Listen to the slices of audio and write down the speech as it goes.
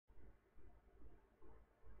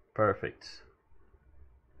Perfect.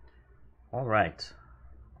 All right.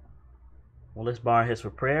 Well, let's bow our heads for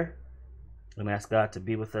prayer and ask God to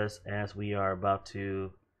be with us as we are about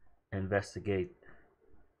to investigate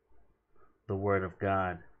the Word of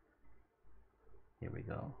God. Here we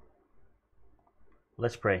go.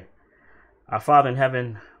 Let's pray. Our Father in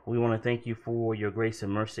heaven, we want to thank you for your grace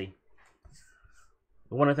and mercy.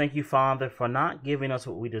 We want to thank you, Father, for not giving us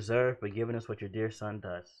what we deserve, but giving us what your dear Son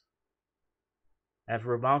does. As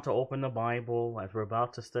we're about to open the Bible, as we're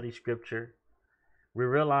about to study Scripture, we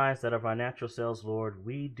realize that of our natural selves, Lord,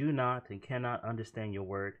 we do not and cannot understand your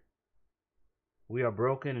word. We are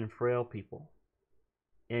broken and frail people,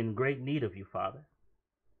 in great need of you, Father.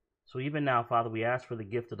 So even now, Father, we ask for the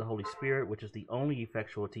gift of the Holy Spirit, which is the only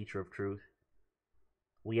effectual teacher of truth.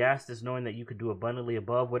 We ask this knowing that you could do abundantly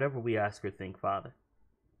above whatever we ask or think, Father.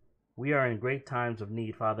 We are in great times of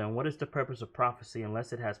need, Father, and what is the purpose of prophecy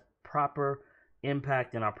unless it has proper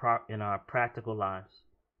impact in our practical lives?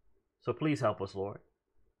 So please help us, Lord.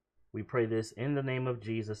 We pray this in the name of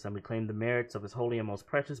Jesus, and we claim the merits of his holy and most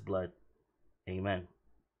precious blood. Amen.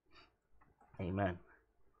 Amen.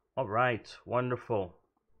 All right. Wonderful.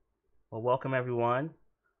 Well, welcome, everyone.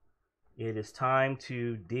 It is time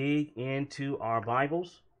to dig into our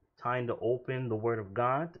Bibles. Time to open the Word of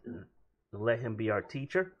God, to let him be our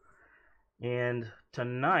teacher. And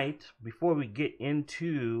tonight, before we get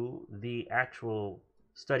into the actual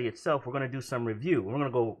study itself, we're going to do some review. We're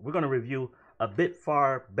going to review a bit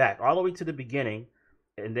far back, all the way to the beginning,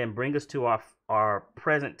 and then bring us to our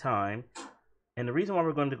present time. And the reason why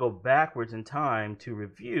we're going to go backwards in time to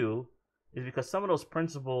review is because some of those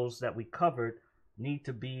principles that we covered need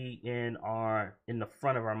to be in the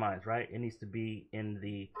front of our minds, right? It needs to be in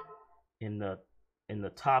the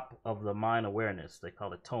top of the mind awareness. They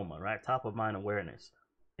call it TOMA, right? Top of mind awareness.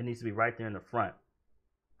 It needs to be right there in the front.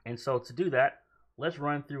 And so to do that, let's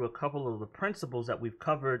run through a couple of the principles that we've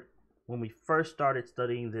covered when we first started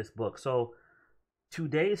studying this book. So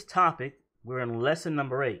today's topic, we're in lesson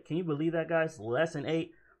number 8. Can you believe that, guys? Lesson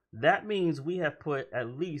 8. That means we have put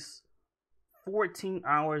at least 14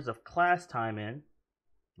 hours of class time in,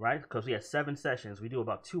 right? Because we have 7 sessions. We do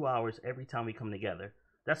about 2 hours every time we come together.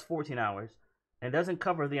 That's 14 hours. And it doesn't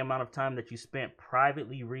cover the amount of time that you spent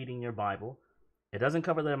privately reading your Bible. It doesn't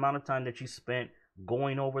cover the amount of time that you spent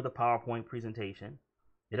going over the PowerPoint presentation.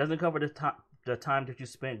 It doesn't cover the time that you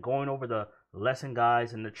spent going over the lesson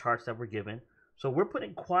guides and the charts that were given. So we're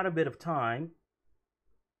putting quite a bit of time.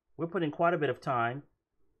 We're putting quite a bit of time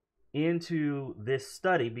into this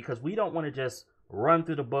study because we don't want to just run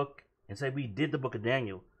through the book and say we did the book of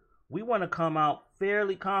Daniel. We want to come out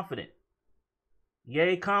fairly confident.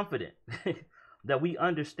 Yay, confident. That we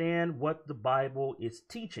understand what the Bible is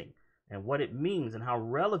teaching and what it means and how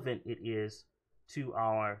relevant it is to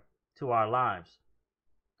our lives.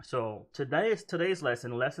 So today's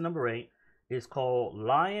lesson, lesson number 8, is called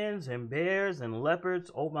Lions and Bears and Leopards.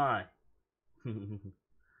 Oh my.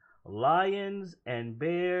 Lions and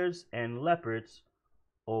Bears and Leopards.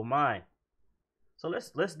 Oh my. So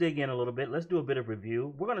let's dig in a little bit. Let's do a bit of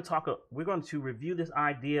review. We're going to review this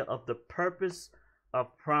idea of the purpose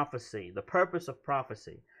of prophecy, the purpose of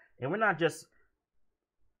prophecy. And we're not just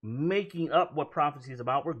making up what prophecy is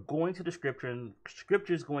about. We're going to the scripture, and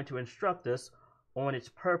scripture is going to instruct us on its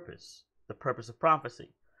purpose, the purpose of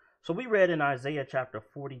prophecy. So we read in Isaiah chapter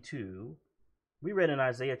 42,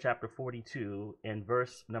 in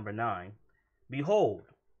verse number 9, "Behold,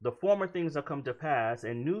 the former things are come to pass,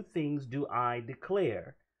 and new things do I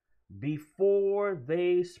declare. Before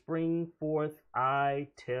they spring forth, I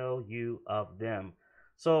tell you of them."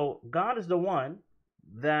 So God is the one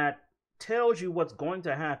that tells you what's going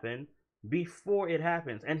to happen before it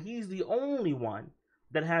happens. And he's the only one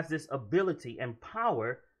that has this ability and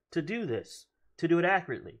power to do this, to do it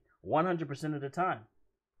accurately, 100% of the time.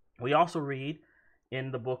 We also read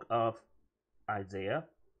in the book of Isaiah,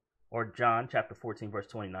 or John chapter 14, verse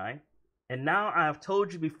 29, "And now I have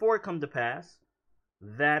told you before it come to pass,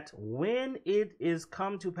 that when it is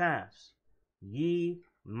come to pass, ye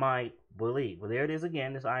might believe." Well, there it is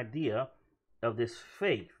again, this idea of this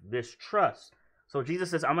faith, this trust. So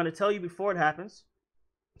Jesus says, I'm going to tell you before it happens.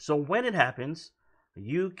 So when it happens,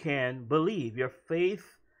 you can believe. Your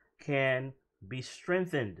faith can be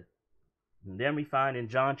strengthened. And then we find in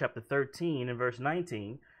John chapter 13 and verse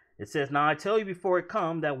 19, it says, "Now I tell you before it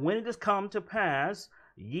come, that when it is come to pass,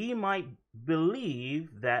 ye might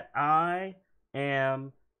believe that I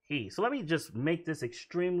am he." So let me just make this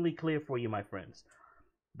extremely clear for you, my friends.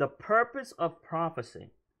 The purpose of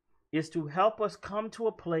prophecy is to help us come to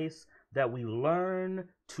a place that we learn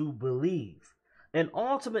to believe. And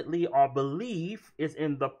ultimately, our belief is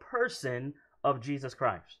in the person of Jesus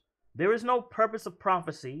Christ. There is no purpose of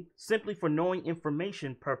prophecy simply for knowing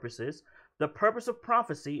information purposes. The purpose of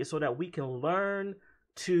prophecy is so that we can learn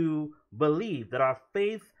to believe, that our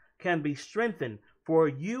faith can be strengthened. For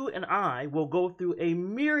you and I will go through a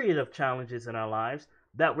myriad of challenges in our lives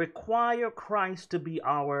that require Christ to be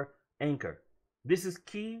our anchor. This is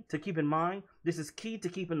key to keep in mind. This is key to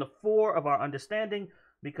keep in the fore of our understanding,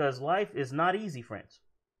 because life is not easy, friends.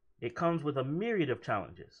 It comes with a myriad of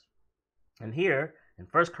challenges. And here in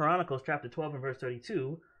 1 Chronicles chapter 12 and verse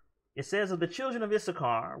 32, it says of the children of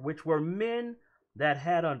Issachar, which were men that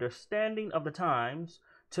had understanding of the times,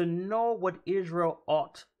 to know what Israel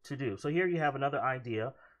ought to do. So here you have another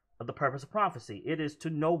idea of the purpose of prophecy. It is to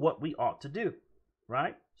know what we ought to do,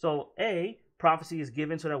 right? So A, prophecy is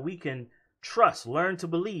given so that we can trust, learn to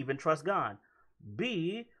believe and trust God.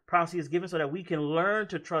 B, prophecy is given so that we can learn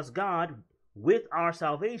to trust God with our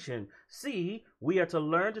salvation. C, we are to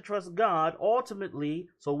learn to trust God ultimately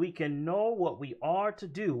so we can know what we are to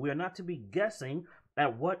do. We are not to be guessing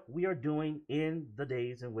at what we are doing in the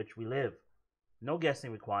days in which we live. No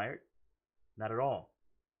guessing required. Not at all.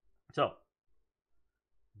 So,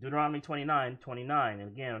 Deuteronomy 29:29, and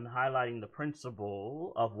again, highlighting the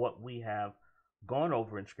principle of what we have gone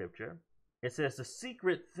over in Scripture. It says, the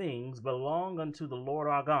secret things belong unto the Lord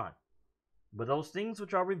our God, but those things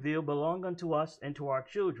which are revealed belong unto us and to our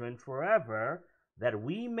children forever, that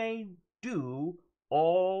we may do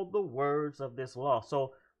all the words of this law.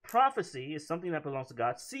 So prophecy is something that belongs to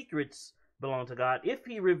God. Secrets belong to God. If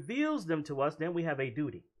he reveals them to us, then we have a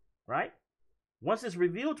duty, right? Once it's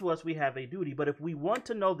revealed to us, we have a duty. But if we want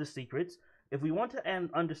to know the secrets, if we want to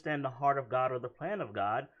understand the heart of God or the plan of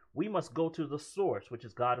God, we must go to the source, which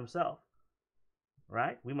is God himself,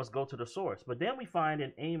 right? We must go to the source. But then we find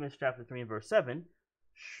in Amos chapter 3 and verse 7,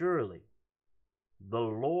 surely the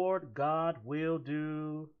Lord God will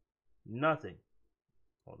do nothing.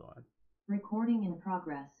 Hold on. Recording in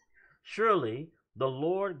progress. Surely the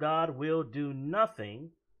Lord God will do nothing,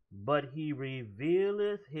 but he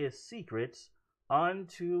revealeth his secrets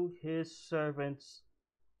unto his servants,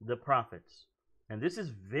 the prophets. And this is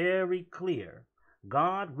very clear.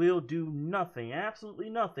 God will do nothing, absolutely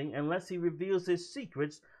nothing, unless he reveals his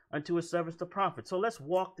secrets unto his servants, the prophets. So let's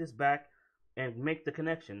walk this back and make the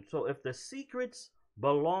connection. So if the secrets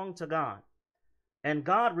belong to God, and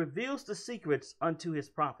God reveals the secrets unto his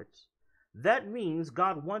prophets, that means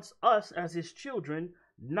God wants us as his children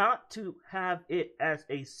not to have it as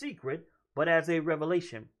a secret, but as a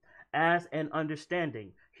revelation, as an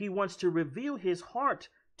understanding. He wants to reveal his heart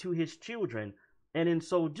to his children, and in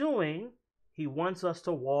so doing, he wants us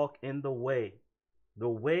to walk in the way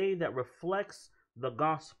that reflects the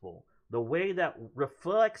gospel, the way that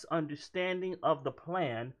reflects understanding of the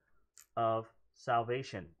plan of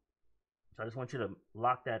salvation. So I just want you to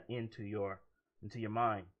lock that into your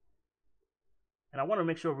mind. And I want to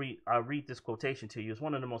make sure I read this quotation to you. It's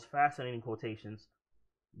one of the most fascinating quotations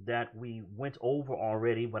that we went over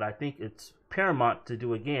already, but I think it's paramount to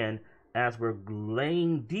do again as we're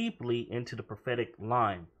laying deeply into the prophetic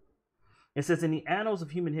line. It says, in the annals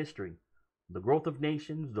of human history, the growth of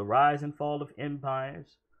nations, the rise and fall of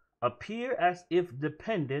empires, appear as if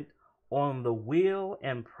dependent on the will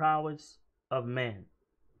and prowess of man.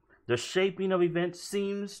 The shaping of events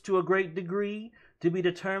seems to a great degree to be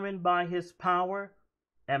determined by his power,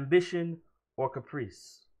 ambition, or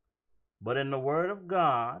caprice. But in the word of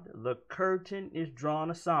God, the curtain is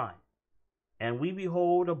drawn aside, and we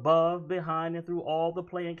behold above, behind, and through all the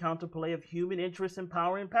play and counterplay of human interests and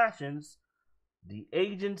power and passions, the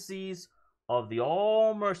agencies of the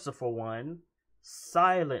all-merciful one,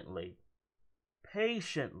 silently,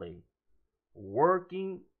 patiently,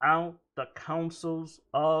 working out the counsels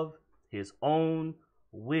of his own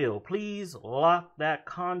will. Please lock that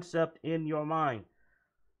concept in your mind.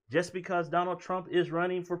 Just because Donald Trump is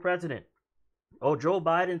running for president, or Joe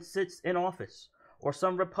Biden sits in office, or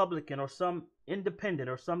some Republican or some independent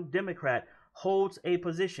or some Democrat holds a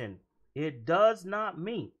position, it does not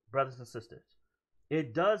mean, brothers and sisters,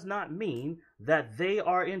 it does not mean that they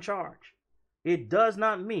are in charge. It does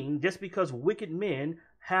not mean just because wicked men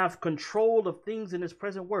have control of things in this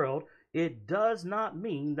present world, it does not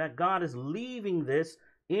mean that God is leaving this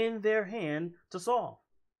in their hand to solve.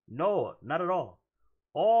 No, not at all.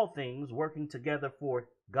 All things working together for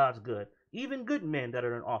God's good, even good men that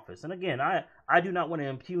are in office. And again, I do not want to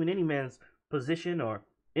impugn any man's position or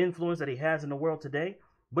influence that he has in the world today.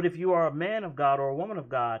 But if you are a man of God or a woman of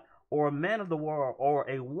God or a man of the world or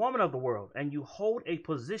a woman of the world, and you hold a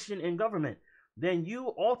position in government, then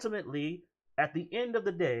you ultimately, at the end of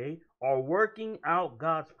the day, are working out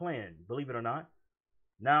God's plan, believe it or not.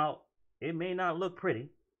 Now, it may not look pretty,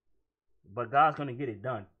 but God's going to get it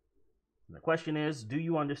done. And the question is, do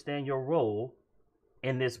you understand your role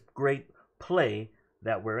in this great play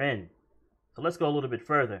that we're in? So let's go a little bit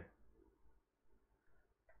further.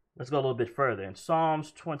 In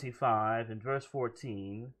Psalms 25 and verse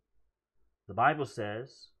 14, the Bible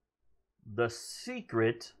says, "The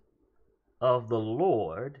secret of the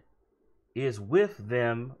Lord is with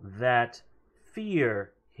them that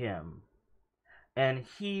fear him, and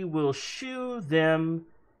he will shew them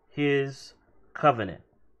his covenant."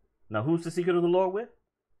 Now, who's the secret of the Lord with?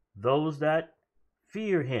 Those that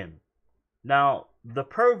fear him. Now, the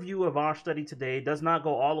purview of our study today does not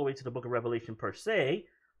go all the way to the book of Revelation per se,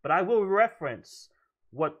 but I will reference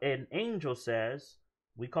what an angel says.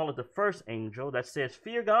 We call it the first angel that says,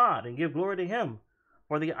 "Fear God and give glory to him,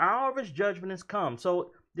 for the hour of his judgment has come."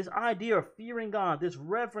 So this idea of fearing God, this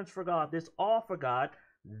reverence for God, this awe for God,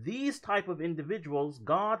 these type of individuals,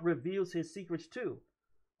 God reveals his secrets to.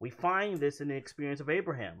 We find this in the experience of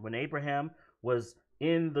Abraham. When Abraham was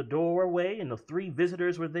in the doorway and the three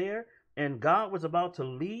visitors were there, and God was about to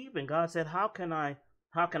leave, and God said, how can I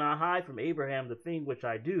hide from Abraham the thing which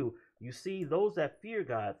I do? You see, those that fear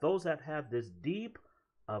God, those that have this deep,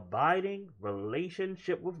 abiding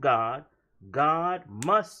relationship with God, God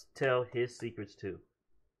must tell his secrets to.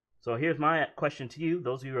 So here's my question to you,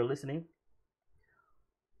 those of you who are listening.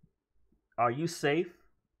 Are you safe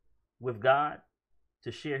with God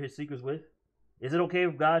to share his secrets with? Is it okay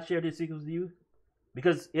if God shared his secrets with you?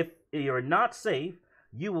 Because if you're not safe,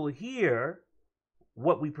 you will hear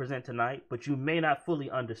what we present tonight, but you may not fully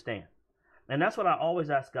understand. And that's what I always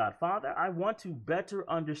ask God. Father, I want to better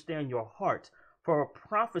understand your heart. For a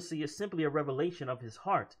prophecy is simply a revelation of his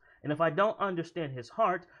heart. And if I don't understand his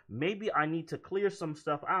heart, maybe I need to clear some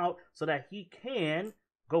stuff out so that he can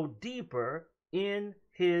go deeper in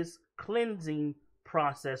his cleansing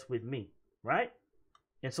process with me, right?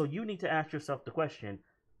 And so you need to ask yourself the question,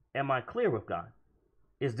 am I clear with God?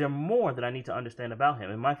 Is there more that I need to understand about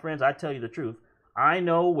him? And my friends, I tell you the truth. I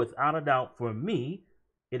know without a doubt, for me,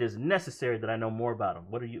 it is necessary that I know more about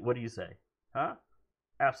him. What do you say? Huh?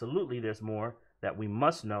 Absolutely, there's more that we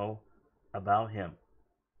must know about him.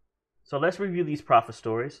 So let's review these prophet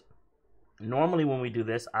stories. Normally when we do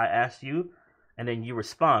this, I ask you and then you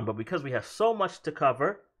respond. But because we have so much to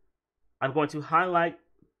cover, I'm going to highlight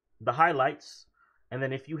the highlights. And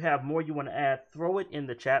then if you have more you want to add, throw it in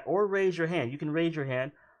the chat or raise your hand. You can raise your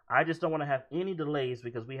hand. I just don't want to have any delays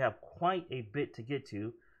because we have quite a bit to get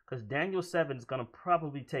to. Because Daniel 7 is going to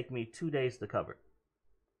probably take me 2 days to cover.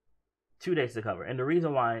 2 days to cover. And the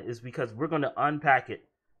reason why is because we're going to unpack it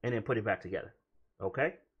and then put it back together.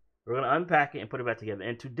 Okay? We're going to unpack it and put it back together.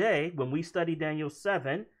 And today, when we study Daniel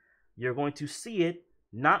 7, you're going to see it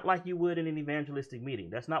not like you would in an evangelistic meeting.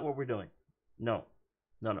 That's not what we're doing. No.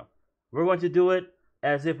 We're going to do it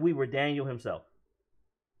as if we were Daniel himself.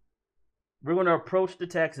 We're going to approach the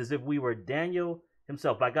text as if we were Daniel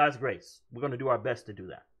himself. By God's grace, we're going to do our best to do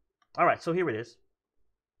that. All right, so here it is.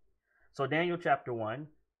 So Daniel chapter 1,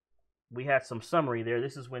 we had some summary there.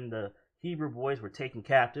 This is when the Hebrew boys were taken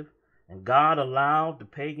captive, and God allowed the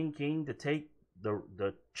pagan king to take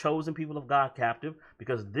the chosen people of God captive,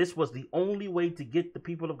 because this was the only way to get the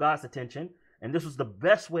people of God's attention, and this was the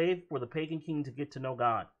best way for the pagan king to get to know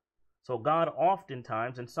God. So God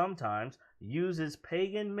oftentimes and sometimes uses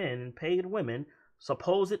pagan men and pagan women,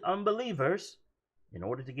 supposed unbelievers, in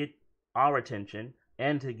order to get our attention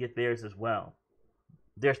and to get theirs as well.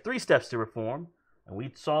 There's 3 steps to reform, and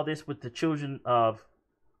we saw this with the children of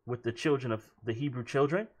the Hebrew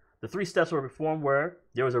children. The 3 steps of reform were: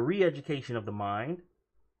 there was a re-education of the mind,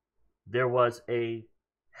 there was a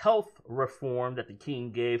health reform that the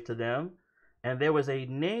king gave to them, and there was a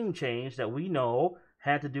name change that we know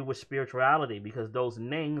had to do with spirituality, because those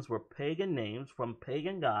names were pagan names from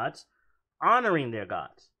pagan gods, honoring their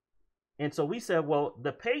gods. And so we said, well,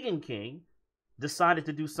 the pagan king decided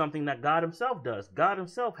to do something that God himself does. God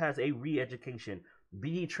himself has a re-education. Be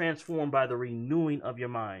ye transformed by the renewing of your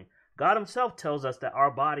mind. God himself tells us that our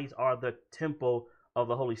bodies are the temple of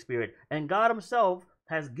the Holy Spirit. And God himself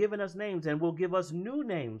has given us names and will give us new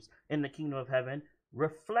names in the kingdom of heaven,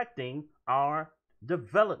 reflecting our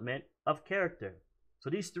development of character. So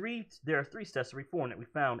there are 3 steps of reform that we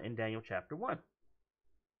found in Daniel chapter 1.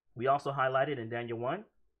 We also highlighted in Daniel 1,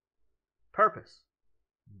 purpose.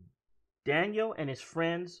 Daniel and his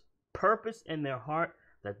friends purpose in their heart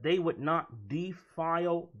that they would not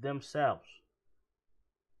defile themselves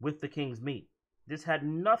with the king's meat. This had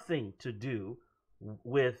nothing to do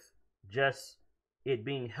with just it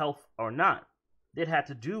being health or not. It had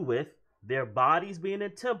to do with their bodies being a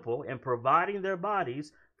temple and providing their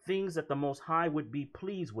bodies things that the Most High would be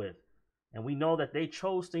pleased with. And we know that they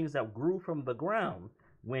chose things that grew from the ground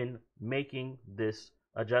when making this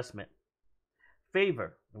adjustment.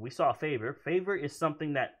 Favor. We saw favor. Favor is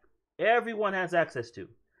something that everyone has access to.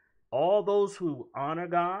 All those who honor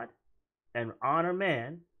God and honor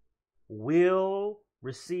man will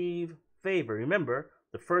receive favor. Remember,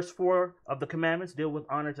 the first 4 of the commandments deal with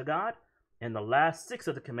honor to God, and the last 6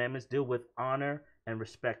 of the commandments deal with honor and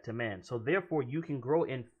respect to man. So therefore, you can grow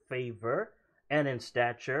in favor and in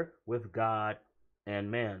stature with God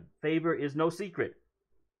and man. Favor is no secret.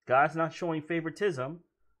 God's not showing favoritism,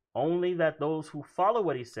 only that those who follow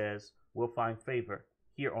what he says will find favor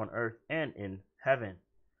here on earth and in heaven.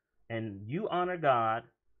 And you honor God,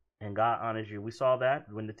 and God honors you. We saw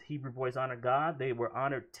that when the Hebrew boys honored God, they were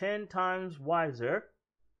honored 10 times wiser,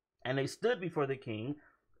 and they stood before the king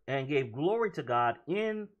and gave glory to God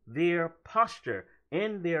in their posture,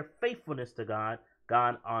 in their faithfulness to God.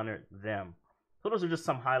 God honored them. So those are just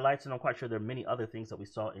some highlights, and I'm quite sure there are many other things that we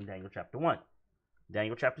saw in Daniel chapter 1.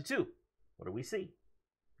 Daniel chapter 2, what do we see?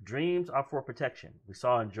 Dreams are for protection. We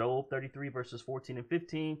saw in Job 33 verses 14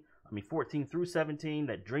 through 17,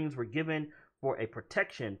 that dreams were given for a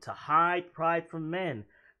protection to hide pride from men.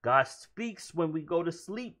 God speaks when we go to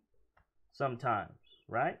sleep sometimes,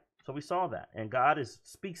 right? So we saw that. And God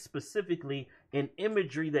speaks specifically in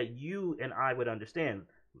imagery that you and I would understand.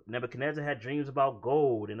 Nebuchadnezzar had dreams about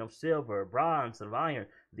gold and of silver, bronze, and of iron.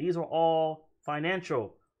 These are all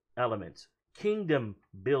financial elements, kingdom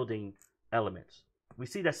building elements. We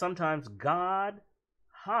see that sometimes God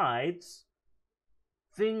hides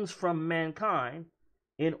things from mankind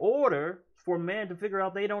in order for man to figure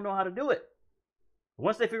out they don't know how to do it.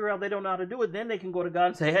 Once they figure out they don't know how to do it, then they can go to God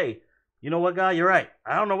and say, hey, you know what, God, you're right.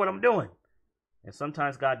 I don't know what I'm doing. And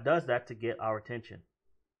sometimes God does that to get our attention.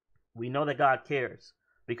 We know that God cares,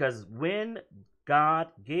 because when God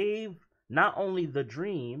gave not only the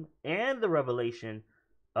dream and the revelation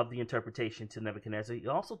of the interpretation to Nebuchadnezzar, he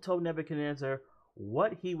also told Nebuchadnezzar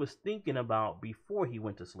what he was thinking about before he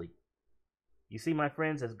went to sleep. You see, my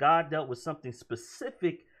friends, as God dealt with something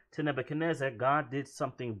specific to Nebuchadnezzar, God did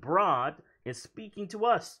something broad in speaking to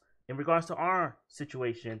us in regards to our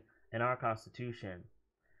situation and our constitution.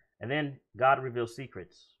 And then God reveals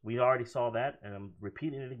secrets. We already saw that, and I'm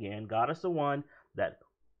repeating it again. God is the one that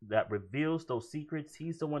reveals those secrets.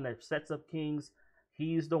 He's the one that sets up kings.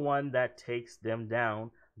 He's the one that takes them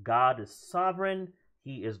down. God is sovereign.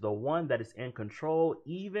 He is the one that is in control,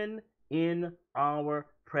 even in our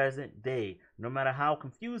present day. No matter how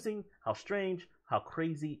confusing, how strange, how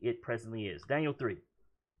crazy it presently is. Daniel 3.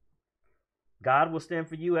 God will stand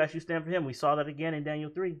for you as you stand for him. We saw that again in Daniel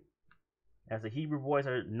 3. As the Hebrew boys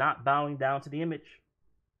are not bowing down to the image.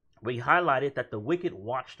 We highlighted that the wicked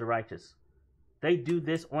watch the righteous. They do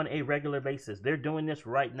this on a regular basis. They're doing this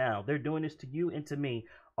right now. They're doing this to you and to me.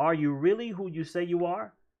 Are you really who you say you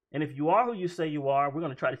are? And if you are who you say you are, we're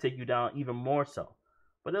going to try to take you down even more so.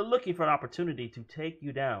 But they're looking for an opportunity to take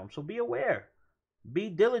you down. So be aware. Be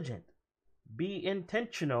diligent. Be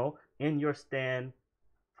intentional in your stand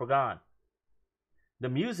for God. The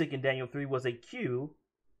music in Daniel 3 was a cue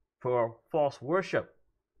for false worship.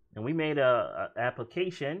 And we made an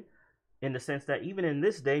application in the sense that even in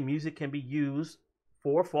this day, music can be used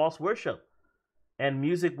for false worship. And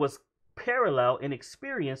music was parallel in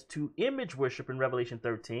experience to image worship in Revelation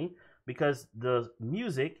 13, because the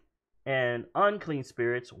music and unclean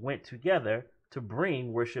spirits went together to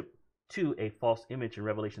bring worship to a false image in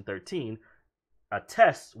Revelation 13, a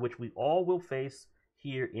test which we all will face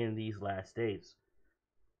here in these last days.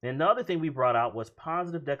 And the other thing we brought out was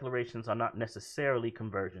positive declarations are not necessarily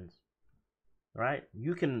conversions, right?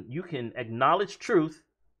 You can acknowledge truth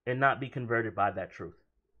and not be converted by that truth,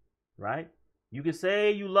 right? You can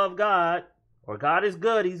say you love God, or God is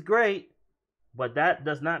good, he's great, but that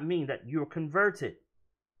does not mean that you're converted.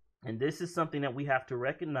 And this is something that we have to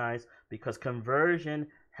recognize, because conversion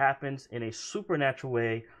happens in a supernatural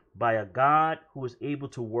way by a God who is able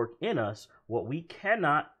to work in us what we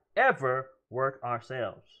cannot ever work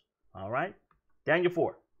ourselves. All right? Daniel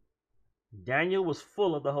 4. Daniel was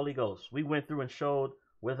full of the Holy Ghost. We went through and showed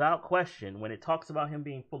without question when it talks about him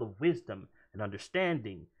being full of wisdom and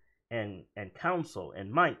understanding and counsel and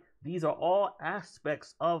might. These are all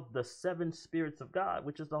aspects of the 7 spirits of God,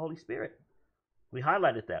 which is the Holy Spirit. We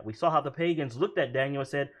highlighted that. We saw how the pagans looked at Daniel and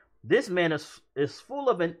said, this man is full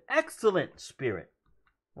of an excellent spirit.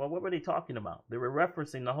 Well, what were they talking about? They were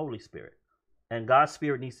referencing the Holy Spirit. And God's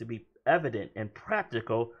Spirit needs to be evident and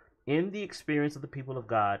practical in the experience of the people of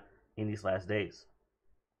God in these last days.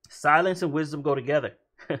 Silence and wisdom go together.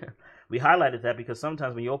 We highlighted that because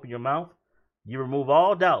sometimes when you open your mouth, you remove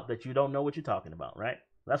all doubt that you don't know what you're talking about, right?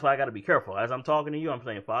 That's why I got to be careful. As I'm talking to you, I'm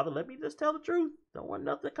saying, Father, let me just tell the truth. Don't want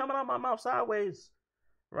nothing coming out of my mouth sideways.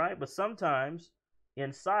 right? But sometimes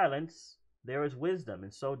in silence there is wisdom.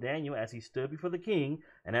 And so Daniel, as he stood before the king,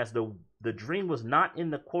 and as the dream was not in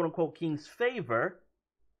the quote unquote king's favor,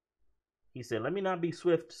 he said, let me not be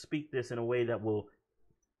swift to speak this in a way that will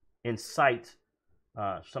incite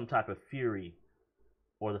some type of fury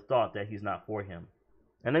or the thought that he's not for him.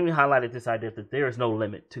 And then we highlighted this idea that there is no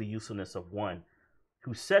limit to the usefulness of one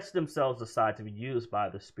who sets themselves aside to be used by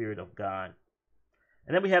the Spirit of God.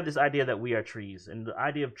 And then we have this idea that we are trees. And the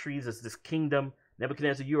idea of trees is this kingdom.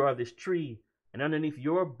 Nebuchadnezzar, you are this tree. And underneath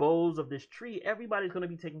your boughs of this tree, everybody's going to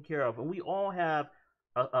be taken care of. And we all have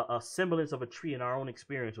a semblance of a tree in our own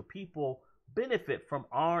experience, where people benefit from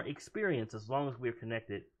our experience as long as we're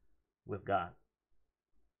connected with God.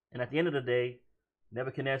 And at the end of the day,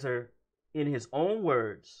 Nebuchadnezzar, in his own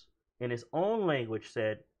words, in his own language,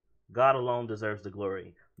 said, God alone deserves the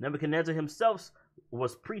glory. Nebuchadnezzar himself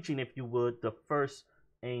was preaching, if you would, the first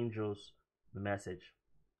angel's message.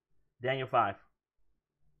 Daniel 5.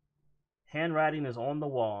 Handwriting is on the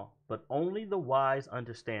wall, but only the wise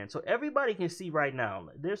understand. So everybody can see right now.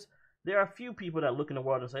 There are a few people that look in the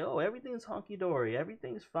world and say, oh, everything's hunky-dory,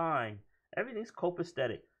 everything's fine, everything's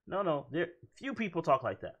copacetic. No, few people talk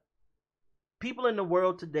like that. People in the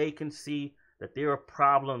world today can see that there are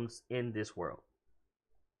problems in this world.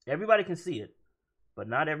 Everybody can see it, but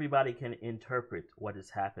not everybody can interpret what is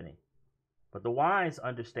happening. But the wise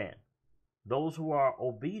understand. Those who are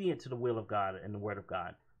obedient to the will of God and the word of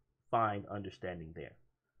God find understanding there.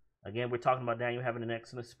 Again, we're talking about Daniel having an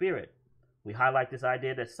excellent spirit. We highlight this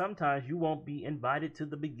idea that sometimes you won't be invited to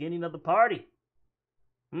the beginning of the party.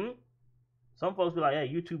 Some folks be like, hey,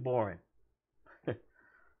 you too boring.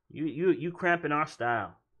 you cramping our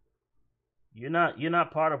style. You're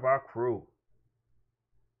not part of our crew.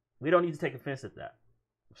 We don't need to take offense at that.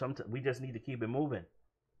 We just need to keep it moving,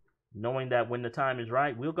 knowing that when the time is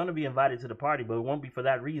right, we're going to be invited to the party, but it won't be for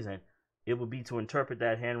that reason. It will be to interpret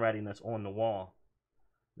that handwriting that's on the wall.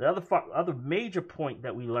 The other major point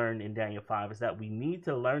that we learned in Daniel 5 is that we need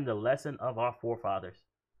to learn the lesson of our forefathers,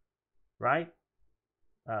 right?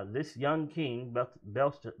 This young king,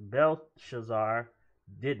 Belshazzar,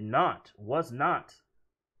 was not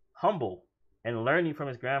humble and learning from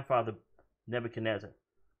his grandfather Nebuchadnezzar.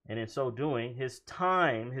 And in so doing, his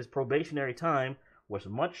probationary time, was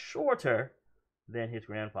much shorter than his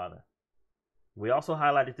grandfather. We also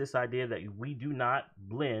highlighted this idea that we do not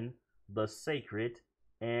blend the sacred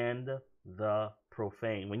and the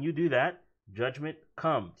profane. When you do that, judgment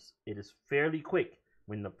comes. It is fairly quick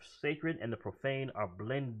when the sacred and the profane are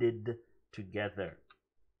blended together.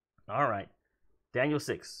 All right, Daniel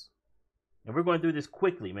 6. And we're going through this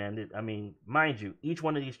quickly, man. I mean, mind you, each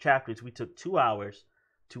one of these chapters, we took 2 hours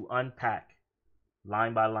to unpack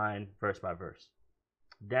line by line, verse by verse.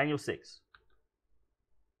 Daniel 6.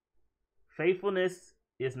 Faithfulness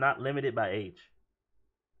is not limited by age.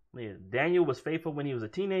 Daniel was faithful when he was a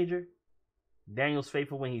teenager. Daniel's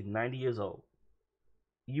faithful when he's 90 years old.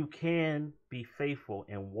 You can be faithful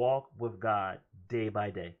and walk with God day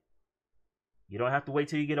by day. You don't have to wait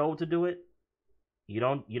till you get old to do it. You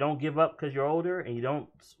don't give up because you're older, and you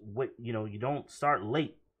don't start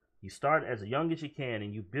late. You start as young as you can,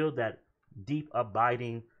 and you build that deep,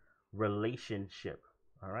 abiding relationship.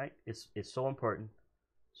 All right, it's so important,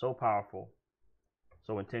 so powerful,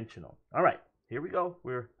 so intentional. All right, here we go.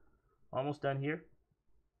 We're almost done here.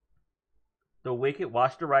 The wicked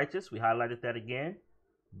watch the righteous. We highlighted that again.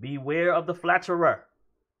 Beware of the flatterer.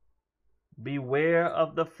 Beware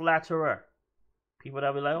of the flatterer. People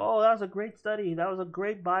that be like, oh, that was a great study. That was a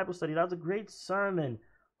great Bible study. That was a great sermon.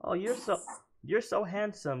 Oh, you're so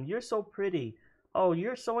handsome. You're so pretty. Oh,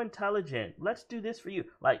 you're so intelligent. Let's do this for you.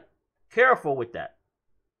 Like, careful with that.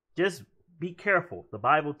 Just be careful. The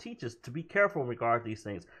Bible teaches to be careful in regard to these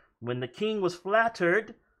things. When the king was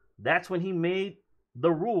flattered, that's when he made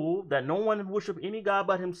the rule that no one worship any god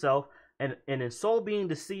but himself. And in so being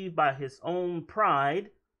deceived by his own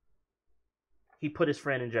pride, he put his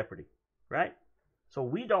friend in jeopardy. Right? So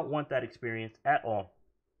we don't want that experience at all.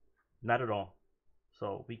 Not at all.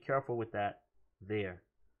 So be careful with that there.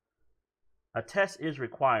 A test is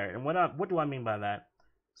required. And what do I mean by that?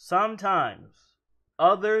 Sometimes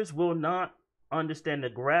others will not understand the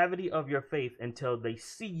gravity of your faith until they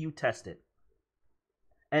see you test it.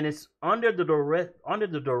 And it's under the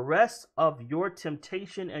duress of your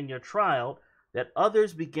temptation and your trial that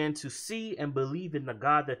others begin to see and believe in the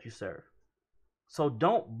God that you serve. So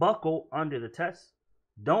don't buckle under the test.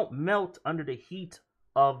 Don't melt under the heat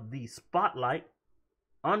of the spotlight.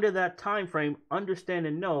 Under that time frame, understand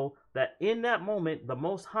and know that in that moment, the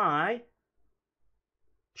Most High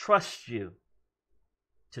trusts you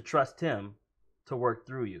to trust Him to work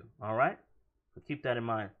through you. All right? So keep that in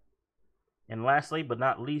mind. And lastly, but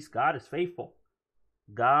not least, God is faithful.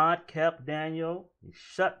 God kept Daniel. He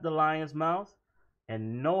shut the lion's mouth,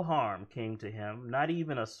 and no harm came to him. Not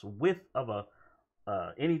even a whiff of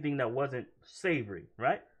anything that wasn't savory.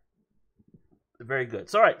 Right? Very good.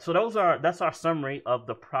 So, all right. So that's our summary of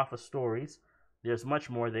the prophet stories. There's much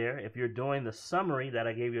more there. If you're doing the summary that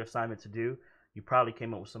I gave you assignment to do, you probably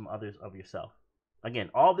came up with some others of yourself. Again,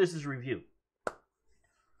 all this is review.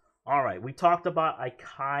 All right, we talked about a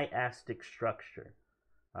chiastic structure.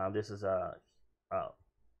 This is a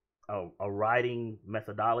writing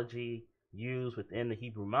methodology used within the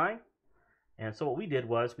Hebrew mind. And so what we did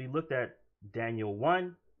was we looked at Daniel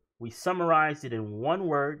 1. We summarized it in one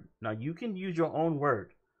word. Now you can use your own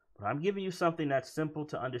word, but I'm giving you something that's simple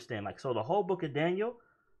to understand. Like, so the whole book of Daniel,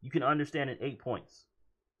 you can understand in 8 points.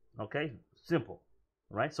 Okay, simple.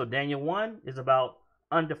 All right, so Daniel 1 is about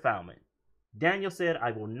undefilement. Daniel said,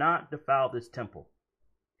 I will not defile this temple,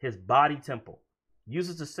 his body temple.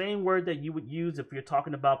 Uses the same word that you would use if you're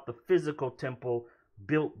talking about the physical temple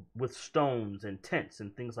built with stones and tents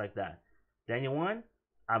and things like that. Daniel 1,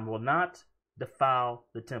 I will not defile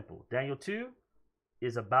the temple. Daniel 2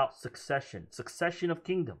 is about succession of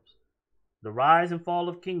kingdoms, the rise and fall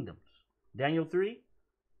of kingdoms. Daniel 3,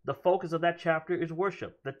 the focus of that chapter is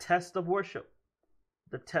worship, the test of worship.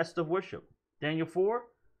 The test of worship. Daniel 4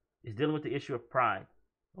 is dealing with the issue of pride.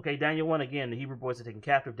 Okay, Daniel 1, again, the Hebrew boys are taken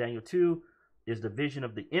captive. Daniel 2 is the vision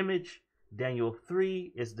of the image. Daniel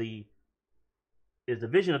 3 is the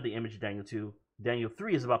vision of the image, Daniel 2. Daniel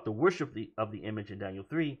 3 is about the worship of the image in Daniel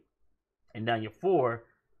 3. And Daniel 4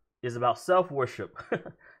 is about self-worship,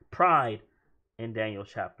 pride in Daniel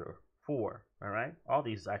chapter 4. All right? All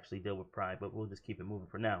these actually deal with pride, but we'll just keep it moving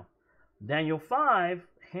for now. Daniel 5,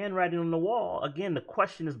 handwriting on the wall. Again, the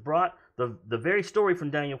question is brought, the very story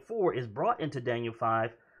from Daniel 4 is brought into Daniel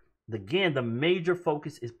 5. Again, the major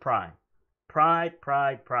focus is pride. Pride,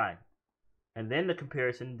 pride, pride. And then the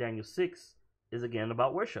comparison in Daniel 6 is again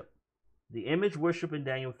about worship. The image worship in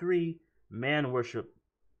Daniel 3, man worship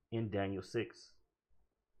in Daniel 6.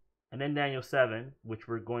 And then Daniel 7, which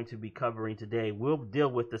we're going to be covering today, will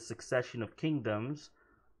deal with the succession of kingdoms.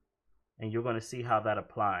 And you're going to see how that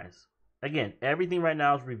applies. Again, everything right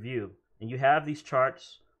now is review. And you have these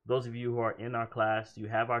charts. Those of you who are in our class, you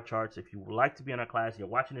have our charts. If you would like to be in our class, you're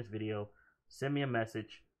watching this video, send me a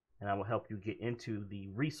message, and I will help you get into the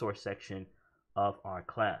resource section of our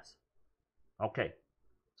class. Okay,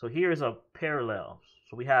 so here's a parallel.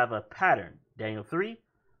 So we have a pattern. Daniel 3,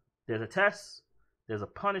 there's a test, there's a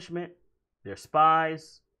punishment, there's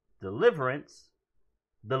spies, deliverance.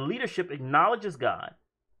 The leadership acknowledges God.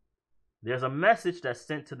 There's a message that's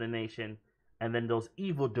sent to the nation, and then those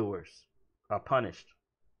evildoers are punished.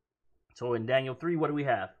 So in Daniel 3, what do we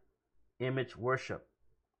have? Image worship.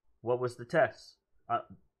 What was the test?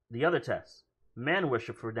 The other test, man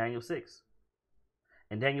worship for Daniel 6.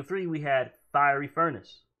 In Daniel 3, we had fiery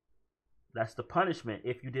furnace. That's the punishment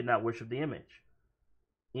if you did not worship the image.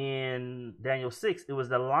 In Daniel 6, it was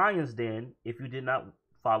the lion's den if you did not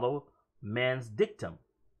follow man's dictum,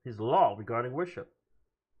 his law regarding worship.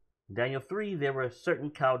 In Daniel 3, there were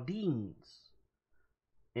certain Chaldeans.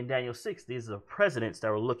 In Daniel 6, these are presidents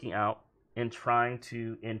that were looking out and trying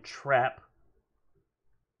to entrap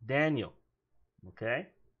Daniel. Okay?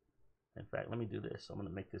 In fact, let me do this. I'm going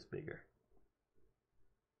to make this bigger.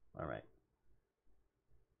 All right.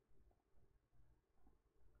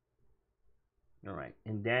 All right.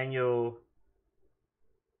 In Daniel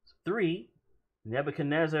 3,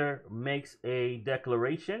 Nebuchadnezzar makes a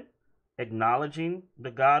declaration acknowledging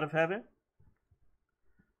the God of heaven.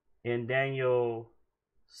 In Daniel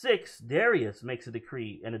 6, Darius makes a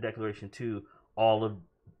decree and a declaration to all of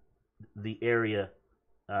the area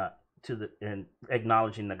and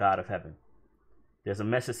acknowledging the God of heaven. There's a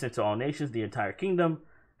message sent to all nations, the entire kingdom,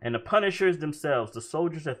 and the punishers themselves, the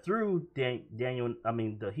soldiers that threw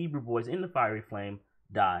the Hebrew boys in the fiery flame,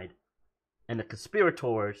 died, and the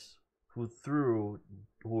conspirators who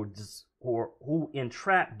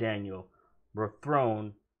entrapped Daniel were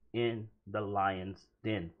thrown in the lion's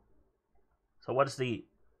den. So what is the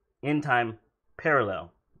end time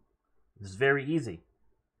parallel? It's very easy.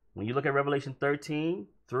 When you look at Revelation 13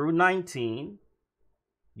 through 19,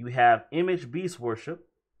 you have image beast worship.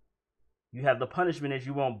 You have the punishment is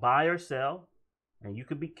you won't buy or sell, and you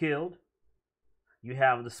could be killed. You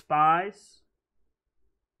have the spies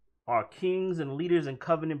are kings and leaders and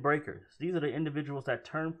covenant breakers. These are the individuals that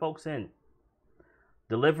turn folks in.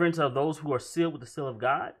 Deliverance of those who are sealed with the seal of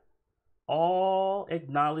God. All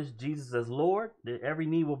acknowledge Jesus as Lord. That every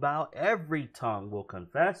knee will bow, every tongue will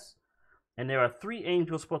confess. And there are three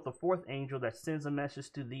angels, plus the fourth angel that sends a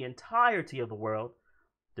message to the entirety of the world.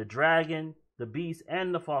 The dragon, the beast,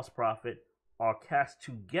 and the false prophet are cast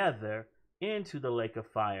together into the lake of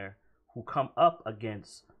fire, who come up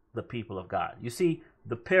against the people of God. You see,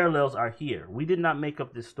 the parallels are here. We did not make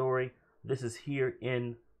up this story. This is here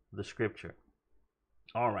in the scripture.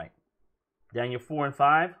 All right. Daniel 4 and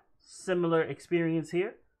 5, similar experience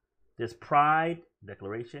here. There's pride,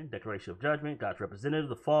 declaration of judgment, God's representative,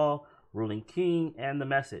 the fall, ruling king, and the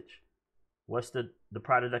message. What's the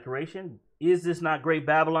pride of declaration? Is this not great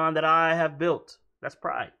Babylon that I have built? That's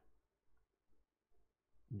pride.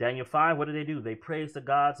 Daniel 5, what do? They praise the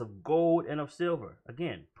gods of gold and of silver.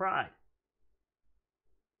 Again, pride.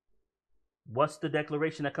 What's the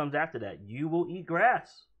declaration that comes after that? You will eat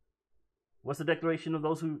grass. What's the declaration of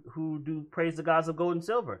those who do praise the gods of gold and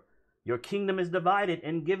silver? Your kingdom is divided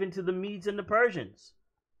and given to the Medes and the Persians.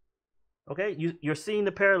 Okay, you're seeing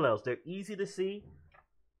the parallels. They're easy to see.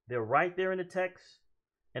 They're right there in the text.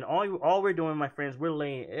 And all we're doing, my friends, we're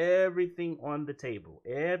laying everything on the table.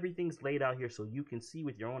 Everything's laid out here so you can see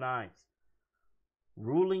with your own eyes.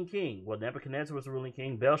 Ruling king. Well, Nebuchadnezzar was the ruling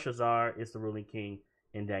king. Belshazzar is the ruling king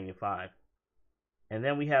in Daniel 5. And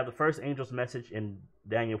then we have the first angel's message in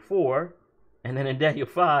Daniel 4. And then in Daniel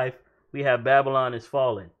 5, we have Babylon is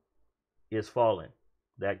fallen. Is fallen.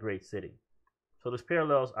 That great city. So those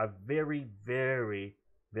parallels are very, very,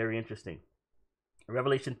 very interesting. In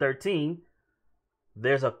Revelation 13,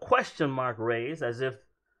 there's a question mark raised as if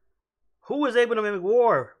who is able to make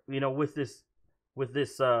war, with this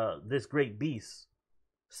great beast?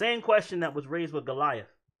 Same question that was raised with Goliath,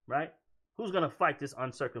 right? Who's going to fight this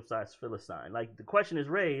uncircumcised Philistine? Like, the question is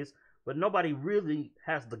raised, but nobody really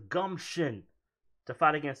has the gumption to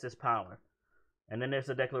fight against this power. And then there's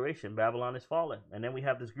a declaration, Babylon is fallen. And then we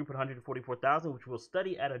have this group of 144,000, which we'll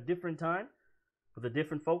study at a different time with a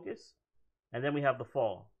different focus. And then we have the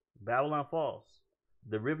fall. Babylon falls.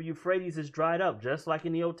 The river Euphrates is dried up, just like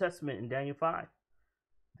in the Old Testament in Daniel 5.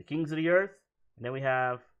 The kings of the earth. And then we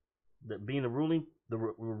have the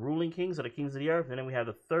ruling kings, or the kings of the earth. And then we have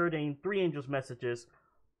the three angels' messages,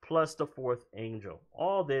 plus the fourth angel.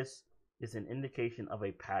 All this is an indication of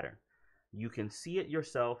a pattern. You can see it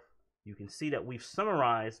yourself. You can see that we've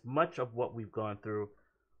summarized much of what we've gone through.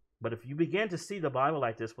 But if you begin to see the Bible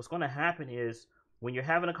like this, what's going to happen is when you're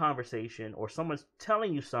having a conversation or someone's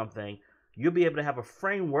telling you something, you'll be able to have a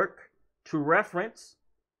framework to reference,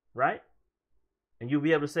 right? And you'll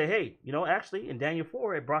be able to say, hey, actually in Daniel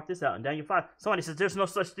 4, it brought this out. In Daniel 5, somebody says there's no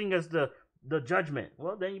such thing as the judgment.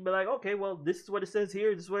 Well, then you'd be like, okay, well, this is what it says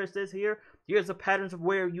here. This is what it says here. Here's the patterns of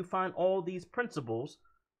where you find all these principles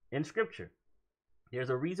in Scripture. There's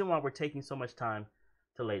a reason why we're taking so much time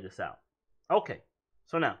to lay this out. Okay,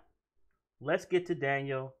 so now, let's get to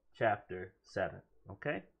Daniel chapter 7,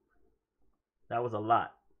 okay? That was a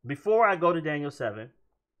lot. Before I go to Daniel 7,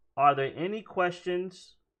 are there any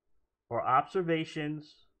questions or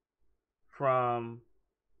observations from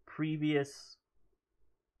previous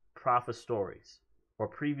prophet stories or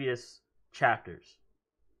previous chapters?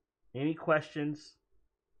 Any questions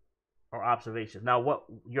or observations? Now, what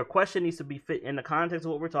your question needs to be fit in the context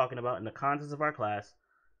of what we're talking about, in the context of our class,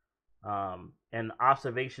 and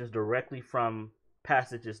observations directly from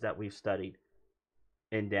passages that we've studied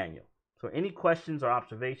in Daniel. So any questions or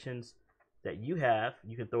observations that you have,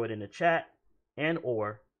 you can throw it in the chat, and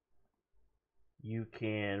or you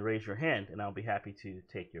can raise your hand, and I'll be happy to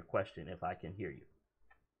take your question if I can hear you.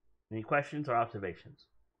 Any questions or observations?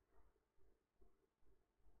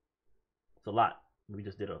 It's a lot. We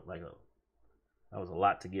just did that was a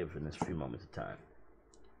lot to give in this few moments of time.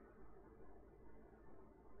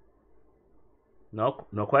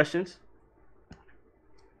 No questions?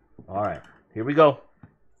 All right, here we go.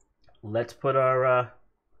 Let's put our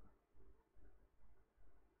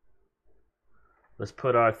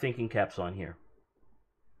thinking caps on here.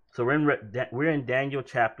 So we're in Daniel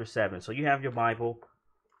chapter 7. So you have your Bible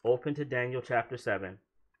open to Daniel chapter 7.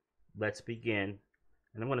 Let's begin.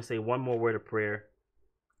 And I'm going to say one more word of prayer,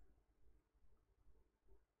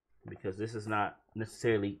 because this is not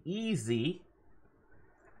necessarily easy,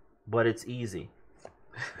 but it's easy.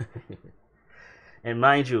 And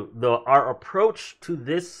mind you, our approach to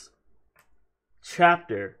this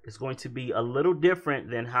chapter is going to be a little different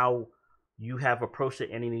than how you have approached it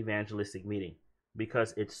in an evangelistic meeting,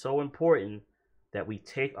 because it's so important that we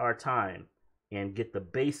take our time and get the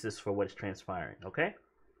basis for what's transpiring. Okay?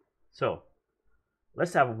 So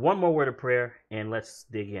let's have one more word of prayer and let's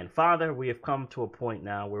dig in. Father, we have come to a point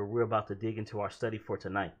now where we're about to dig into our study for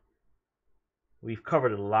tonight. We've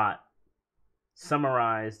covered a lot,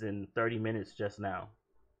 summarized in 30 minutes just now.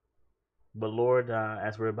 But Lord,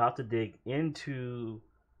 as we're about to dig into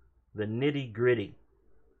the nitty gritty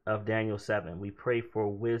of Daniel 7, we pray for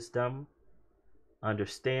wisdom,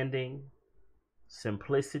 understanding,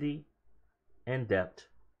 simplicity, and depth.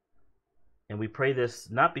 And we pray this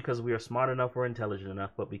not because we are smart enough or intelligent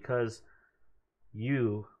enough, but because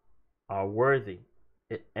you are worthy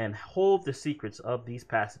and hold the secrets of these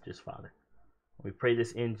passages, Father. We pray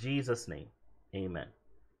this in Jesus' name. Amen.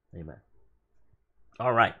 Amen.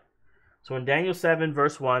 All right. So in Daniel 7,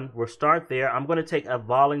 verse 1, we'll start there. I'm going to take a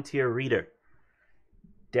volunteer reader.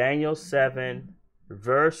 Daniel 7,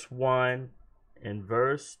 verse 1 and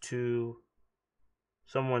verse 2.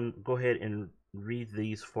 Someone go ahead and read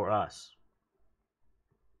these for us.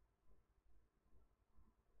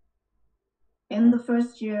 In the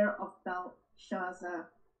first year of Belshazzar,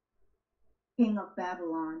 king of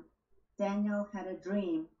Babylon, Daniel had a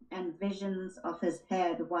dream and visions of his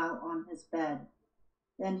head while on his bed.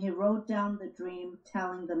 Then he wrote down the dream,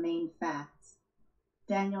 telling the main facts.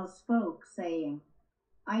 Daniel spoke, saying,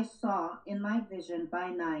 I saw in my vision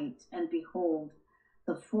by night, and behold,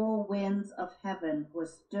 the four winds of heaven were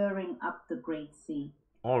stirring up the great sea.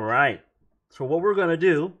 All right. So what we're going to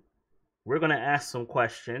do, we're going to ask some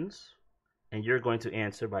questions, and you're going to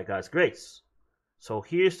answer by God's grace. So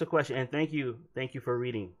here's the question, and thank you for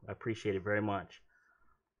reading. I appreciate it very much.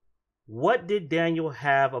 What did Daniel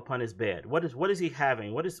have upon his bed? What is he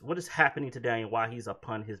having? What is happening to Daniel while he's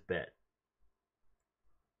upon his bed?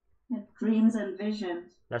 Dreams and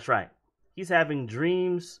visions. That's right. He's having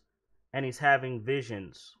dreams and he's having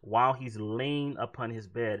visions while he's laying upon his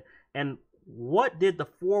bed. And what did the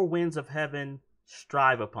four winds of heaven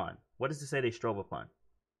strive upon? What does it say they strove upon?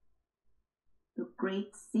 The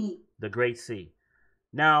great sea. The great sea.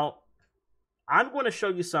 Now, I'm going to show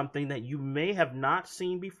you something that you may have not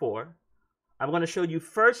seen before. I'm going to show you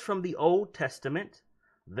first from the Old Testament.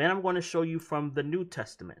 Then I'm going to show you from the New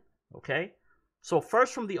Testament. Okay? So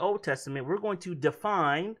first from the Old Testament, we're going to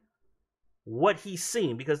define what he's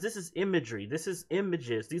seen, because this is imagery. This is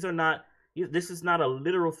images. This is not a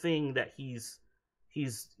literal thing that he's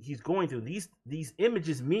going through. These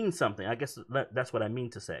images mean something. I guess that's what I mean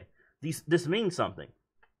to say. This means something.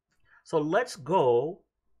 So let's go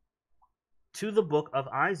to the book of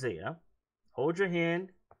Isaiah. Hold your hand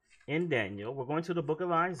in Daniel. We're going to the book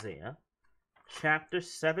of Isaiah, chapter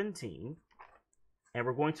 17, and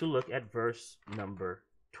we're going to look at verse number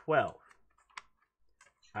 12.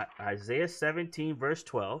 Isaiah 17, verse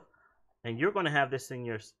 12. And you're going to have this in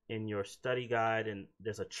your study guide, and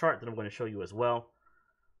there's a chart that I'm going to show you as well.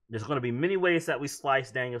 There's going to be many ways that we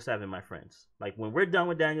slice Daniel 7, my friends. Like when we're done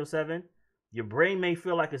with Daniel 7, your brain may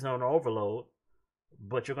feel like it's on overload,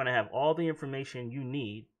 but you're going to have all the information you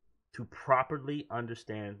need to properly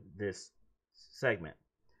understand this segment.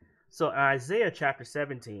 So Isaiah chapter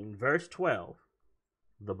 17, verse 12,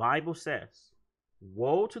 the Bible says,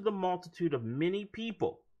 woe to the multitude of many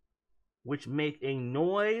people, which make a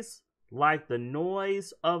noise like the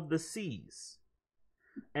noise of the seas,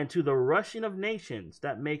 and to the rushing of nations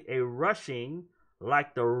that make a rushing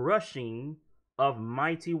like the rushing of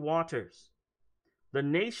mighty waters. The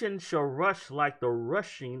nations shall rush like the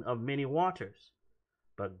rushing of many waters,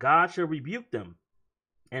 but God shall rebuke them,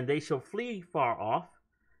 and they shall flee far off,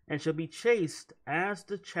 and shall be chased as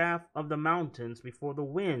the chaff of the mountains before the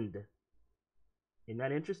wind. Isn't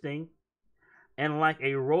that interesting? And like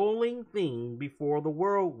a rolling thing before the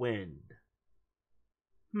whirlwind.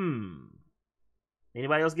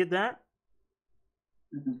 Anybody else get that?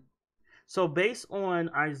 Mm-hmm. So based on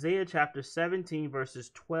Isaiah chapter 17, verses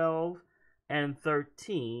 12 and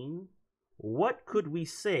 13, what could we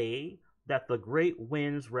say that the great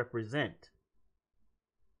winds represent?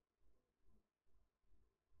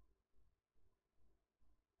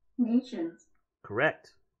 Nations.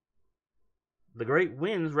 Correct. The great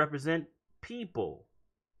winds represent people,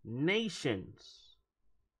 nations.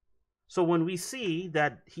 So when we see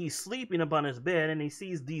that he's sleeping upon his bed and he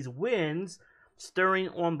sees these winds stirring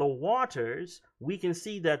on the waters, we can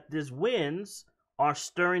see that these winds are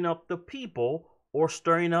stirring up the people or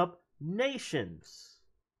stirring up nations.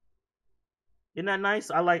 Isn't that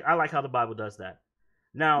nice? I like how the Bible does that.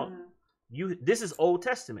 Now, this is Old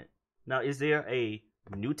Testament. Now, is there a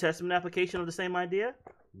New Testament application of the same idea?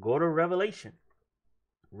 Go to Revelation.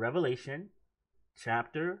 Revelation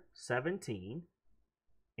chapter 17.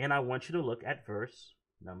 And I want you to look at verse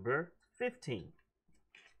number 15.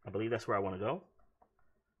 I believe that's where I want to go.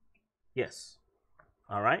 Yes.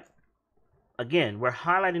 All right. Again, we're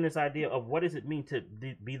highlighting this idea of what does it mean to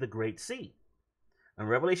be the great sea. In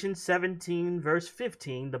Revelation 17, verse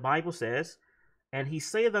 15, the Bible says, and he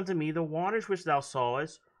saith unto me, the waters which thou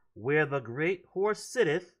sawest, where the great horse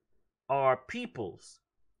sitteth, are peoples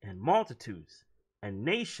and multitudes and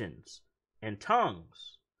nations and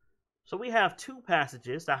tongues. So we have two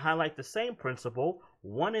passages that highlight the same principle,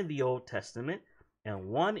 one in the Old Testament and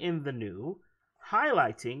one in the New,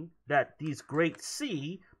 highlighting that these great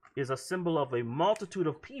sea is a symbol of a multitude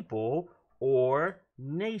of people or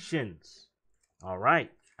nations. All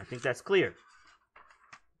right, I think that's clear.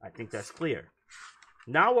 I think that's clear.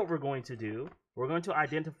 Now what we're going to do, we're going to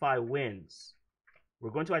identify winds. We're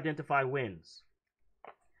going to identify winds.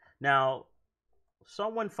 Now,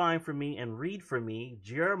 someone find for me and read for me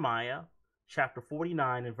Jeremiah chapter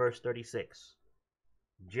 49 and verse 36.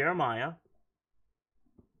 Jeremiah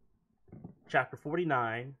chapter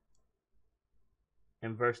 49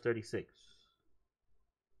 and verse 36.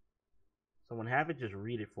 Someone have it? Just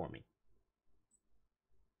read it for me.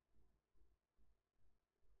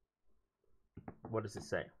 What does it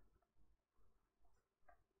say?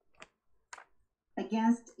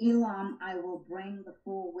 Against Elam I will bring the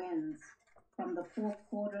four winds from the four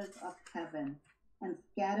quarters of heaven, and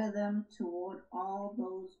scatter them toward all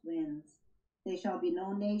those winds. There shall be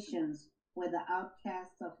no nations where the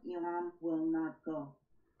outcasts of Elam will not go. All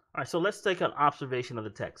right, so let's take an observation of the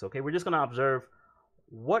text. Okay, we're just going to observe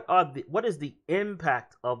what is the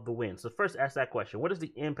impact of the winds. So first, ask that question: what is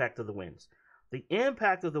the impact of the winds? The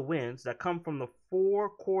impact of the winds that come from the four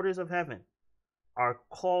quarters of heaven are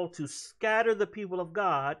called to scatter the people of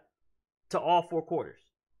God to all four quarters.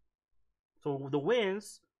 So the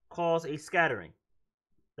winds cause a scattering.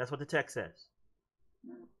 That's what the text says.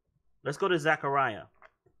 Let's go to Zechariah.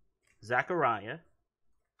 Zechariah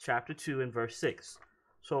chapter 2 and verse 6.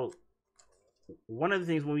 So one of the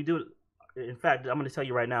things when we do, in fact, I'm going to tell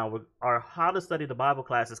you right now, our How to Study the Bible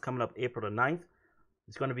class is coming up April the 9th.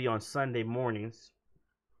 It's going to be on Sunday mornings.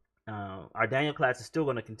 Our Daniel class is still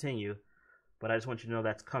going to continue, but I just want you to know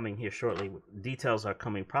that's coming here shortly. Details are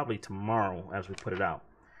coming probably tomorrow as we put it out.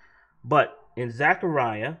 But in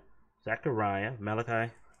Zechariah,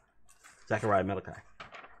 Malachi.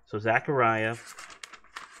 So Zechariah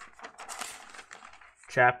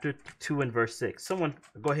chapter 2 and verse 6. Someone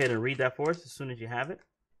go ahead and read that for us as soon as you have it.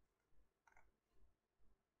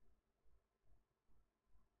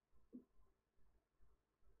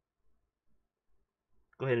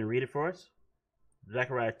 Go ahead and read it for us.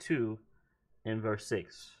 Zechariah 2 and verse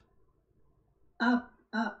 6. Up,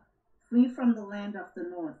 up, flee from the land of the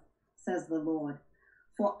north, says the Lord.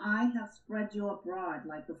 For I have spread you abroad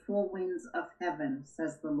like the four winds of heaven,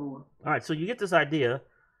 says the Lord. All right, so you get this idea.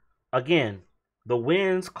 Again, the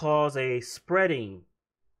winds cause a spreading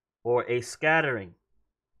or a scattering.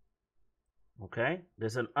 Okay?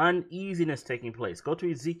 There's an uneasiness taking place. Go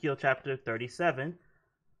to Ezekiel chapter 37.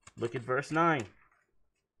 Look at verse 9.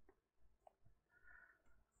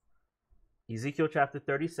 Ezekiel chapter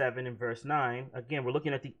 37 and verse 9. Again, we're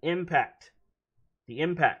looking at the impact. The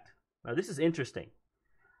impact. Now, this is interesting.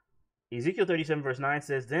 Ezekiel 37 verse 9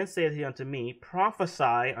 says, Then saith he unto me,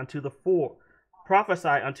 prophesy unto the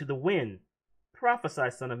wind. Prophesy,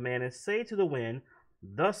 son of man, and say to the wind,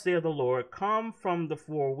 Thus saith the Lord, Come from the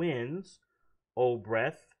four winds, O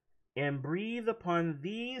breath, and breathe upon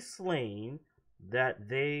these slain, that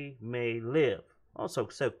they may live. Also,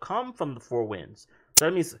 so come from the four winds. So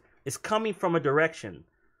that means it's coming from a direction,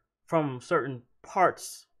 from certain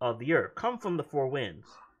parts of the earth. Come from the four winds.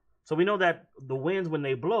 So we know that the winds, when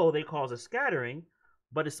they blow, they cause a scattering,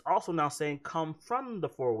 but it's also now saying come from the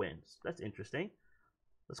four winds. That's interesting.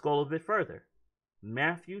 Let's go a little bit further.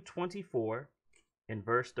 Matthew 24 and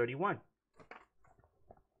verse 31.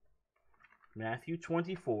 Matthew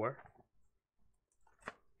 24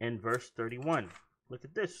 and verse 31. Look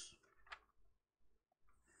at this.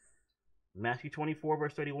 Matthew 24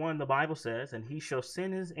 verse 31, the Bible says, And he shall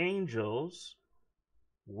send his angels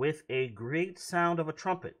with a great sound of a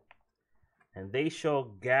trumpet, and they shall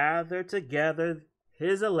gather together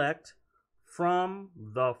his elect from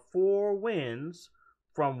the four winds,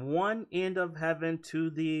 from one end of heaven to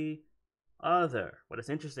the other. But it's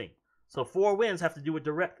interesting. So four winds have to do with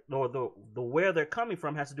direct, or the where they're coming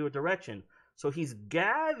from has to do with direction. So he's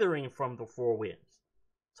gathering from the four winds.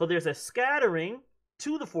 So there's a scattering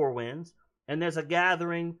to the four winds, and there's a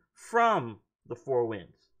gathering from the four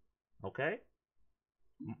winds. Okay?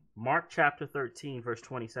 Mark chapter 13, verse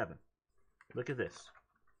 27. Look at this.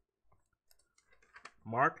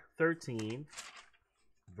 Mark 13,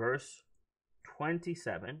 verse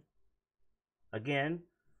 27. Again,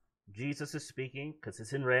 Jesus is speaking because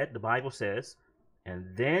it's in red. The Bible says,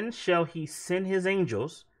 And then shall he send his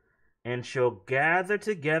angels, and shall gather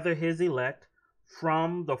together his elect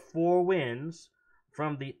from the four winds,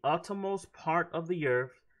 from the uttermost part of the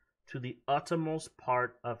earth to the uttermost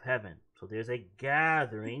part of heaven. So there's a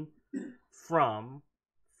gathering from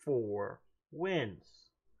four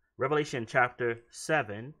winds. Revelation chapter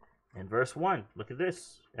 7 and verse 1. Look at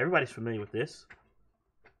this. Everybody's familiar with this.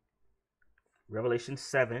 Revelation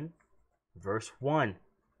 7, verse 1.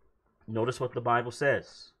 Notice what the Bible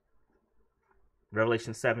says.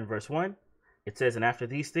 Revelation 7, verse 1. It says, "And after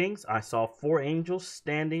these things, I saw four angels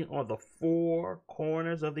standing on the four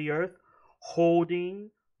corners of the earth,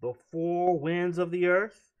 holding the four winds of the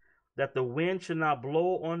earth, that the wind should not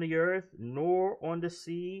blow on the earth, nor on the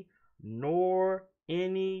sea, nor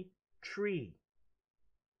any tree."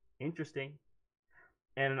 Interesting.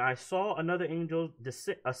 "And I saw another angel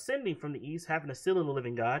ascending from the east, having the seal of the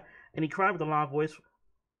living God, and he cried with a loud voice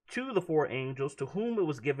to the four angels, to whom it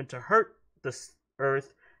was given to hurt the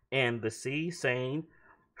earth and the sea, saying,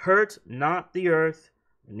 Hurt not the earth,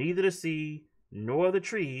 neither the sea, nor the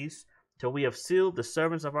trees, till we have sealed the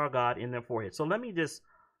servants of our God in their foreheads." So let me just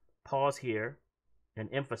pause here and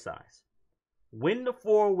emphasize. When the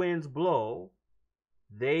four winds blow,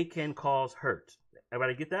 they can cause hurt.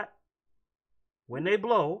 Everybody get that? When they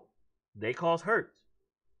blow, they cause hurt.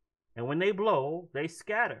 And when they blow, they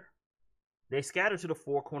scatter. They scatter to the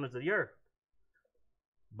four corners of the earth.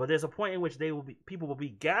 But there's a point in which people will be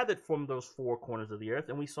gathered from those four corners of the earth.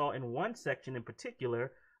 And we saw in one section in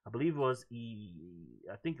particular, I believe it was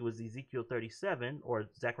Ezekiel 37 or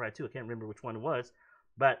Zechariah 2. I can't remember which one it was.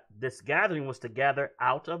 But this gathering was to gather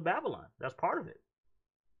out of Babylon. That's part of it.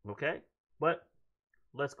 Okay? But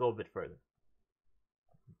let's go a bit further.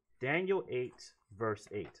 Daniel 8, verse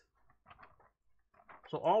 8.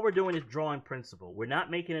 So all we're doing is drawing principle. We're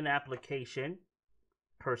not making an application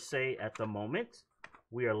per se at the moment.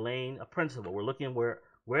 We are laying a principle. We're looking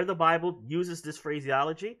where the Bible uses this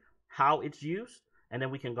phraseology, how it's used, and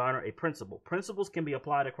then we can garner a principle. Principles can be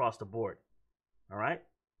applied across the board. All right?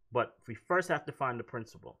 But we first have to find the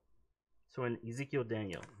principle. So in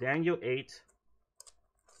Daniel 8,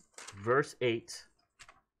 verse 8.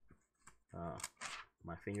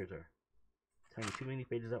 My fingers are turning too many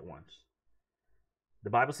pages at once. The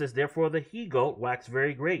Bible says, "Therefore the he-goat waxed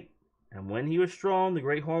very great, and when he was strong, the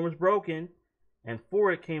great horn was broken, and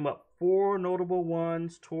for it came up four notable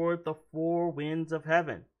ones toward the four winds of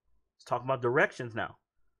heaven." It's talking about directions now.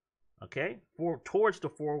 Okay? Towards the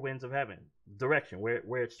four winds of heaven. Direction,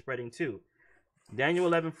 where it's spreading to. Daniel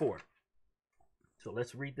 11:4. So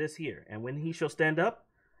let's read this here. "And when he shall stand up,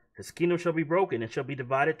 his kingdom shall be broken, and shall be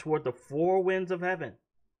divided toward the four winds of heaven."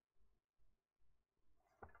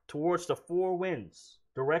 Towards the four winds.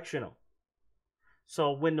 Directional.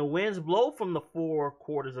 So when the winds blow from the four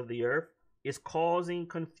quarters of the earth, it's causing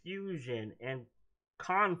confusion and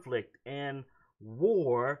conflict and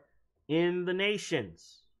war in the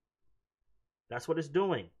nations. That's what it's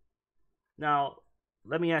doing. Now,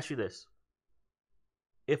 let me ask you this.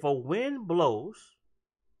 If a wind blows,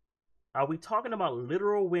 are we talking about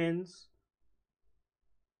literal winds,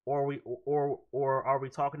 or are we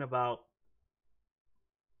talking about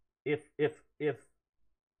if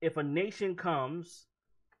a nation comes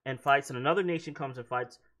and fights and another nation comes and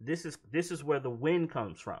fights, this is where the wind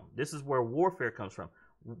comes from. This is where warfare comes from.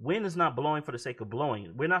 Wind is not blowing for the sake of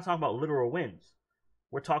blowing. We're not talking about literal winds.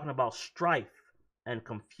 We're talking about strife and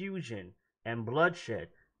confusion and bloodshed.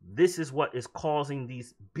 This is what is causing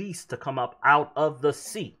these beasts to come up out of the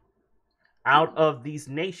sea, out of these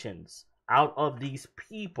nations, out of these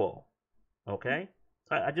people. Okay?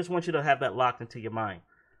 So I just want you to have that locked into your mind.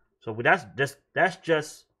 So that's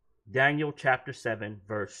just Daniel chapter 7,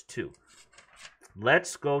 verse 2.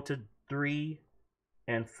 Let's go to 3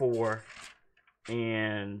 and 4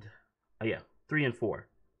 and 3 and 4.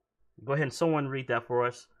 Go ahead and someone read that for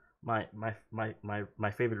us. My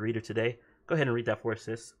favorite reader today. Go ahead and read that for us,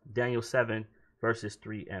 sis. Daniel 7, verses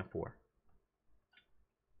 3 and 4.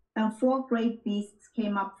 "And four great beasts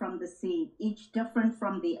came up from the sea, each different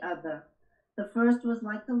from the other. The first was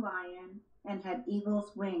like a lion and had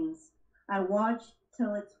eagle's wings. I watched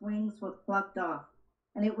till its wings were plucked off,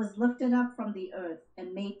 and it was lifted up from the earth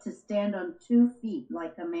and made to stand on 2 feet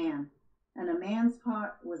like a man, and a man's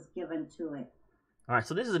heart was given to it." All right,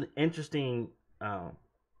 so this is an interesting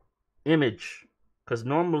image, because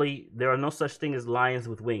normally there are no such thing as lions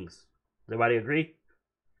with wings. Does everybody agree?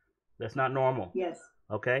 That's not normal. Yes.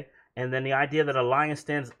 Okay, and then the idea that a lion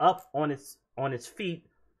stands up on its feet,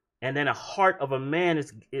 and then a heart of a man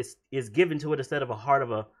is given to it instead of a heart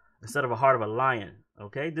of a lion.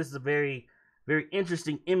 Okay, this is a very, very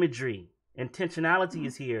interesting imagery. Intentionality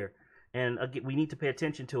is here, and again, we need to pay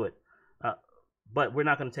attention to it. But we're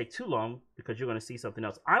not going to take too long because you're going to see something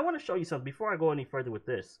else. I want to show you something before I go any further with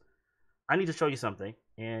this. I need to show you something,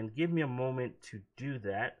 and give me a moment to do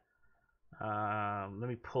that. Let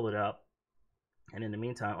me pull it up. And in the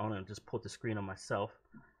meantime, I'm going to just put the screen on myself.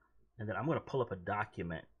 And then I'm going to pull up a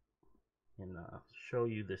document and show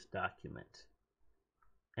you this document.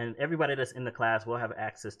 And everybody that's in the class will have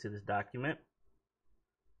access to this document.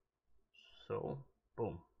 So,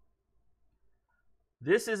 boom.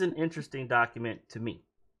 This is an interesting document to me.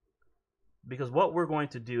 Because what we're going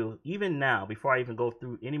to do, even now, before I even go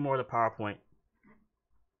through any more of the PowerPoint,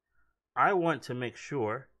 I want to make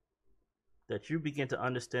sure that you begin to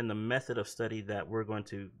understand the method of study that we're going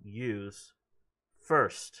to use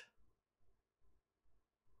first.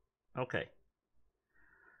 Okay.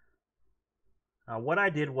 What I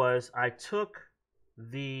did was I took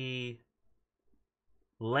the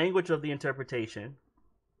language of the interpretation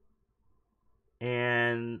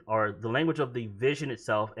or the language of the vision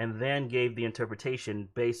itself, and then gave the interpretation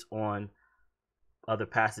based on other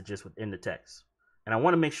passages within the text. And I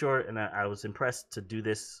want to make sure, and I was impressed to do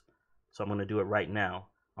this, so I'm going to do it right now.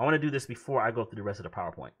 I want to do this before I go through the rest of the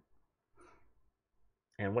PowerPoint.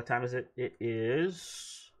 And what time is it? It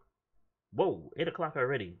is, whoa, 8 o'clock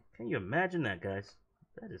already. Can you imagine that, guys?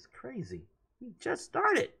 That is crazy. We just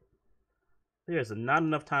started. There's not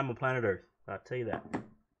enough time on planet Earth. I'll tell you that.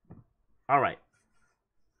 All right.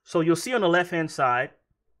 So you'll see on the left-hand side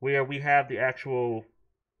where we have the actual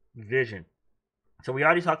vision. So we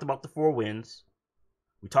already talked about the 4 winds.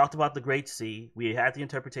 We talked about the Great Sea. We had the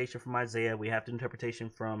interpretation from Isaiah. We have the interpretation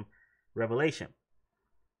from Revelation.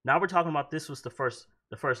 Now we're talking about this was the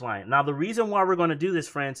first line. Now the reason why we're going to do this,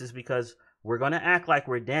 friends, is because we're going to act like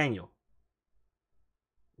we're Daniel.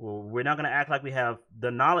 Well, we're not going to act like we have the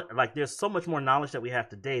knowledge. Like there's so much more knowledge that we have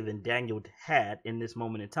today than Daniel had in this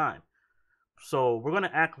moment in time. So we're going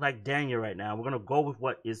to act like Daniel right now. We're going to go with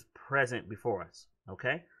what is present before us.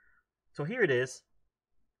 Okay? So here it is.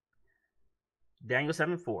 Daniel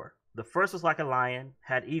 7:4. The first was like a lion,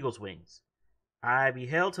 had eagle's wings. I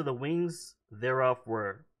beheld till the wings thereof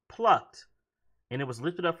were plucked, and it was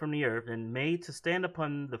lifted up from the earth, and made to stand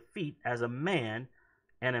upon the feet as a man,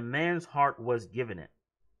 and a man's heart was given it.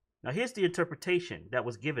 Now here's the interpretation that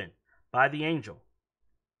was given by the angel.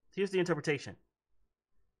 Here's the interpretation.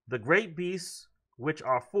 The great beasts which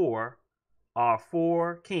are 4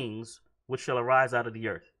 kings which shall arise out of the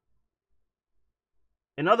earth.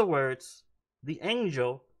 In other words, the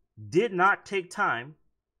angel did not take time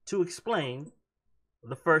to explain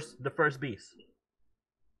the first beast.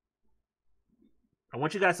 I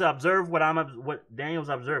want you guys to observe what Daniel's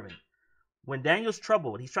observing. When Daniel's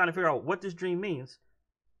troubled, he's trying to figure out what this dream means.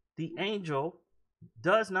 The angel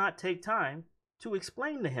does not take time to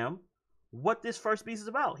explain to him what this first beast is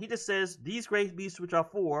about. He just says, these great beasts which are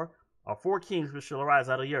 4 kings which shall arise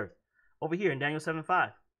out of the earth. Over here in Daniel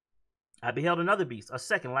 7:5. I beheld another beast, a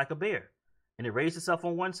second like a bear, and it raised itself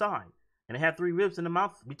on one side, and it had 3 ribs in the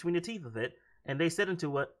mouth between the teeth of it, and they said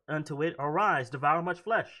unto it, arise, devour much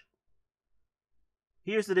flesh.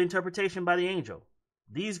 Here's the interpretation by the angel.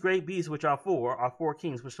 These great beasts which are 4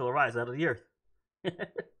 kings which shall arise out of the earth.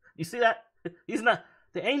 You see that?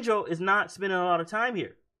 The angel is not spending a lot of time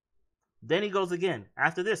here. Then he goes again.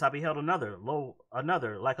 After this, I beheld another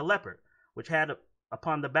like a leopard, which had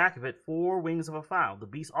upon the back of it 4 wings of a fowl. The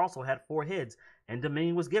beast also had 4 heads, and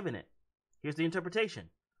dominion was given it. Here's the interpretation.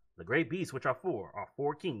 The great beasts which are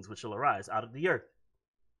 4 kings which shall arise out of the earth.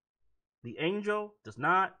 The angel does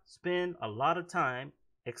not spend a lot of time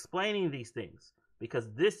explaining these things,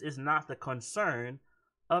 because this is not the concern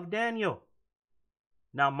of Daniel.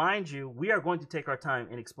 Now, mind you, we are going to take our time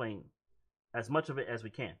and explain as much of it as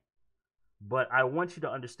we can. But I want you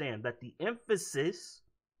to understand that the emphasis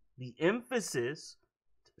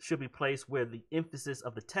should be placed where the emphasis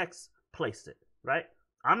of the text placed it, right?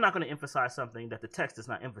 I'm not going to emphasize something that the text does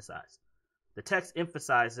not emphasize. The text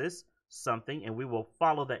emphasizes something, and we will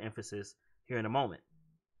follow that emphasis here in a moment.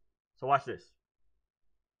 So watch this.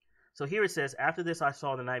 So here it says, after this I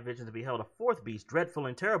saw in the night visions and beheld a 4th beast, dreadful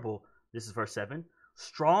and terrible. This is verse 7.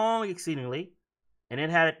 Strong exceedingly, and it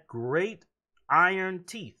had great iron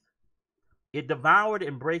teeth. It devoured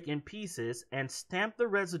and brake in pieces, and stamped the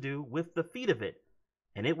residue with the feet of it.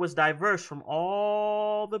 And it was diverse from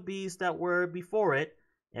all the beasts that were before it,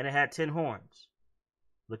 and it had 10 horns.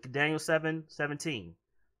 Look at Daniel 7:17.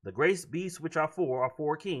 The great beasts which are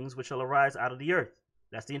 4 kings which shall arise out of the earth.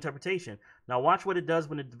 That's the interpretation. Now watch what it does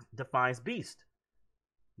when it defines beast.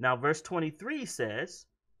 Now verse 23 says,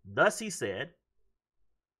 thus he said,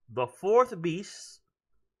 the 4th beast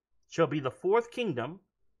shall be the 4th kingdom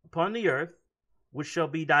upon the earth, which shall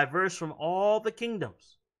be diverse from all the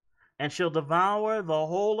kingdoms, and shall devour the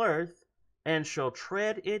whole earth, and shall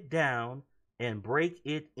tread it down, and break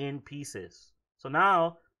it in pieces. So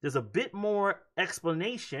now there's a bit more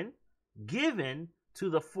explanation given to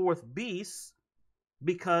the 4th beast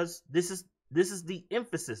because this is the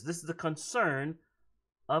emphasis. This is the concern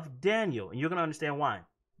of Daniel, and you're going to understand why.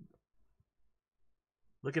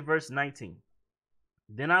 Look at verse 19.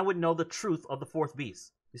 Then I would know the truth of the fourth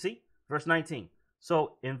beast. You see? Verse 19.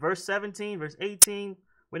 So in verse 17, verse 18,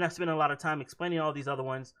 we're not spending a lot of time explaining all these other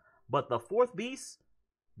ones. But the fourth beast,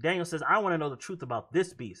 Daniel says, I want to know the truth about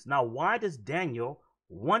this beast. Now, why does Daniel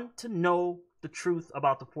want to know the truth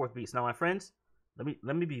about the fourth beast? Now, my friends,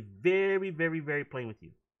 let me be very, very, very plain with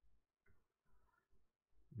you.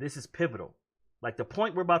 This is pivotal. Like the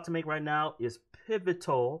point we're about to make right now is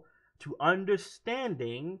pivotal to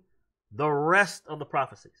understanding the rest of the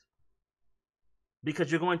prophecies.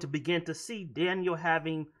 Because you're going to begin to see Daniel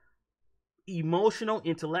having emotional,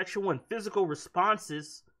 intellectual, and physical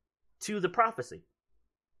responses to the prophecy.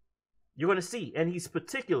 You're going to see, and he's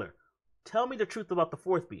particular. Tell me the truth about the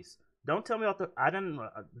fourth beast. Don't tell me about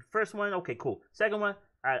the first one. Okay, cool. Second one,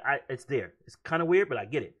 it's there. It's kind of weird, but I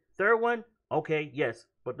get it. Third one, okay, yes.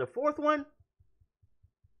 But the fourth one,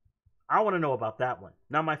 I want to know about that one.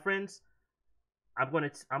 Now, my friends, I'm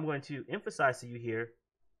going to emphasize to you here.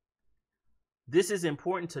 This is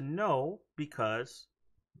important to know because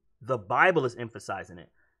the Bible is emphasizing it.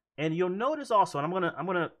 And you'll notice also, and I'm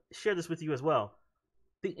gonna share this with you as well.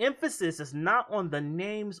 The emphasis is not on the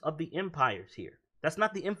names of the empires here. That's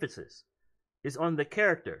not the emphasis. It's on the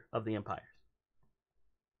character of the empires.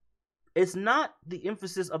 It's not the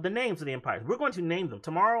emphasis of the names of the empires. We're going to name them.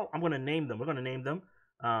 Tomorrow, I'm going to name them. We're going to name them.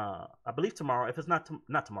 I believe tomorrow, if it's not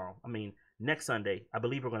tomorrow, I mean next Sunday, I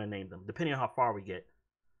believe we're going to name them, depending on how far we get.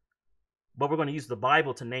 But we're going to use the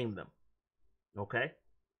Bible to name them. Okay?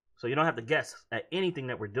 So you don't have to guess at anything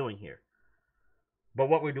that we're doing here. But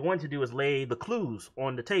what we're going to do is lay the clues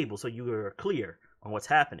on the table so you are clear on what's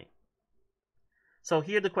happening. So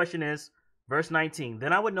here the question is, verse 19,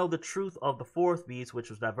 then I would know the truth of the fourth beast, which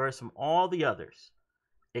was diverse from all the others,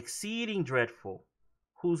 exceeding dreadful,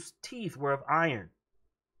 whose teeth were of iron,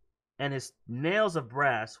 and his nails of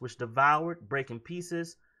brass, which devoured, brake in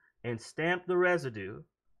pieces, and stamped the residue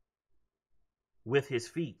with his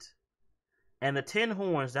feet, and the 10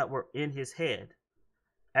 horns that were in his head.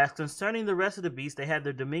 As concerning the rest of the beasts, they had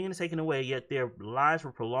their dominion taken away, yet their lives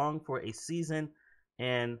were prolonged for a season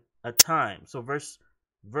and a time. So verse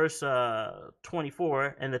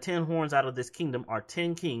 24, and the 10 horns out of this kingdom are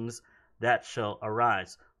 10 kings that shall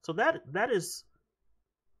arise. So that is,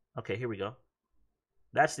 okay, here we go.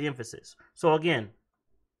 That's the emphasis. So again,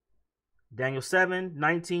 Daniel 7,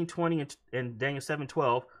 19, 20, and Daniel 7,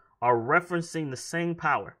 12 are referencing the same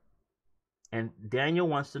power. And Daniel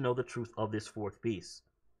wants to know the truth of this fourth beast.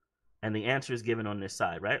 And the answer is given on this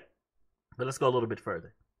side, right? But let's go a little bit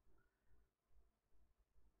further.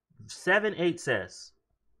 7:8 says,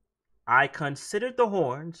 I considered the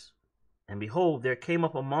horns, and behold, there came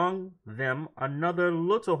up among them another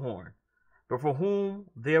little horn, but for whom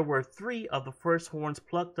there were 3 of the first horns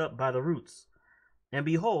plucked up by the roots. And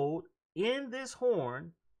behold, in this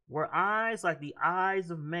horn were eyes like the eyes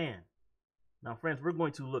of man. Now, friends, we're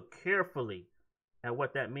going to look carefully at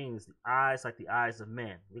what that means, the eyes like the eyes of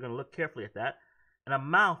man. We're going to look carefully at that. And a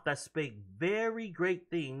mouth that spake very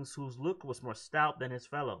great things, whose look was more stout than his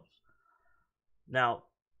fellows. Now,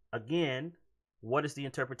 again, what is the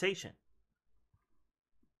interpretation?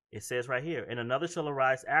 It says right here, and another shall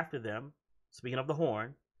arise after them, speaking of the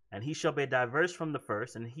horn, and he shall be diverse from the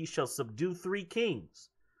first, and he shall subdue 3 kings.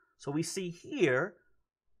 So we see here,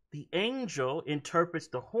 the angel interprets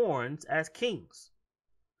the horns as kings.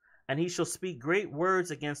 And he shall speak great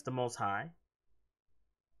words against the Most High,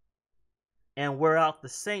 and wear out the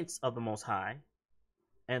saints of the Most High,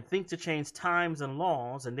 and think to change times and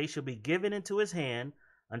laws, and they shall be given into his hand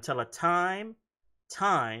until a time,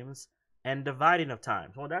 times, and dividing of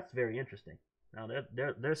times. Well, that's very interesting. Now,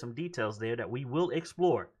 there's some details there that we will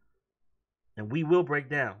explore, and we will break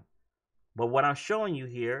down. But what I'm showing you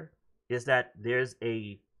here is that there's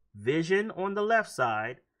a vision on the left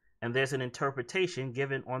side, and there's an interpretation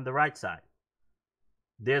given on the right side.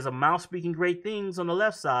 There's a mouth speaking great things on the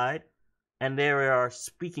left side, and there are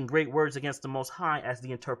speaking great words against the Most High as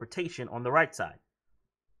the interpretation on the right side.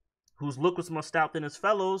 Whose look was more stout than his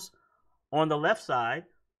fellows on the left side,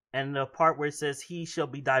 and the part where it says he shall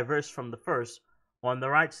be diverse from the first on the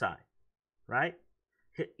right side, right?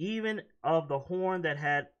 Even of the horn that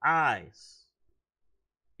had eyes.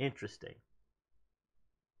 Interesting.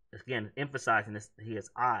 Again, emphasizing this, he has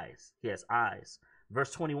eyes. He has eyes.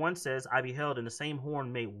 Verse 21 says, I beheld, and the same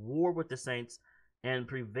horn made war with the saints and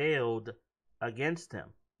prevailed against them.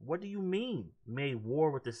 What do you mean, made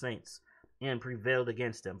war with the saints and prevailed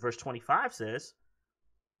against them? Verse 25 says,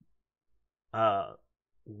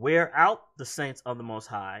 wear out the saints of the Most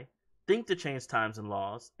High think to change times and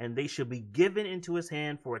laws, and they shall be given into his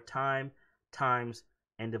hand for a time, times,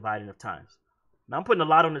 and dividing of times. Now I'm putting a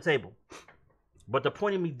lot on the table, but the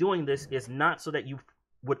point of me doing this is not so that you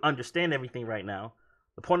would understand everything right now.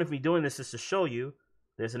 The point of me doing this is to show you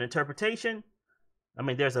there's an interpretation.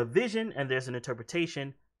 There's a vision and there's an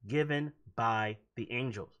interpretation given by the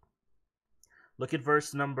angels. Look at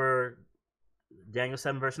Daniel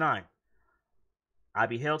 7, verse 9. I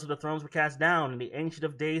beheld till the thrones were cast down, and the Ancient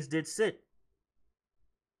of Days did sit.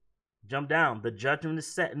 Jump down. The judgment is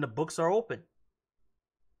set, and the books are open.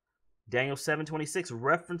 Daniel 7:26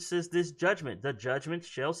 references this judgment. The judgment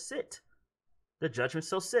shall sit. The judgment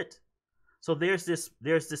shall sit. So there's this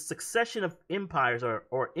succession of empires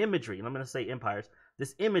or imagery. I'm going to say empires.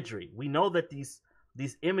 This imagery. We know that these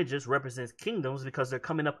images represent kingdoms because they're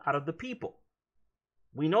coming up out of the people.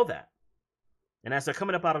 We know that. And as they're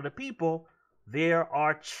coming up out of the people, there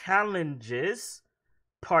are challenges,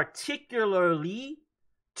 particularly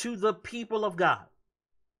to the people of God.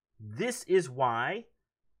 This is why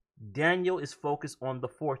Daniel is focused on the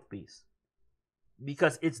fourth beast,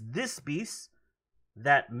 because it's this beast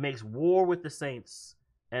that makes war with the saints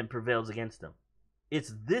and prevails against them.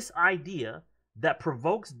 It's this idea that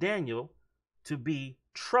provokes Daniel to be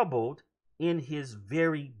troubled in his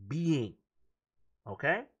very being.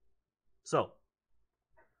 Okay? So,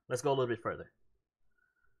 let's go a little bit further.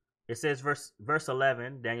 It says, verse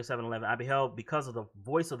 11, Daniel 7:11, I beheld because of the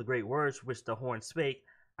voice of the great words which the horn spake,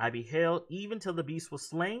 I beheld even till the beast was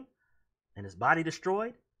slain, and his body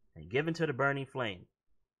destroyed, and given to the burning flame.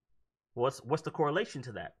 What's the correlation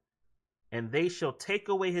to that? And they shall take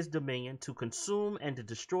away his dominion to consume and to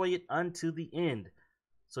destroy it unto the end.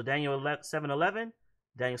 So Daniel 7:11,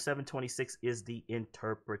 Daniel 7:26 is the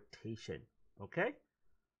interpretation. Okay?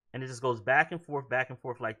 And it just goes back and forth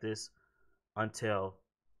like this until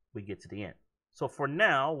we get to the end. So for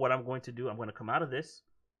now, what I'm going to do, I'm going to come out of this.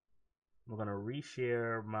 I'm going to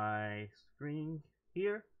reshare my screen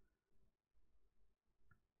here.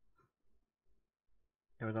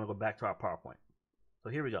 And we're going to go back to our PowerPoint. So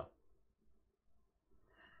here we go.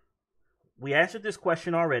 We answered this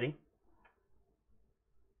question already.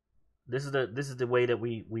 This is the way that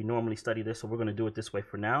we normally study this. So we're going to do it this way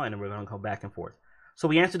for now. And then we're going to go back and forth. So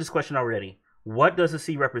we answered this question already. What does the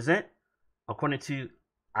sea represent? According to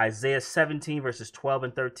Isaiah 17, verses 12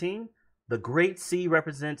 and 13, the great sea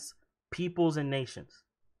represents peoples and nations.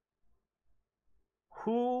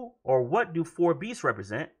 Who or what do four beasts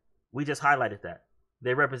represent? We just highlighted that.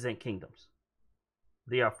 They represent kingdoms.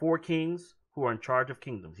 They are four kings who are in charge of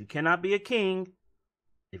kingdoms. You cannot be a king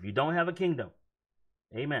if you don't have a kingdom.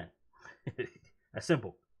 Amen. That's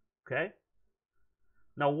simple. Okay?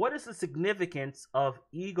 Now, what is the significance of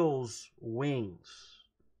eagle's wings?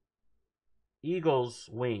 Eagle's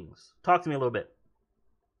wings. Talk to me a little bit.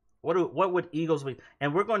 What would eagle's wings?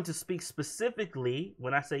 And we're going to speak specifically,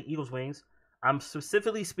 when I say eagle's wings, I'm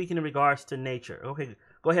specifically speaking in regards to nature. Okay,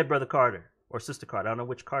 go ahead, Brother Carter or Sister Carter. I don't know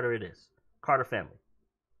which Carter it is. Carter family.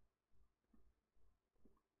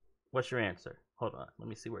 What's your answer? Hold on. Let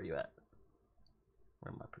me see where you're at.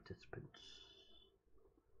 Where are my participants?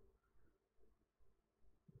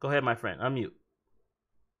 Go ahead, my friend. Unmute.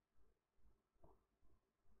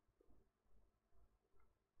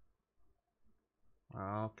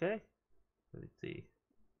 Okay. Let me see.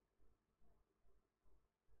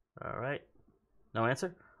 All right. No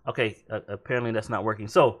answer? Okay. Apparently that's not working.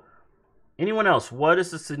 So, anyone else? What is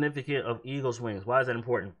the significance of eagle's wings? Why is that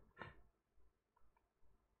important?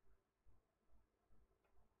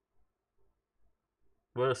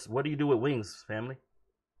 What do you do with wings, family?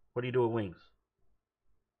 What do you do with wings?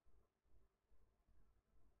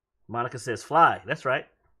 Monica says fly. That's right.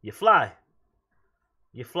 You fly.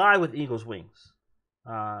 You fly with eagle's wings.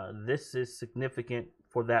 This is significant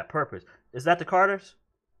for that purpose. Is that the Carters?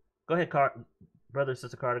 Go ahead, Brother and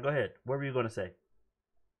Sister Carter. Go ahead. What were you going to say?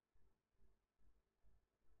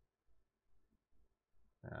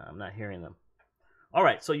 I'm not hearing them. All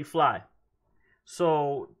right, so you fly.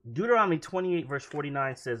 So Deuteronomy 28 verse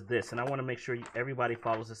 49 says this, and I want to make sure everybody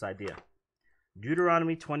follows this idea.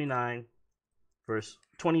 Deuteronomy 28 verse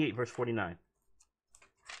 49.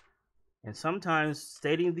 And sometimes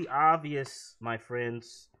stating the obvious, my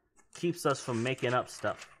friends, keeps us from making up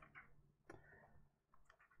stuff.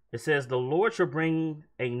 It says, the Lord shall bring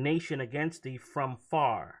a nation against thee from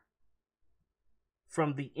far,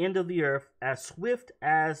 from the end of the earth, as swift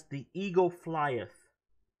as the eagle flieth.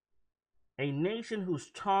 A nation whose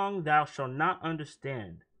tongue thou shalt not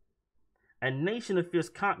understand. A nation of fierce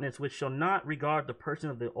countenance, which shall not regard the person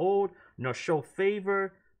of the old, nor show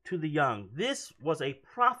favor to the young. This was a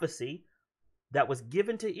prophecy that was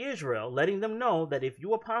given to Israel, letting them know that if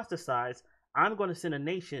you apostatize, I'm going to send a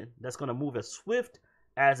nation that's going to move as swift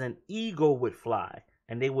as an eagle would fly,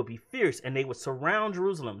 and they would be fierce, and they would surround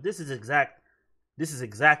Jerusalem. This is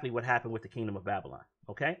exactly what happened with the kingdom of Babylon.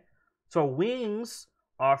 Okay, so wings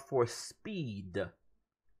are for speed.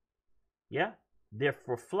 Yeah, they're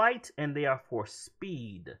for flight and they are for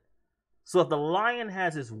speed. So if the lion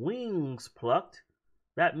has his wings plucked,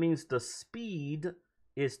 that means the speed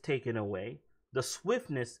is taken away, the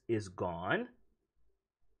swiftness is gone,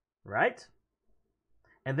 right?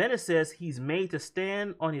 And then it says he's made to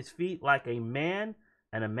stand on his feet like a man,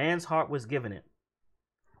 and a man's heart was given it.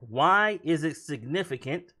 Why is it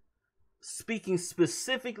significant? Speaking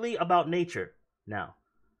specifically about nature. Now,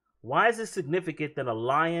 why is it significant that a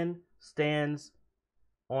lion stands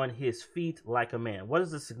on his feet like a man? What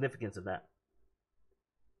is the significance of that?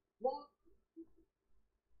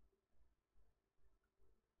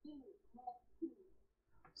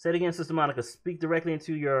 Say it again, Sister Monica. Speak directly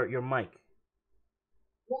into your mic.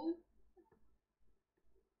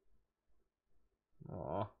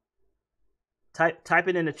 Aww. Type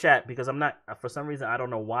it in the chat, because I'm not, for some reason, I don't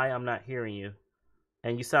know why I'm not hearing you.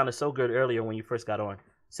 And you sounded so good earlier when you first got on.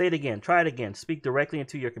 Say it again. Try it again. Speak directly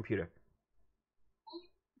into your computer.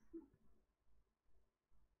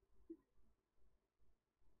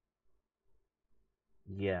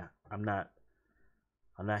 Yeah, I'm not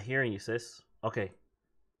hearing you, sis. Okay.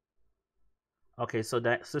 Okay, so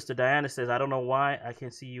Sister Diana says, I don't know why I can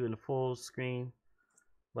see you in the full screen,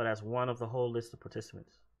 but as one of the whole list of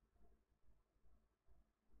participants.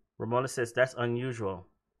 Ramona says, that's unusual.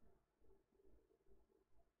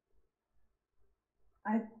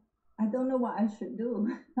 I don't know what I should do,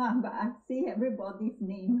 but I see everybody's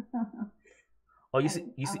name. Oh, you see.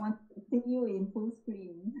 I want to see you in full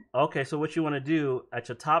screen. Okay, so what you want to do, at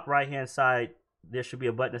your top right hand side, there should be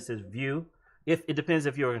a button that says View. If it depends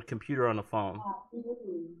if you're on a computer or on the phone.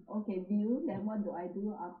 View. Okay, View. Then what do I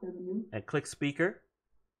do after View? And click Speaker.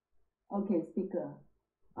 Okay, Speaker.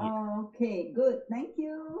 Okay, good. Thank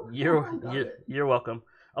you. You're welcome.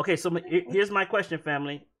 Okay, so here's my question,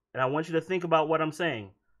 family, and I want you to think about what I'm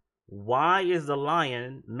saying. Why is the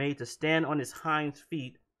lion made to stand on his hind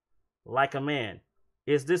feet like a man?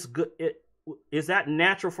 Is this good? Is that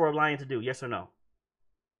natural for a lion to do? Yes or no?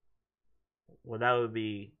 Well, that would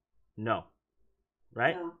be no.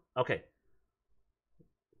 Right? No. Okay.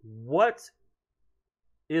 What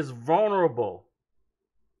is vulnerable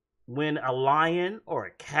when a lion or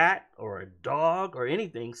a cat or a dog or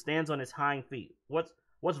anything stands on its hind feet? What's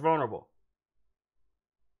vulnerable?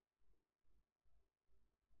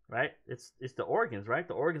 Right? It's the organs, right?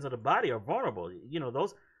 The organs of the body are vulnerable. You know,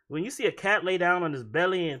 those, when you see a cat lay down on his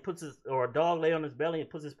belly and or a dog lay on his belly and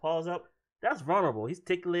puts his paws up, that's vulnerable. He's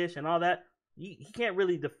ticklish and all that. He can't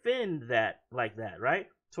really defend that like that, right?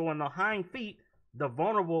 So on the hind feet, the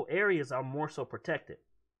vulnerable areas are more so protected.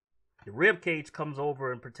 The rib cage comes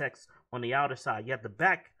over and protects on the outer side. You have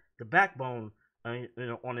the backbone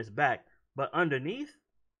on his back, but underneath,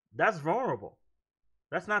 that's vulnerable.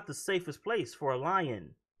 That's not the safest place for a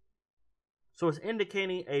lion. So it's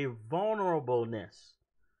indicating a vulnerableness.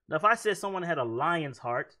 Now, if I said someone had a lion's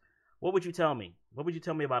heart, what would you tell me? What would you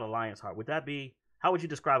tell me about a lion's heart? Would that be, how would you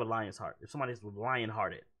describe a lion's heart? If somebody's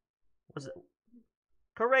lion-hearted, what's it?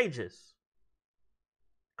 Courageous.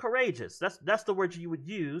 Courageous. That's the word you would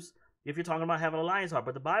use if you're talking about having a lion's heart.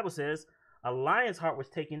 But the Bible says a lion's heart was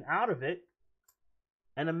taken out of it,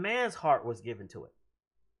 and a man's heart was given to it.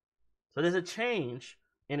 So there's a change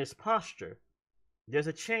in his posture. There's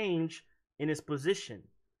a change in his position.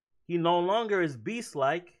 He no longer is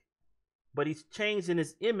beast-like, but he's changed in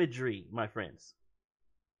his imagery, my friends.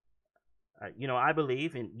 I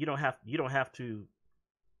believe, and you don't have to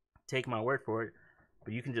take my word for it,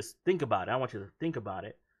 but you can just think about it. I want you to think about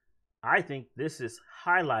it. I think this is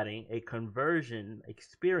highlighting a conversion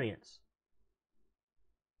experience.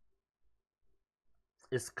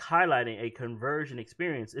 It's highlighting a conversion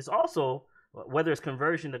experience. It's also, whether it's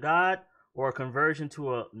conversion to God or a conversion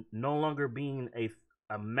to a no longer being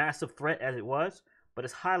a massive threat as it was, but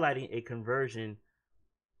it's highlighting a conversion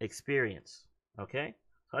experience. Okay?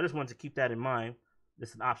 So I just wanted to keep that in mind. This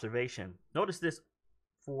is an observation. Notice this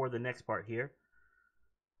for the next part here.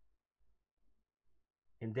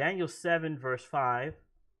 In Daniel 7 verse 5,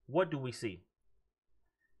 what do we see?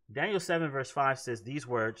 Daniel 7 verse 5 says these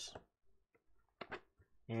words.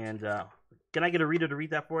 And can I get a reader to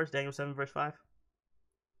read that for us? Daniel 7 verse 5.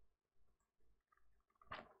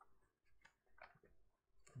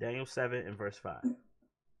 Daniel 7 and verse 5.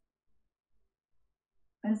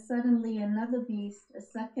 And suddenly another beast, a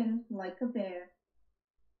second like a bear,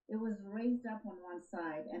 It was raised up on one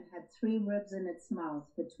side and had 3 ribs in its mouth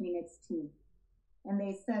between its teeth. And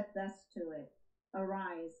they said thus to it,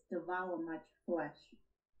 Arise, devour much flesh.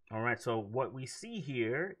 All right, so what we see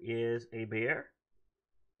here is a bear.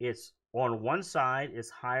 It's on one side, it's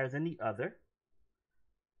higher than the other.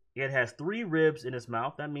 It has 3 ribs in its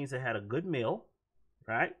mouth. That means it had a good meal,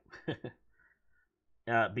 right?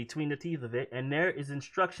 Between the teeth of it. And there is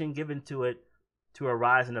instruction given to it to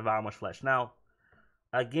arise and devour much flesh. Now,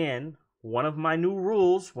 again, one of my new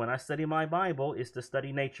rules when I study my Bible is to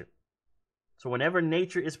study nature. So whenever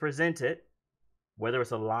nature is presented, whether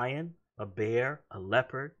it's a lion, a bear, a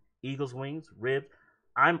leopard, eagle's wings, ribs,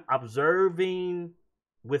 I'm observing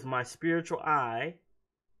with my spiritual eye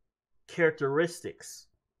characteristics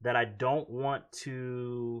that I don't want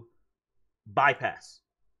to bypass,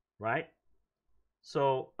 right?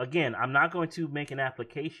 So again, I'm not going to make an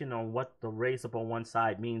application on what the raised up on one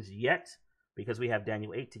side means yet, because we have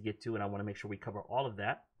Daniel 8 to get to, and I want to make sure we cover all of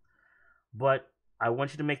that. But I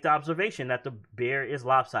want you to make the observation that the bear is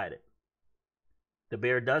lopsided. The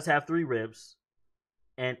bear does have 3 ribs,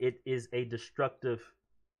 and it is a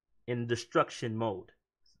in destruction mode.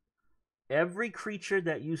 Every creature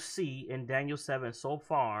that you see in Daniel 7 so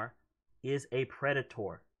far is a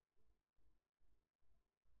predator.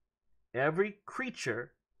 Every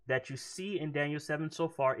creature that you see in Daniel 7 so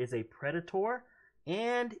far is a predator,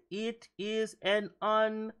 and it is an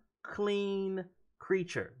unclean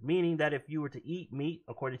creature. Meaning that if you were to eat meat,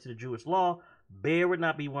 according to the Jewish law, bear would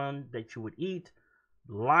not be one that you would eat.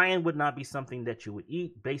 Lion would not be something that you would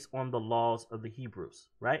eat based on the laws of the Hebrews,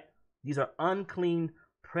 right? These are unclean,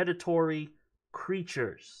 predatory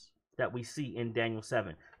creatures that we see in Daniel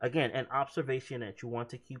 7. Again, an observation that you want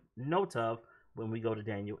to keep note of when we go to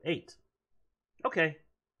Daniel 8. Okay,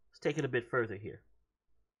 let's take it a bit further here.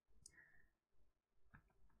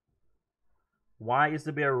 Why is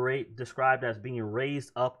the bear described as being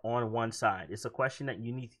raised up on one side? It's a question that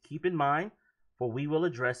you need to keep in mind, for we will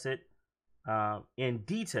address it in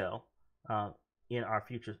detail in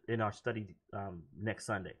our study next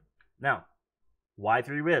Sunday. Now, why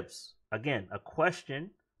 3 ribs? Again, a question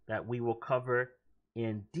that we will cover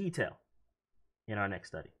in detail in our next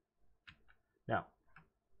study. Now,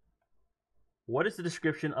 what is the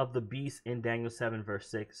description of the beast in Daniel 7 verse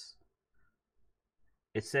 6?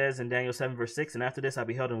 It says in Daniel 7 verse 6, and after this I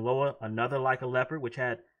beheld in lower another like a leopard, which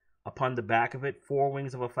had upon the back of it 4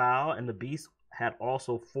 wings of a fowl, and the beast had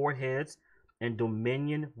also 4 heads, and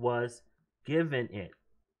dominion was given it.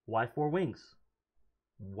 Why 4 wings?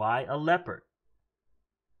 Why a leopard?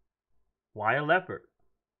 Why a leopard?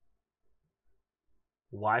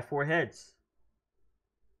 Why 4 heads?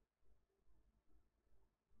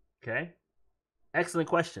 Okay. Excellent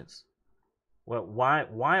questions. Well, why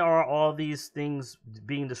are all these things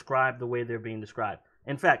being described the way they're being described?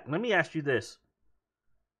 In fact, let me ask you this.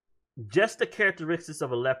 Just the characteristics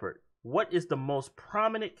of a leopard. What is the most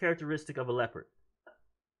prominent characteristic of a leopard?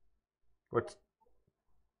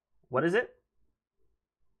 What is it?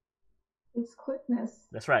 It's quickness.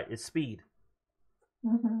 That's right. It's speed.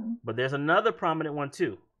 Mm-hmm. But there's another prominent one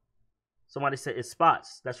too. Somebody said it's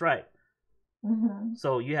spots. That's right. Mm-hmm.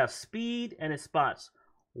 So you have speed and it's spots.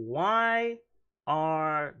 Why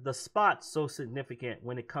are the spots so significant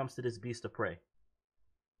when it comes to this beast of prey?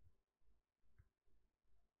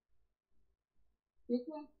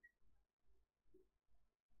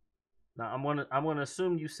 Now I'm gonna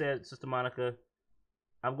assume you said, Sister Monica,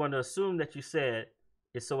 I'm going to assume that you said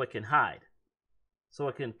it's so it can hide, so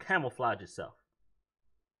it can camouflage itself.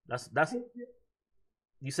 That's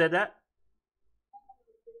you said that?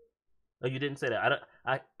 Oh, you didn't say that.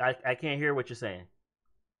 I can't hear what you're saying.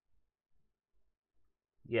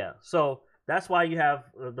 Yeah, so that's why you have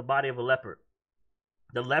the body of a leopard.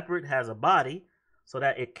 The leopard has a body so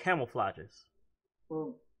that it camouflages.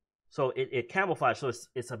 Oh. So it camouflages. So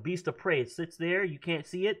it's a beast of prey. It sits there, you can't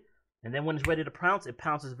see it, and then when it's ready to pounce, it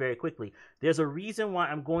pounces very quickly. There's a reason why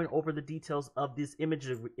I'm going over the details of this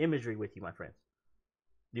imagery with you, my friends.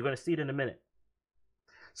 You're going to see it in a minute.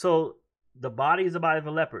 So the body is the body of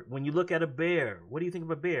a leopard. When you look at a bear, what do you think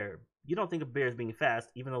of a bear? You don't think of bears being fast,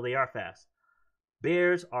 even though they are fast.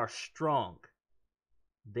 Bears are strong.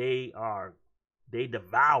 They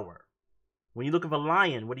devour. When you look at a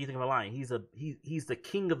lion, what do you think of a lion? He's the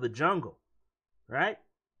king of the jungle, right?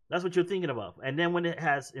 That's what you're thinking about. And then when it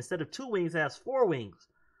has, instead of 2 wings, it has 4 wings,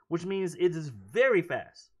 which means it is very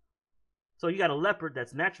fast. So you got a leopard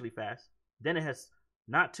that's naturally fast. Then it has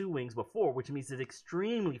not 2 wings, but 4, which means it's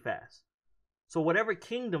extremely fast. So whatever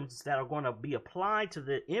kingdoms that are going to be applied to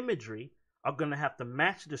the imagery are going to have to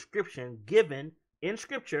match the description given in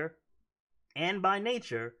Scripture and by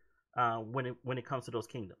nature when it comes to those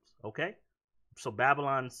kingdoms. Okay, so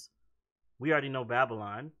we already know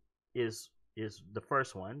Babylon is the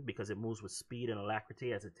first one because it moves with speed and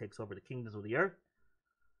alacrity as it takes over the kingdoms of the earth.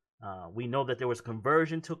 We know that there was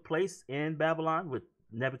conversion took place in Babylon with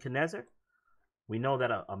Nebuchadnezzar. We know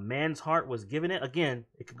that a man's heart was given it. Again,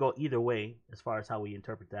 it could go either way as far as how we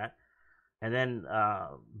interpret that. And then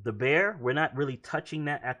the bear, we're not really touching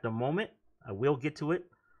that at the moment. I will get to it.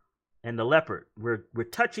 And the leopard, we're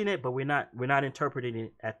touching it, but we're not interpreting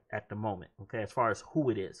it at the moment. Okay, as far as who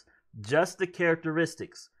it is, just the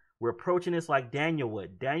characteristics. We're approaching this like Daniel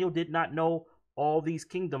would. Daniel did not know all these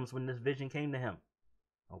kingdoms when this vision came to him.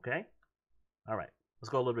 Okay, all right. Let's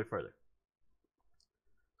go a little bit further.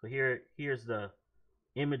 So here's the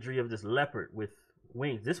imagery of this leopard with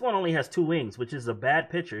wings. This one only has 2 wings, which is a bad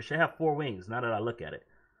picture. It should have 4 wings. Now that I look at it,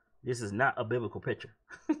 this is not a biblical picture.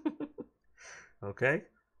 Okay.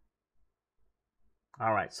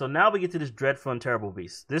 All right. So now we get to this dreadful and terrible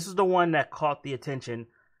beast. This is the one that caught the attention.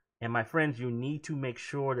 And my friends, you need to make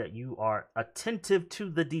sure that you are attentive to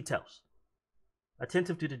the details.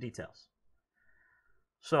 Attentive to the details.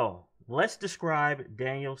 So let's describe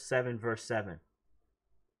Daniel 7 verse 7.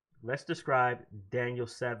 Let's describe Daniel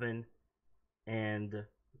 7 and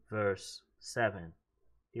verse 7.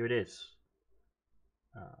 Here it is.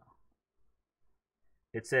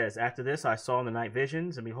 It says, "After this I saw in the night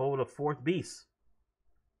visions, and behold, a 4th beast,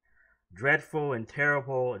 dreadful and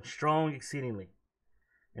terrible and strong exceedingly.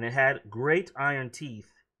 And it had great iron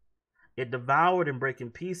teeth. It devoured and brake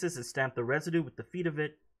in pieces and stamped the residue with the feet of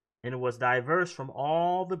it. And it was diverse from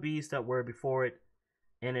all the beasts that were before it.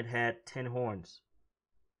 And it had 10 horns."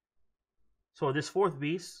 So this 4th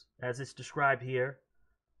beast, as it's described here,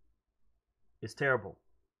 is terrible.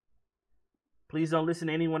 Please don't listen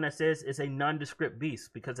to anyone that says it's a nondescript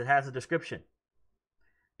beast, because it has a description.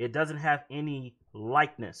 It doesn't have any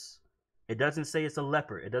likeness. It doesn't say it's a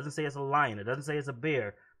leopard. It doesn't say it's a lion. It doesn't say it's a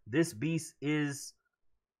bear. This beast is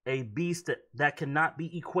a beast that cannot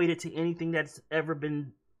be equated to anything that's ever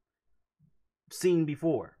been seen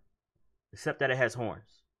before, except that it has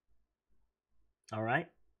horns. All right.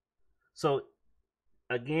 So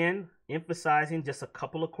again, emphasizing just a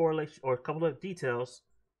couple of correlations or a couple of details.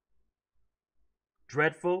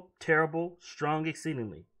 Dreadful, terrible, strong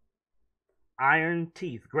exceedingly. Iron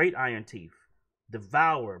teeth, great iron teeth.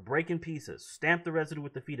 Devour, break in pieces, stamp the residue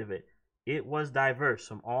with the feet of it. It was diverse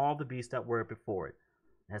from all the beasts that were before it.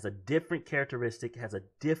 It has a different characteristic, has a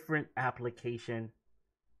different application.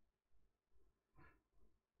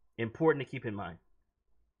 Important to keep in mind.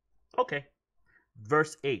 Okay.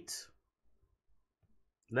 Verse 8.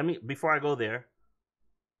 Before I go there,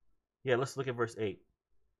 let's look at verse 8.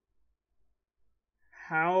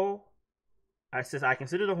 I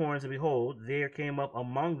considered the horns, and behold, there came up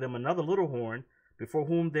among them another little horn, before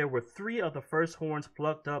whom there were 3 of the first horns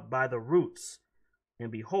plucked up by the roots.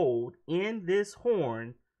 And behold, in this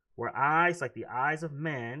horn were eyes like the eyes of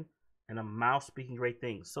man, and a mouth speaking great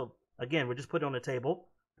things. So again, we're just putting it on the table.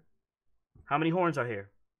 How many horns are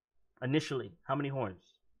here? Initially, how many horns?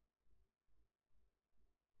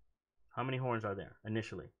 How many horns are there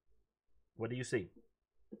initially? What do you see?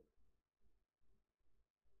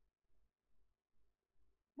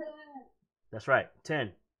 10. That's right,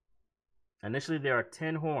 10. Initially, there are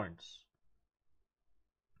 10 horns.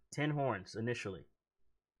 10 horns initially.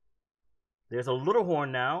 There's a little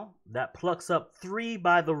horn now that plucks up 3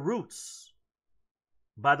 by the roots.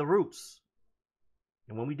 By the roots.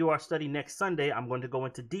 And when we do our study next Sunday, I'm going to go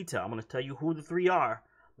into detail. I'm going to tell you who the 3 are.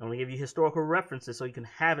 I'm going to give you historical references so you can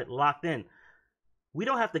have it locked in. We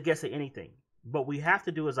don't have to guess at anything. But what we have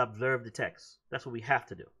to do is observe the text. That's what we have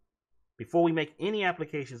to do. Before we make any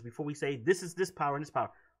applications, before we say this is this power and this power,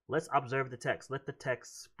 let's observe the text. Let the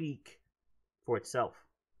text speak for itself.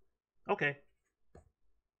 Okay.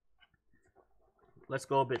 Let's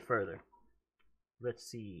go a bit further. Let's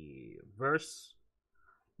see.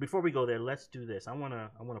 Before we go there, let's do this. I wanna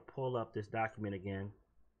pull up this document again.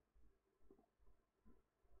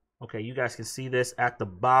 Okay, you guys can see this at the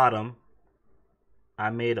bottom.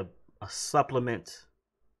 I made a supplement.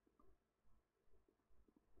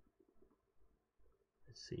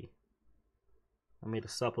 Let's see. I made a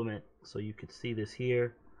supplement so you could see this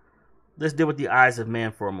here. Let's deal with the eyes of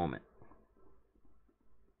man for a moment.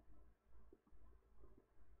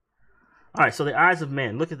 All right, so the eyes of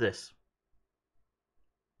man. Look at this.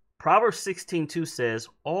 Proverbs 16:2 says,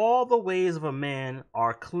 all the ways of a man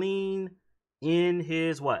are clean in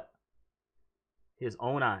his what? His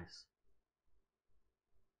own eyes.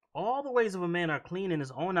 All the ways of a man are clean in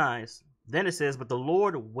his own eyes. Then it says, but the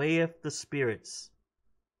Lord weigheth the spirits.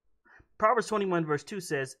 Proverbs 21 verse 2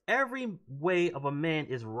 says, every way of a man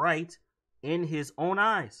is right in his own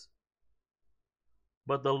eyes,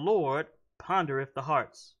 but the Lord pondereth the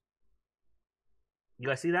hearts. You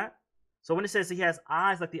guys see that? So when it says he has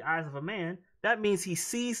eyes like the eyes of a man, that means he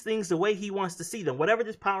sees things the way he wants to see them. Whatever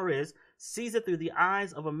this power is, sees it through the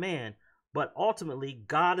eyes of a man. But ultimately,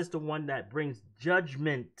 God is the one that brings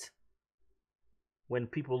judgment when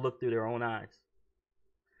people look through their own eyes.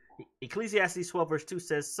 Ecclesiastes 12 verse 2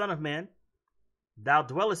 says, Son of man, thou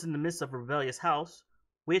dwellest in the midst of a rebellious house,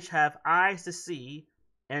 which have eyes to see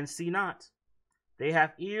and see not. They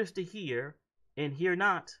have ears to hear and hear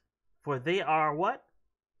not. For they are what?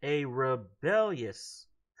 A rebellious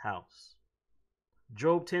house.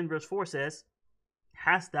 Job 10 verse 4 says,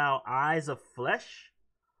 Hast thou eyes of flesh,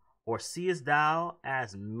 or seest thou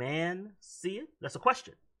as man seeth? That's a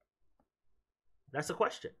question. That's a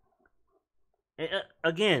question. And,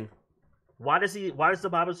 again, why does the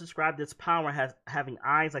Bible describe this power as having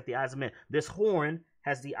eyes like the eyes of men? This horn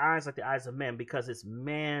has the eyes like the eyes of men because it's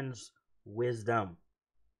man's wisdom,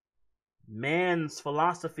 man's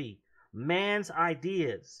philosophy, man's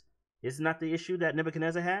ideas. Isn't that the issue that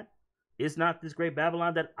Nebuchadnezzar had? Is not this great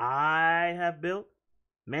Babylon that I have built?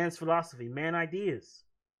 Man's philosophy, man's ideas.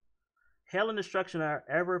 Hell and destruction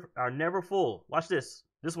are never full. Watch this.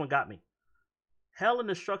 This one got me. Hell and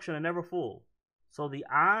destruction are never full. So the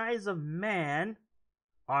eyes of man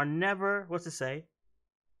are never, what's it say?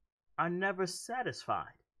 Are never satisfied.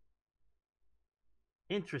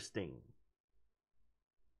 Interesting.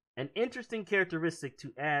 An interesting characteristic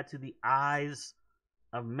to add to the eyes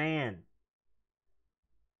of man.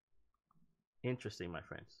 Interesting, my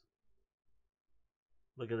friends.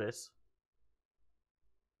 Look at this.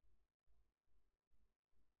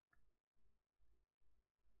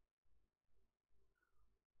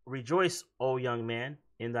 Rejoice, O young man,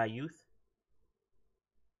 in thy youth,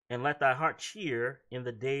 and let thy heart cheer in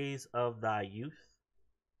the days of thy youth,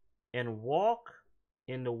 and walk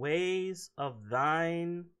in the ways of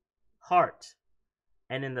thine heart,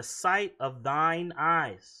 and in the sight of thine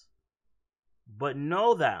eyes. But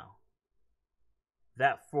know thou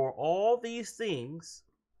that for all these things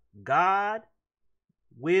God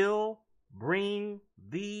will bring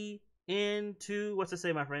thee into, what's it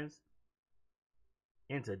say, my friends?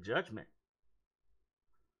 Into judgment.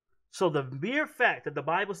 So the mere fact that the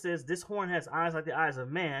Bible says this horn has eyes like the eyes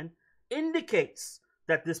of man indicates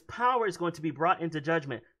that this power is going to be brought into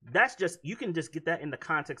judgment. That's just, you can just get that in the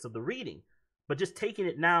context of the reading. But just taking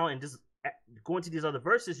it now and just going to these other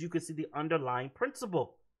verses, you can see the underlying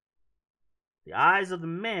principle. The eyes of the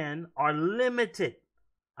man are limited.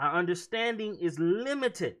 Our understanding is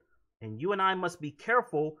limited. And you and I must be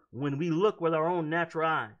careful when we look with our own natural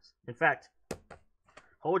eyes. In fact,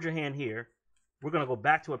 hold your hand here. We're going to go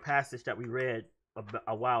back to a passage that we read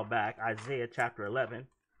a while back, Isaiah chapter 11.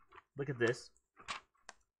 Look at this.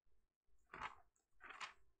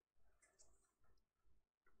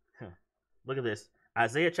 Look at this.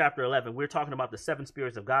 Isaiah chapter 11. We were talking about the 7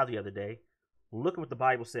 spirits of God the other day. Look at what the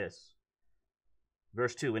Bible says.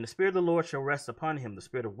 Verse 2. And the Spirit of the Lord shall rest upon him, the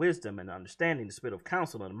spirit of wisdom and understanding, the spirit of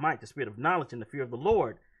counsel and might, the spirit of knowledge and the fear of the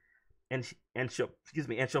Lord. And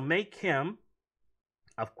shall make him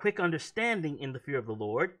of quick understanding in the fear of the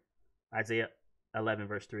Lord. Isaiah 11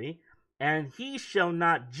 verse 3. And he shall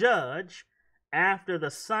not judge after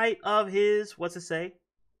the sight of his, what's it say?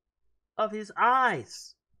 Of his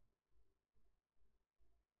eyes.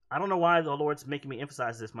 I don't know why the Lord's making me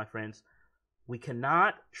emphasize this, my friends. We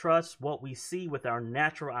cannot trust what we see with our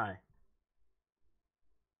natural eye.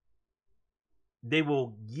 They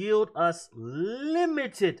will yield us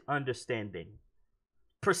limited understanding.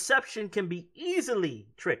 Perception can be easily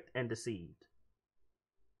tricked and deceived.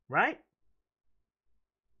 Right?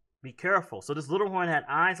 Be careful. So this little horn had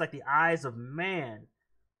eyes like the eyes of man.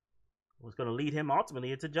 It was going to lead him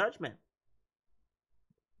ultimately into judgment.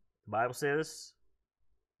 The Bible says,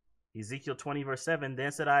 Ezekiel 20 verse 7,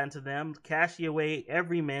 Then said I unto them, Cast ye away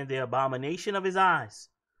every man the abomination of his eyes,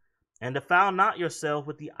 and defile not yourself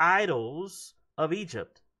with the idols of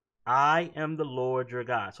Egypt. I am the Lord your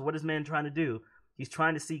God. So what is man trying to do? He's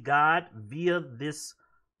trying to see God via this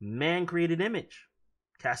man-created image.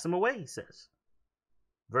 Cast them away, he says.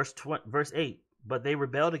 Verse 8, But they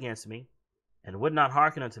rebelled against me, and would not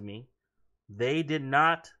hearken unto me. They did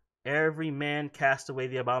not every man cast away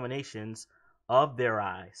the abominations of their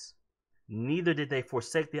eyes, neither did they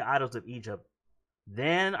forsake the idols of Egypt.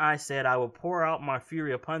 Then I said, I will pour out my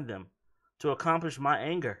fury upon them, to accomplish my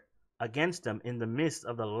anger against them in the midst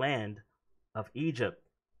of the land of Egypt.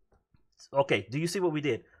 Okay, do you see what we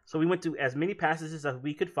did? So we went to as many passages as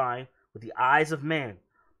we could find with the eyes of man.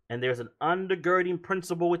 And there's an undergirding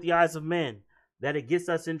principle with the eyes of men that it gets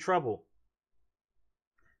us in trouble.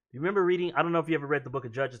 You remember reading, I don't know if you ever read the book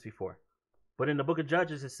of Judges before, but in the book of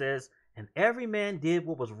Judges it says, and every man did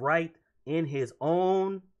what was right in his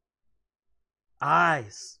own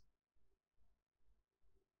eyes.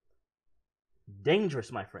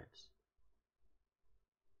 Dangerous, my friends.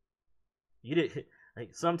 You did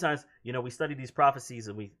like sometimes, we study these prophecies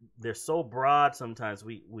and they're so broad sometimes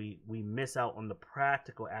we miss out on the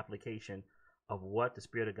practical application of what the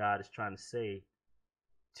Spirit of God is trying to say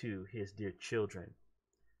to his dear children.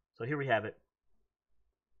 So here we have it.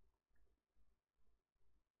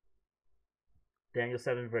 Daniel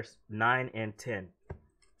 7 verse 9 and 10.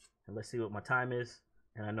 And let's see what my time is.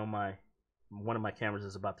 And I know one of my cameras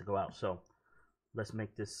is about to go out. So let's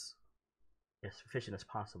make this as efficient as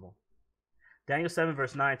possible. Daniel 7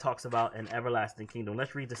 verse 9 talks about an everlasting kingdom.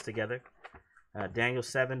 Let's read this together. Daniel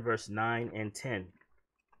 7 verse 9 and 10.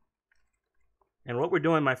 And what we're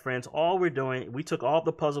doing, my friends, we took all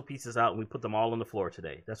the puzzle pieces out and we put them all on the floor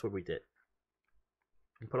today. That's what we did.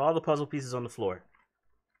 We put all the puzzle pieces on the floor.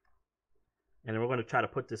 And then we're going to try to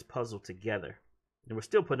put this puzzle together. And we're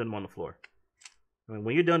still putting them on the floor. I mean,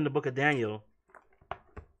 when you're done in the book of Daniel,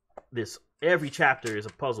 every chapter is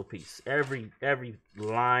a puzzle piece. Every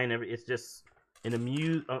line, it's just an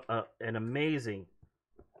amazing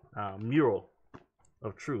mural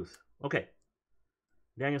of truth. Okay.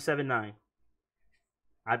 Daniel 7:9.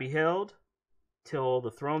 I beheld till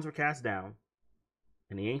the thrones were cast down,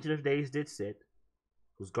 and the Ancient of Days did sit,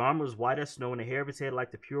 whose garment was white as snow, and the hair of his head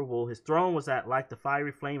like the pure wool. His throne was like the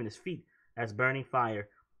fiery flame, and his feet as burning fire.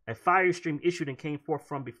 A fiery stream issued and came forth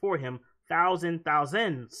from before him.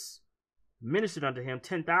 Thousands ministered unto him.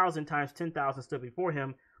 10,000 times 10,000 stood before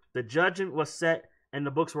him. The judgment was set, and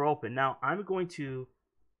the books were open. Now, I'm going to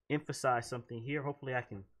emphasize something here. Hopefully, I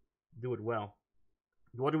can do it well.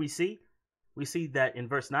 What do we see? We see that in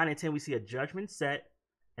verse 9 and 10, we see a judgment set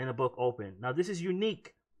and a book open. Now, this is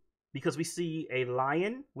unique because we see a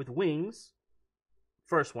lion with wings,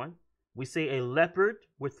 first one. We see a leopard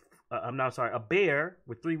with, a bear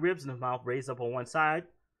with 3 ribs in his mouth raised up on one side.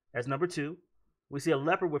 That's number 2. We see a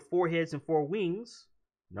leopard with 4 heads and 4 wings.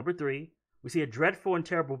 Number 3. We see a dreadful and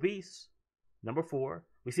terrible beast. Number 4.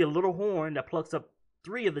 We see a little horn that plucks up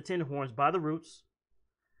 3 of the 10 horns by the roots.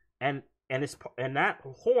 And that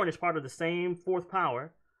horn is part of the same 4th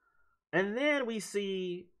power. And then we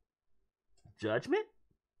see judgment.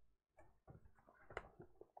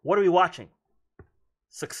 What are we watching?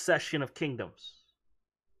 Succession of kingdoms.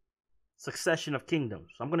 Succession of kingdoms.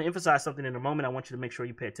 I'm going to emphasize something in a moment. I want you to make sure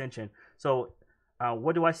you pay attention. So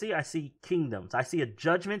what do I see? I see kingdoms. I see a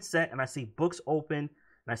judgment set, and I see books open,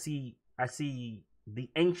 and I see the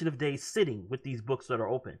Ancient of Days sitting with these books that are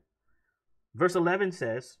open. Verse 11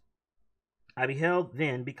 says, I beheld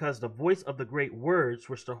then, because the voice of the great words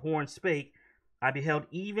which the horn spake, I beheld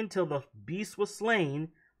even till the beast was slain,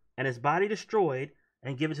 and his body destroyed,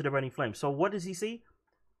 and given to the burning flame. So what does he see?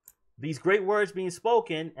 These great words being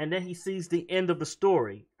spoken, and then he sees the end of the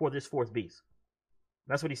story for this 4th beast.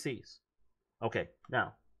 That's what he sees. Okay,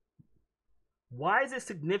 now, why is it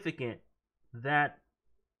significant that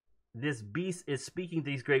this beast is speaking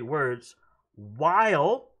these great words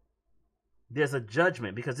while there's a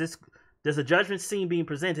judgment? Because there's a judgment scene being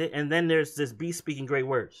presented, and then there's this beast speaking great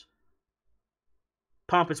words.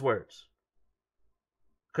 Pompous words.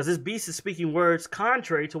 Because this beast is speaking words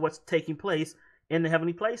contrary to what's taking place in the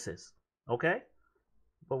heavenly places. Okay?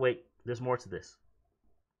 But wait, there's more to this.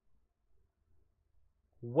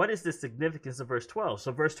 What is the significance of verse 12?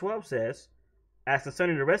 So verse 12 says, as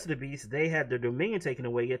concerning the rest of the beasts, they had their dominion taken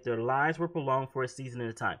away, yet their lives were prolonged for a season and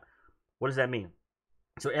a time. What does that mean?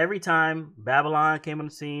 So every time Babylon came on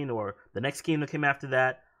the scene, or the next kingdom came after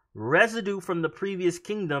that, residue from the previous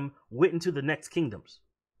kingdom went into the next kingdoms.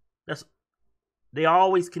 They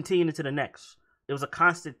always continued into the next. It was a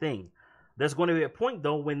constant thing. There's going to be a point,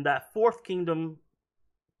 though, when that 4th kingdom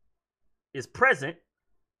is present.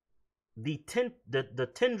 The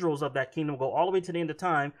tendrils of that kingdom go all the way to the end of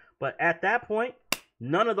time. But at that point,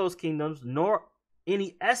 none of those kingdoms, nor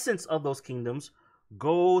any essence of those kingdoms,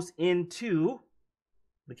 goes into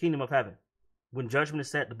the kingdom of heaven. When judgment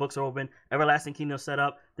is set, the books are open, everlasting kingdom set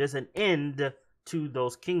up, there's an end to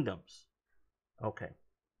those kingdoms. Okay.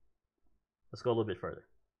 Let's go a little bit further.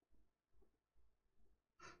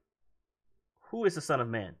 Who is the Son of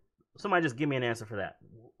Man? Somebody just give me an answer for that.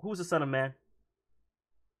 Who's the Son of Man?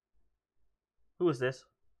 Who is this?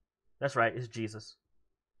 That's right, it's Jesus.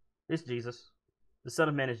 It's Jesus. The Son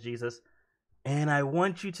of Man is Jesus. And I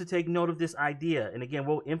want you to take note of this idea. And again,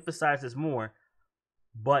 we'll emphasize this more.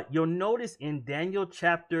 But you'll notice in Daniel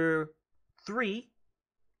chapter 3,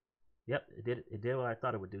 Yep, it did. It did what I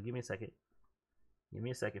thought it would do. Give me a second. Give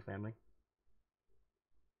me a second, family.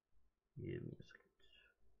 Give me a second.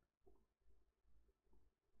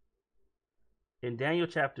 In Daniel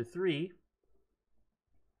chapter 3,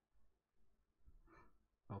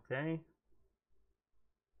 okay. Is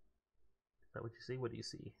that what you see? What do you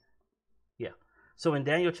see? Yeah. So in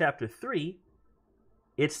Daniel chapter 3,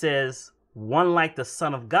 it says, one like the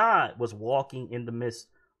Son of God was walking in the midst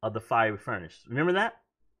of the fiery furnace. Remember that?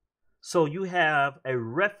 So you have a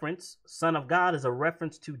reference. Son of God is a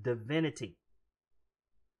reference to divinity.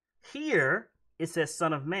 Here, it says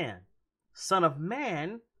Son of Man. Son of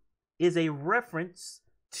Man is a reference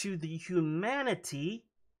to the humanity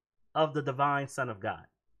of the divine Son of God.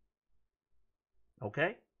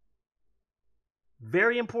 Okay?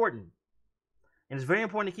 Very important. And it's very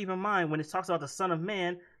important to keep in mind when it talks about the Son of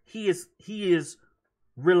Man, he is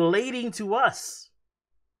relating to us.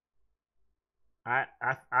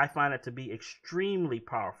 I find it to be extremely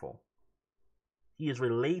powerful. He is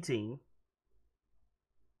relating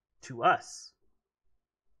to us.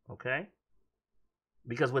 Okay?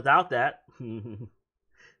 Because without that,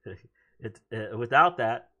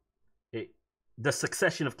 the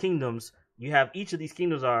succession of kingdoms, you have each of these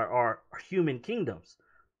kingdoms are human kingdoms.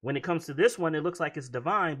 When it comes to this one, it looks like it's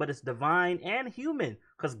divine, but it's divine and human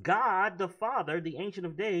because God, the Father, the Ancient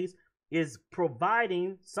of Days, is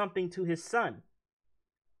providing something to his Son.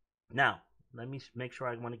 Now, let me make sure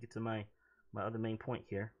I want to get to my other main point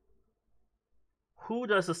here. Who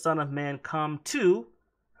does the Son of Man come to,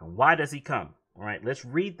 and why does he come? All right, let's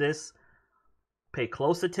read this. Pay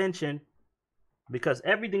close attention, because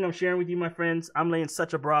everything I'm sharing with you, my friends, I'm laying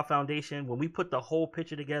such a broad foundation. When we put the whole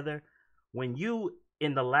picture together, when you,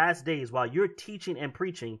 in the last days, while you're teaching and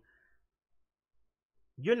preaching,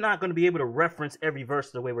 you're not going to be able to reference every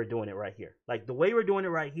verse the way we're doing it right here. Like the way we're doing it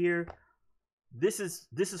right here, this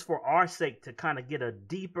is for our sake to kind of get a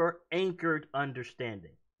deeper anchored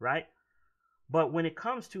understanding, right? But when it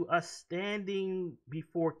comes to us standing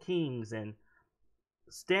before kings and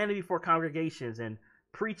standing before congregations and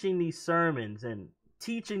preaching these sermons and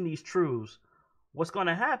teaching these truths, what's going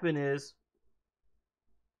to happen is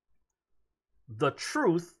the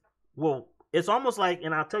truth will, it's almost like,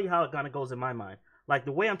 and I'll tell you how it kind of goes in my mind. Like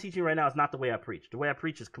the way I'm teaching right now is not the way I preach. The way I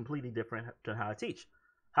preach is completely different than how I teach.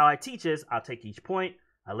 How I teach is I'll take each point,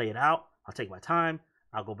 I lay it out, I'll take my time,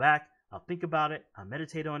 I'll go back, I'll think about it, I'll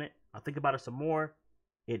meditate on it, I'll think about it some more.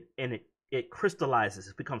 It crystallizes,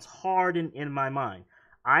 it becomes hardened in my mind.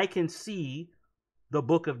 I can see the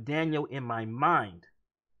book of Daniel in my mind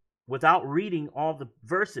without reading all the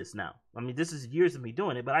verses now. I mean, this is years of me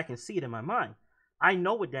doing it, but I can see it in my mind. I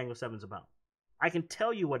know what Daniel 7 is about. I can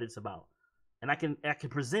tell you what it's about. And I can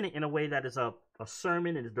present it in a way that is a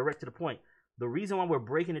sermon and is direct to the point. The reason why we're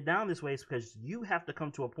breaking it down this way is because you have to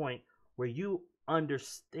come to a point where you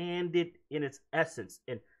understand it in its essence.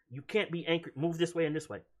 And you can't be anchored, move this way and this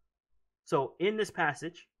way. So in this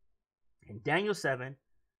passage, in Daniel 7,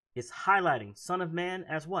 it's highlighting Son of Man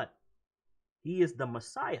as what? He is the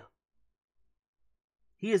Messiah.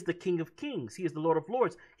 He is the King of Kings. He is the Lord of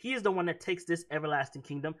Lords. He is the one that takes this everlasting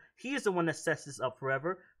kingdom. He is the one that sets this up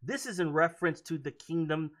forever. This is in reference to the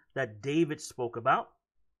kingdom that David spoke about.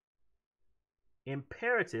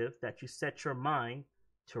 Imperative that you set your mind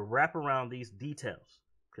to wrap around these details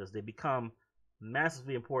because they become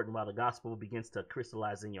massively important while the gospel begins to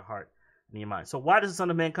crystallize in your heart and in your mind. So why does the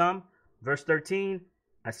Son of Man come? Verse 13,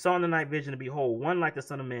 I saw in the night vision, and behold, one like the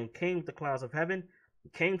Son of Man came with the clouds of heaven. He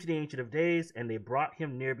came to the Ancient of Days, and they brought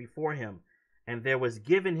him near before him. And there was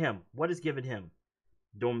given him, what is given him?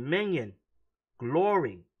 Dominion,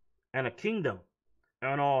 glory, and a kingdom,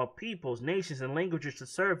 and all peoples, nations, and languages to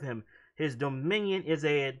serve him. His dominion is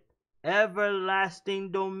an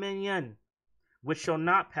everlasting dominion, which shall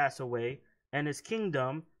not pass away, and his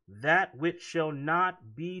kingdom that which shall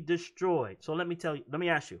not be destroyed. So let me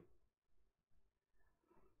ask you,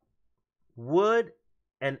 would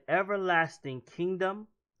an everlasting kingdom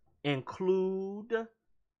include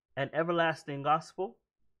an everlasting gospel?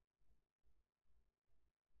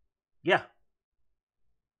 Yeah,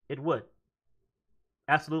 it would.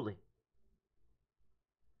 Absolutely.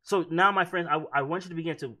 So now, my friends, I want you to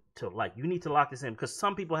begin to you need to lock this in, because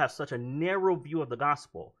some people have such a narrow view of the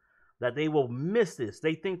gospel that they will miss this.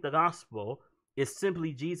 They think the gospel is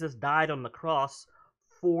simply Jesus died on the cross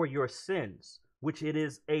for your sins, which it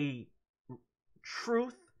is a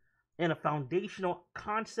truth and a foundational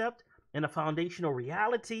concept and a foundational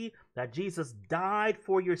reality that Jesus died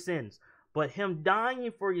for your sins. But him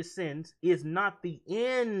dying for your sins is not the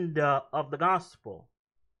end of the gospel.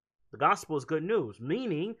 The gospel is good news,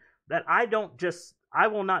 meaning that I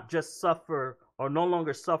will not just suffer or no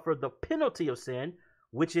longer suffer the penalty of sin,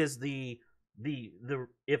 which is the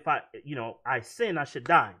if I sin, I should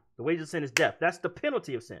die. The wages of sin is death. That's the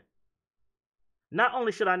penalty of sin. Not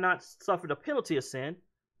only should I not suffer the penalty of sin,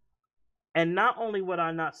 and not only would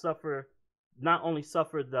I not suffer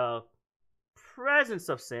the presence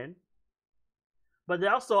of sin, but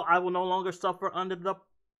also I will no longer suffer under the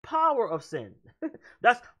power of sin.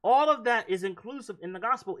 That's all of that is inclusive in the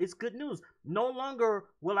gospel. It's good news. No longer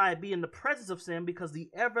will I be in the presence of sin because the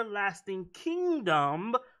everlasting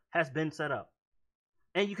kingdom has been set up.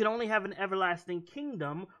 And you can only have an everlasting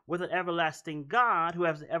kingdom with an everlasting God who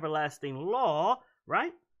has an everlasting law,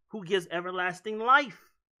 right? Who gives everlasting life.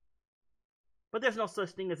 But there's no such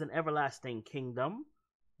thing as an everlasting kingdom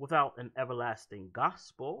without an everlasting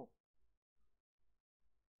gospel.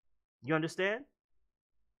 You understand?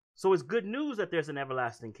 So it's good news that there's an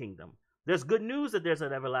everlasting kingdom. There's good news that there's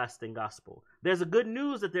an everlasting gospel. There's a good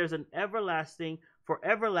news that there's an everlasting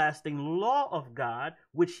law of God,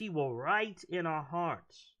 which he will write in our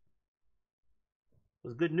hearts.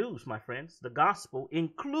 It's good news, my friends. The gospel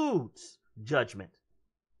includes judgment.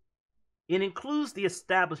 It includes the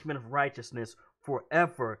establishment of righteousness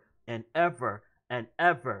forever and ever and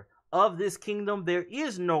ever. Of this kingdom, there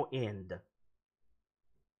is no end.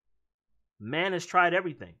 Man has tried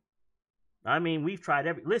everything. I mean, we've tried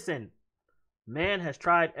listen, man has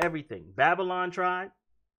tried everything. Babylon tried.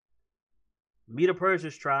 Medo-Persia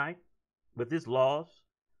tried with its laws.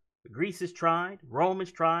 Greece has tried. Rome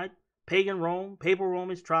has tried. Pagan Rome, Papal Rome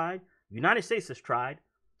has tried. United States has tried.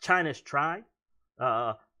 China has tried.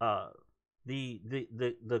 The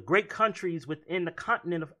great countries within the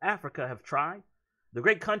continent of Africa have tried. The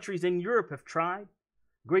great countries in Europe have tried.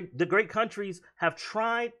 The great countries have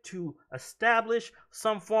tried to establish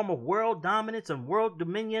some form of world dominance and world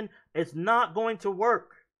dominion. It's not going to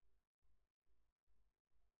work.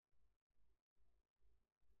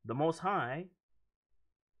 The Most High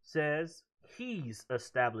says he's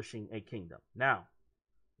establishing a kingdom. Now,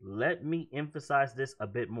 let me emphasize this a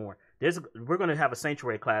bit more. We're going to have a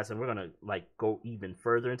sanctuary class and we're going to go even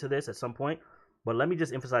further into this at some point. But let me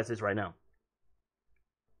just emphasize this right now.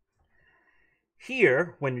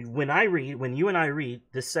 Here, when you and I read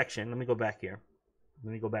this section, let me go back here.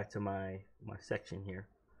 Let me go back to my section here.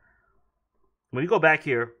 When you go back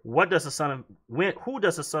here, who does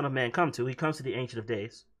the Son of Man come to? He comes to the Ancient of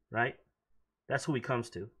Days, right? That's who he comes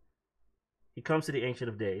to. He comes to the Ancient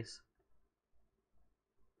of Days.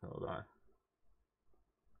 Hold on.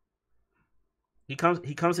 He comes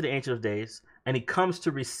to the Ancient of Days, and he comes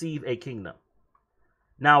to receive a kingdom.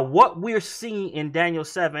 Now, what we're seeing in Daniel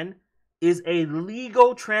 7 is a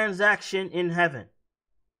legal transaction in heaven.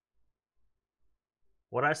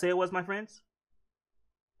 What did I say it was, my friends?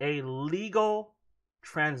 A legal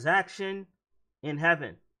transaction in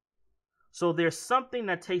heaven. So there's something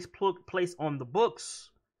that takes place on the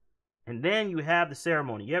books, and then you have the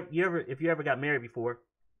ceremony. If you ever got married before,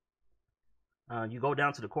 you go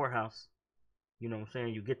down to the courthouse. You know what I'm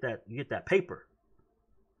saying? You get that paper,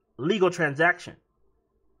 legal transaction.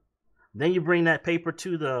 Then you bring that paper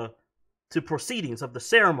to proceedings of the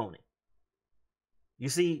ceremony. You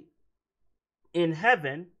see, in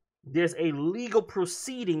heaven, there's a legal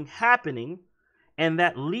proceeding happening, and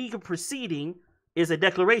that legal proceeding is a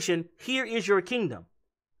declaration, here is your kingdom.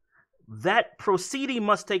 That proceeding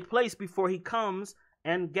must take place before he comes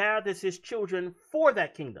and gathers his children for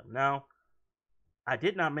that kingdom. Now, I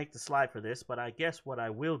did not make the slide for this, but I guess what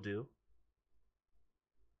I will do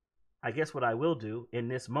in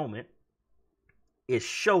this moment is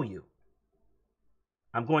show you.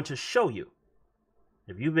 I'm going to show you.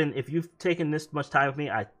 If you've taken this much time with me,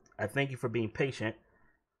 I thank you for being patient.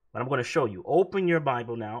 But I'm going to show you. Open your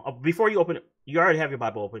Bible now. Before you open it, you already have your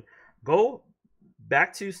Bible open. Go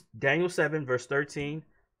back to Daniel 7, verse 13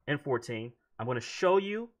 and 14. I'm going to show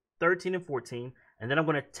you 13 and 14. And then I'm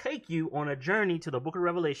going to take you on a journey to the book of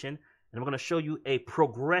Revelation. And I'm going to show you a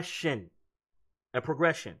progression.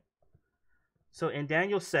 So in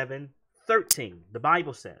Daniel 7:13, the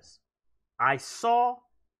Bible says, I saw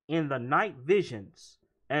in the night visions,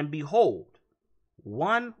 and behold,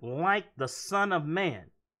 one like the Son of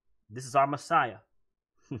Man. This is our Messiah.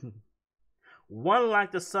 One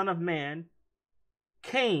like the Son of Man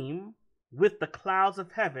came with the clouds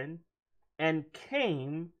of heaven and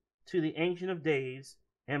came to the Ancient of Days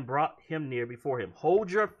and brought him near before him. Hold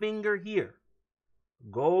your finger here.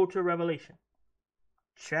 Go to Revelation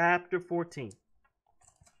chapter 14.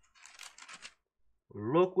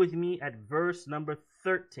 Look with me at verse number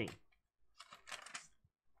 13.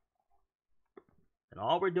 And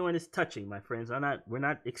all we're doing is touching, my friends. We're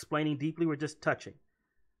not explaining deeply, we're just touching.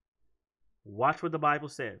 Watch what the Bible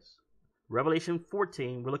says. Revelation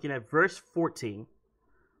 14, we're looking at verse 14.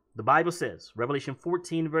 The Bible says, Revelation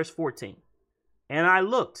 14, verse 14, and I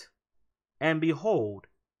looked, and behold,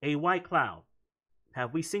 a white cloud.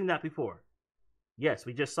 Have we seen that before? Yes,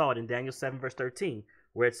 we just saw it in Daniel 7, verse 13,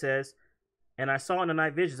 where it says, and I saw in the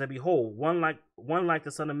night visions, and behold, one like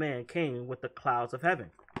the Son of Man came with the clouds of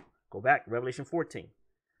heaven. Go back, Revelation 14.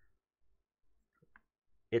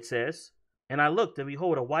 It says, and I looked, and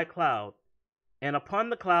behold, a white cloud, and upon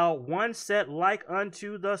the cloud one sat like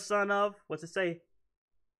unto the Son of, what's it say?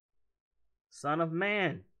 Son of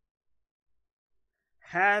Man,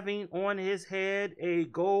 having on his head a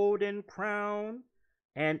golden crown,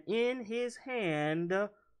 and in his hand a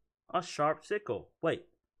sharp sickle. Wait,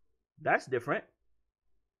 that's different.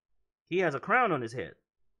 He has a crown on his head.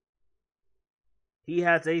 He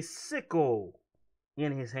has a sickle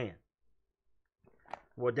in his hand.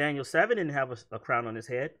 Well, Daniel 7 didn't have a crown on his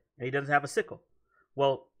head, and he doesn't have a sickle.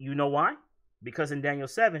 Well, you know why? Because in Daniel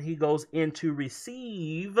 7, he goes in to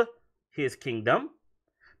receive his kingdom.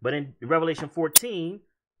 But in Revelation 14,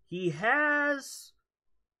 he has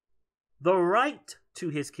the right to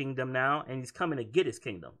his kingdom now, and he's coming to get his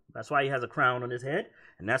kingdom. That's why he has a crown on his head,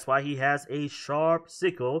 and that's why he has a sharp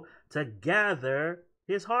sickle to gather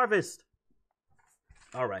his harvest.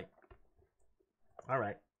 All right. All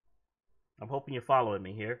right. I'm hoping you're following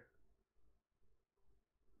me here.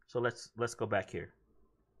 So let's go back here.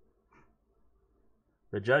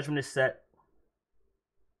 The judgment is set.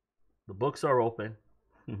 The books are open.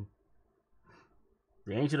 The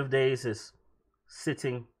Ancient of Days is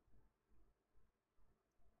sitting.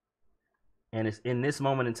 And it's in this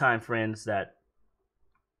moment in time, friends, that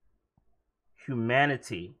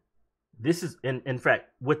humanity, this is, in fact,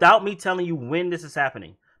 without me telling you when this is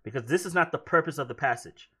happening, because this is not the purpose of the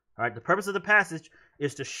passage. All right, the purpose of the passage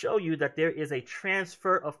is to show you that there is a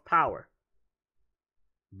transfer of power.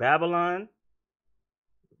 Babylon,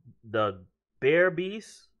 the bear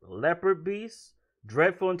beast, the leopard beast,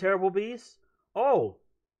 dreadful and terrible beast. Oh,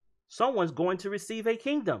 someone's going to receive a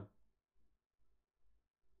kingdom.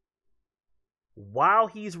 While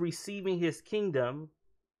he's receiving his kingdom,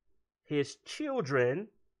 his children,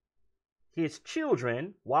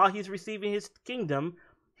 while he's receiving his kingdom,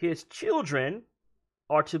 his children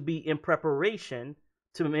are to be in preparation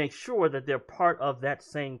to make sure that they're part of that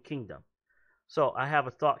same kingdom. So I have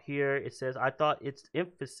a thought here. It says, I thought its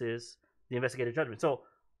emphasis, the investigative judgment. So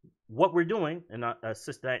what we're doing, and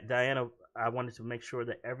Sister Diana, I wanted to make sure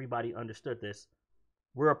that everybody understood this.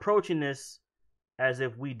 We're approaching this as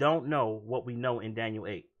if we don't know what we know in Daniel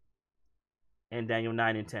 8 and Daniel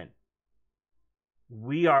 9 and 10.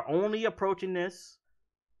 We are only approaching this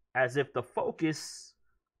as if the focus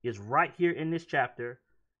is right here in this chapter,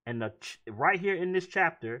 and right here in this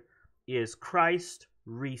chapter is Christ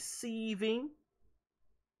receiving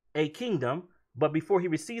a kingdom. But before he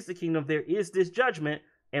receives the kingdom, there is this judgment,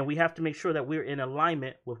 and we have to make sure that we're in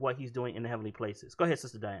alignment with what he's doing in the heavenly places. Go ahead,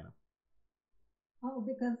 Sister Diana. Oh,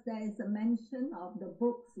 because there is a mention of the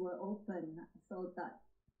books were open, so that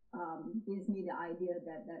gives me the idea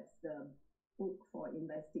that that's the book for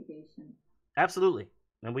investigation. Absolutely.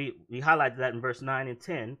 And we highlighted that in verse 9 and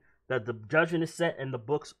 10, that the judgment is set and the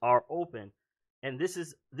books are open. And this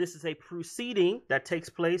is a proceeding that takes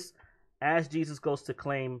place as Jesus goes to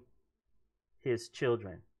claim his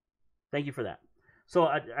children. Thank you for that. So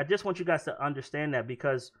I just want you guys to understand that,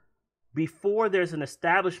 because before there's an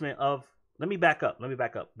establishment of, let me back up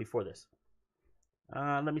before this.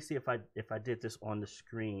 Let me see if I did this on the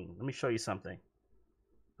screen. Let me show you something.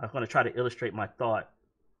 I'm going to try to illustrate my thought.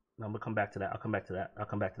 I'm going to come back to that. I'll come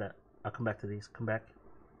back to these. Come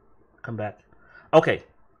back. Okay.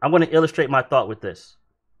 I'm going to illustrate my thought with this.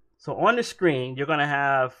 So on the screen, you're going to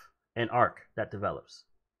have an arc that develops.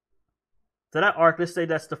 So that arc, let's say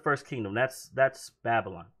that's the first kingdom. That's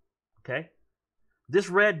Babylon. Okay. This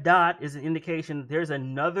red dot is an indication there's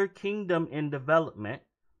another kingdom in development,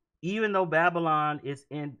 even though Babylon is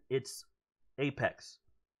in its apex.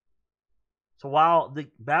 So while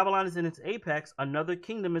Babylon is in its apex, another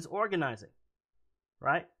kingdom is organizing,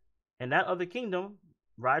 right? And that other kingdom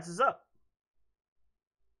rises up.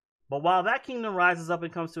 But while that kingdom rises up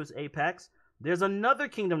and comes to its apex, there's another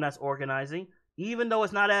kingdom that's organizing. Even though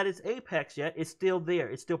it's not at its apex yet, it's still there.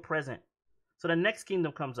 It's still present. So the next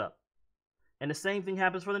kingdom comes up. And the same thing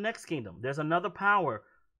happens for the next kingdom. There's another power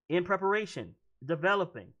in preparation,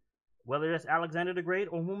 developing, whether it's Alexander the Great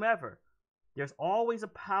or whomever. There's always a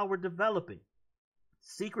power developing,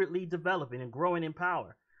 secretly developing and growing in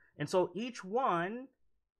power. And so each one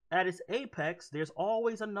at its apex, there's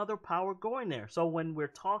always another power going there. So when we're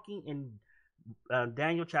talking in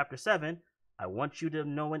Daniel chapter 7, I want you to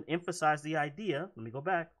know and emphasize the idea. Let me go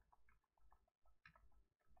back.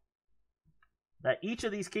 that each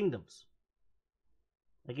of these kingdoms,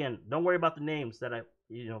 again, don't worry about the names that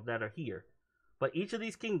that are here, but each of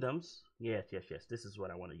these kingdoms, yes, this is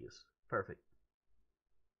what I want to use. Perfect.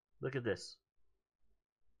 Look at this.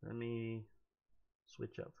 Let me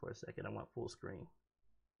switch up for a second. I want full screen.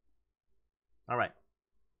 All right.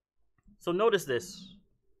 So notice this.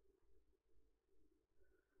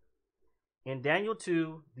 In Daniel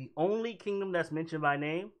 2, the only kingdom that's mentioned by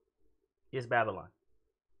name is Babylon.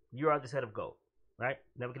 You are the head of gold, right?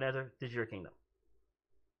 Nebuchadnezzar, this is your kingdom.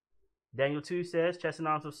 Daniel 2 says chest and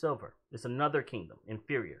arms of silver. It's another kingdom,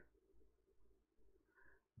 inferior.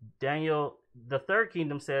 Daniel, the third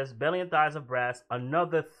kingdom says belly and thighs of brass,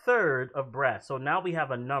 another third of brass. So now we have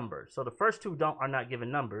a number. So the first two are not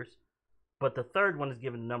given numbers, but the third one is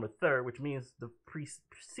given the number third, which means the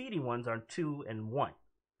preceding ones are 2 and 1.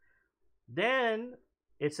 Then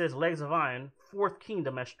it says legs of iron, fourth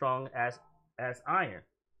kingdom as strong as iron.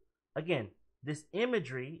 Again, this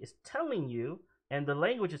imagery is telling you, and the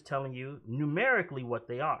language is telling you numerically what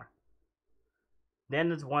they are. Then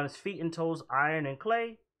there's one's feet and toes, iron and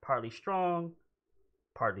clay, partly strong,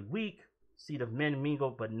 partly weak, seed of men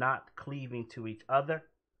mingled but not cleaving to each other.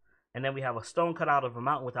 And then we have a stone cut out of a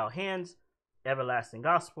mountain without hands, everlasting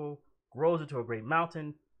gospel, grows into a great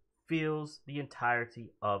mountain, fills the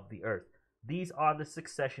entirety of the earth. These are the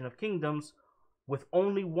succession of kingdoms, with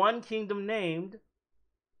only one kingdom named,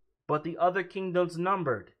 but the other kingdoms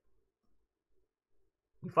numbered.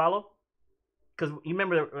 You follow? Because you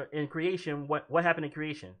remember in creation, what happened in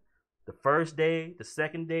creation? The first day, the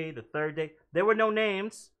second day, the third day. There were no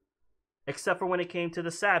names except for when it came to the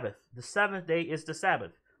Sabbath. The seventh day is the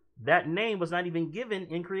Sabbath. That name was not even given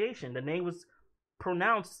in creation. The name was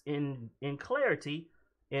pronounced in clarity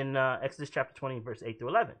in Exodus chapter 20, verse 8 through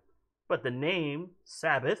 11. But the name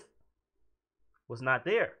Sabbath was not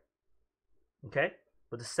there. Okay?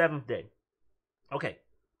 But the seventh day. Okay.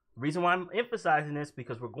 The reason why I'm emphasizing this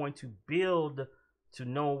because we're going to build to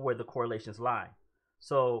know where the correlations lie.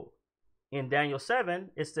 So in Daniel 7,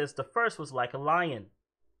 it says the first was like a lion.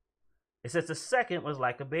 It says the second was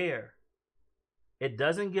like a bear. It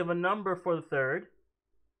doesn't give a number for the third,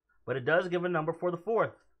 but it does give a number for the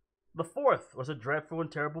fourth. The fourth was a dreadful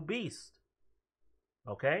and terrible beast.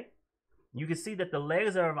 Okay? You can see that the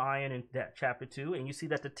legs are of iron in chapter 2, and you see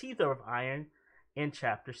that the teeth are of iron in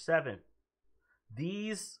chapter 7.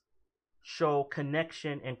 These show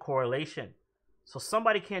connection and correlation. So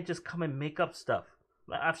somebody can't just come and make up stuff.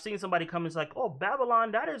 I've seen somebody come and it's like, oh,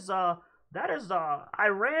 Babylon, that is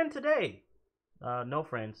Iran today. No,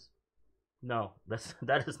 friends. No,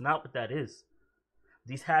 that is not what that is.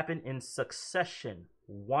 These happen in succession,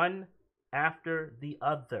 one after the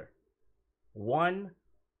other. One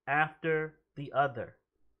after the other.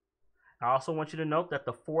 I also want you to note that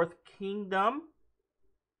the fourth kingdom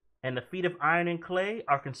and the feet of iron and clay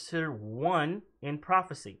are considered one in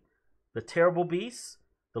prophecy. The terrible beast,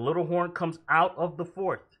 the little horn comes out of the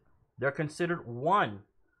fourth. They're considered one.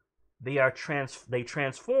 They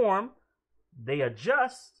transform, they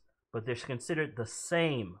adjust, but they're considered the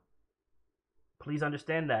same. Please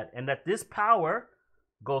understand that. And that this power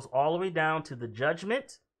goes all the way down to the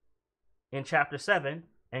judgment in chapter 7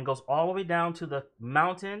 and goes all the way down to the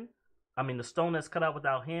mountain, the stone that's cut out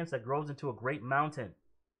without hands that grows into a great mountain.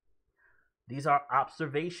 These are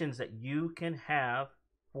observations that you can have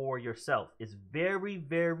for yourself. It's very,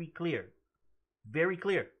 very clear. Very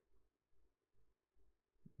clear.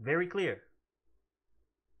 Very clear.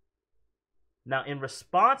 Now, in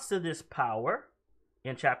response to this power,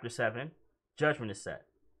 in chapter 7, judgment is set.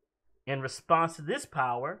 In response to this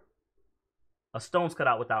power, a stone's cut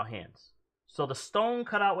out without hands. So the stone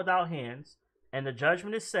cut out without hands and the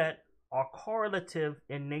judgment is set are correlative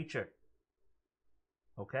in nature.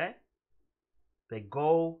 Okay? They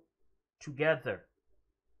go together.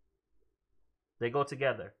 They go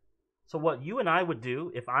together. So what you and I would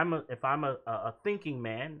do, if I'm a thinking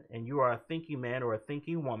man and you are a thinking man or a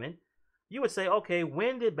thinking woman, you would say, okay,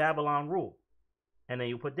 when did Babylon rule? And then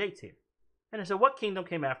you put dates here. And then say, what kingdom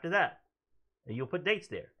came after that? And you'll put dates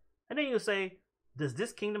there. And then you'll say, does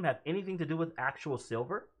this kingdom have anything to do with actual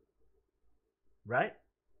silver? Right?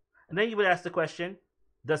 And then you would ask the question,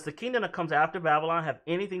 does the kingdom that comes after Babylon have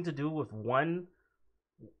anything to do with one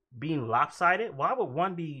being lopsided? Why would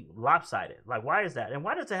one be lopsided? Like, why is that? And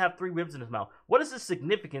why does it have 3 ribs in its mouth? What is the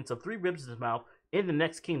significance of 3 ribs in its mouth in the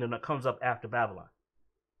next kingdom that comes up after Babylon?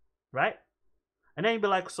 Right? And then you'd be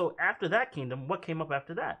like, so after that kingdom, what came up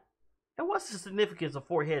after that? And what's the significance of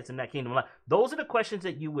 4 heads in that kingdom? Like, those are the questions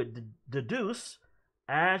that you would deduce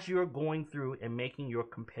as you're going through and making your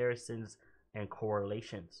comparisons and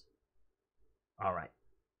correlations. All right.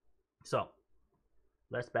 So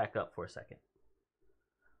let's back up for a second.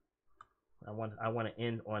 I want to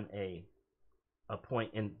end on a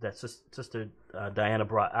point in that Sister Diana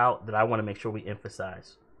brought out that I want to make sure we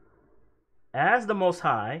emphasize. As the Most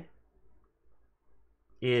High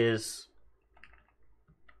is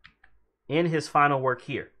in his final work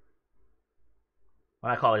here,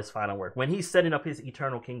 when I call it his final work, when he's setting up his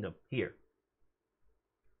eternal kingdom here,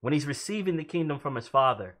 when he's receiving the kingdom from his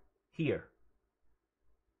Father here,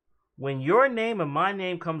 when your name and my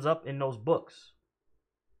name comes up in those books,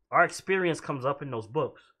 our experience comes up in those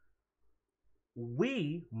books,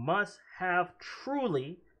 we must have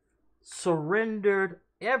truly surrendered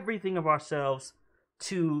everything of ourselves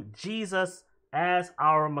to Jesus as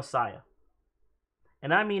our Messiah.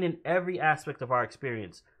 And I mean in every aspect of our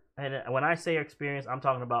experience. And when I say experience, I'm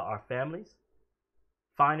talking about our families,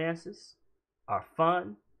 finances, our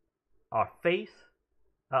fun, our faith,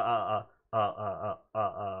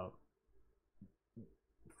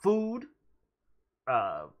 food,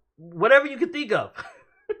 whatever you can think of.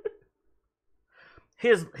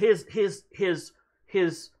 His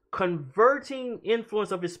converting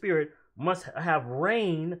influence of his spirit must have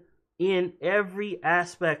reign in every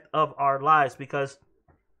aspect of our lives, because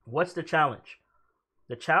what's the challenge?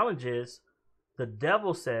 The challenge is the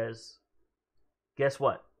devil says, guess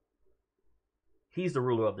what? He's the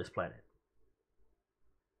ruler of this planet.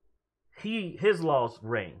 His laws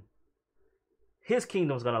reign. His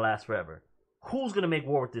kingdom's going to last forever. Who's going to make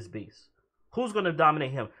war with this beast? Who's going to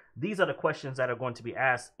dominate him? These are the questions that are going to be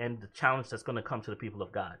asked and the challenge that's going to come to the people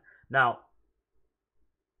of God. Now,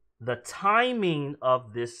 the timing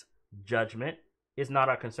of this judgment is not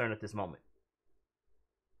our concern at this moment.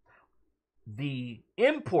 The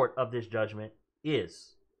import of this judgment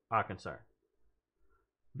is our concern,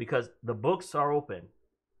 because the books are open,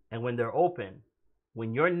 and when they're open,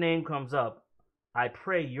 when your name comes up, I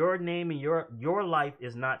pray your name and your life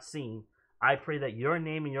is not seen. I pray that your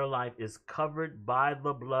name and your life is covered by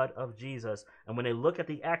the blood of Jesus. And when they look at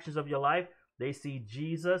the actions of your life, they see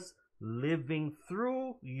Jesus living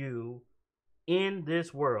through you in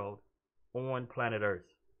this world on planet Earth.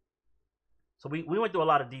 So we went through a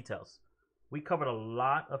lot of details. We covered a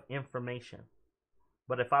lot of information.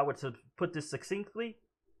 But if I were to put this succinctly,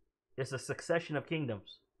 it's a succession of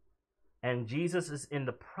kingdoms. And Jesus is in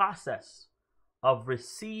the process of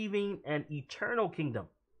receiving an eternal kingdom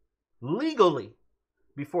legally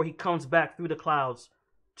before he comes back through the clouds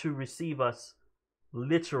to receive us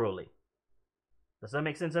literally. Does that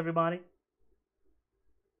make sense, everybody?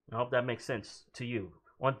 I hope that makes sense to you.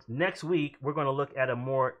 On next week, we're going to look at a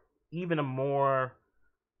more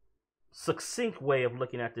succinct way of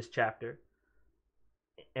looking at this chapter.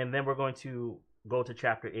 And then we're going to go to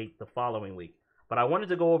chapter 8 the following week. But I wanted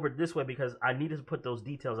to go over it this way because I needed to put those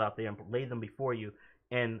details out there and lay them before you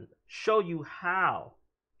and show you how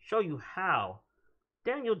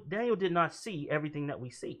Daniel did not see everything that we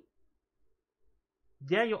see.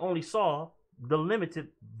 Daniel only saw the limited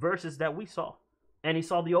verses that we saw, and he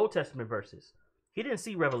saw the Old Testament verses. He didn't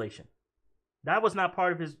see Revelation. That was not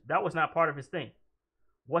part of his thing.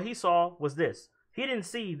 What he saw was this. He didn't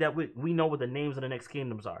see that we know what the names of the next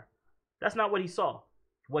kingdoms are. That's not what he saw.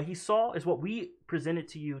 What he saw is what we presented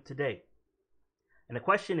to you today. And the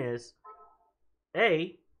question is,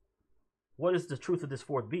 A, what is the truth of this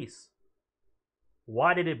fourth beast?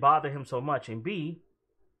 Why did it bother him so much? And B,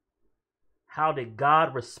 how did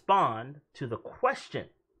God respond to the question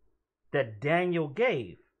that Daniel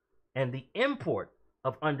gave? And the import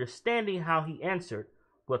of understanding how he answered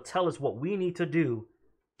will tell us what we need to do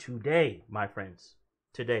today, my friends.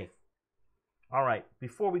 Today. All right,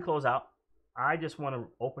 before we close out, I just want to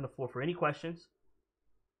open the floor for any questions.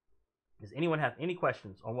 Does anyone have any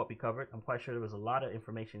questions on what we covered? I'm quite sure there was a lot of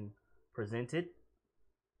information presented.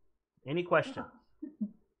 Any questions?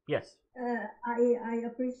 Yes. I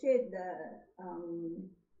appreciate the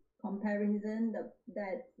comparison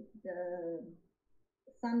that the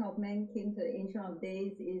Son of Man came to the Ancient of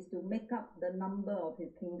Days is to make up the number of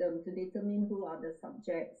his kingdom, to determine who are the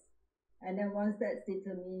subjects. And then once that's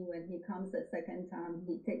determined, when he comes the second time,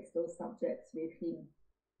 he takes those subjects with him.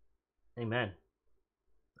 Amen.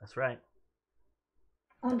 That's right.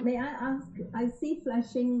 May I ask, I see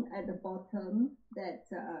flashing at the bottom that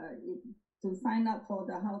to sign up for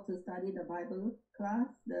the How to Study the Bible class,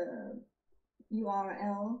 the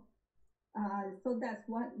URL. So that's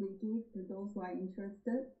what we give to those who are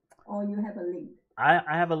interested, or you have a link? I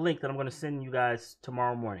have a link that I'm going to send you guys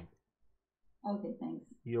tomorrow morning. Okay, thanks.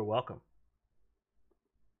 You're welcome.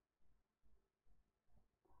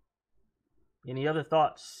 Any other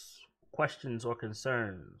thoughts, questions, or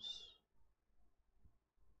concerns?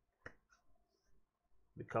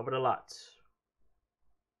 We covered a lot.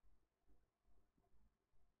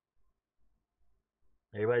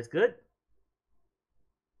 Everybody's good?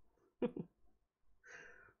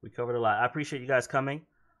 We covered a lot. I appreciate you guys coming.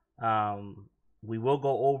 We will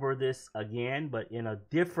go over this again, but in a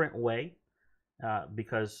different way,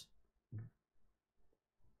 because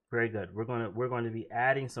very good. We're going to be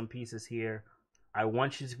adding some pieces here. I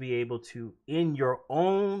want you to be able to, in your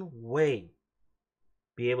own way,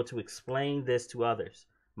 be able to explain this to others.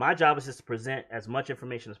 My job is just to present as much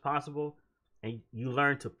information as possible, and you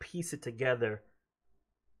learn to piece it together,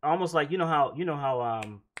 almost like you know how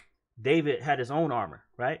David had his own armor,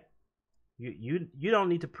 right? You don't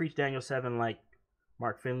need to preach Daniel 7 like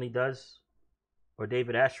Mark Finley does, or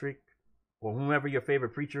David Ashrick, or whomever your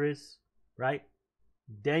favorite preacher is, right?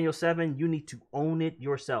 Daniel 7, you need to own it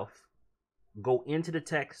yourself. Go into the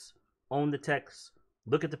text, own the text,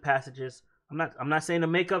 look at the passages. I'm not saying to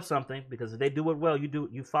make up something, because if they do it well,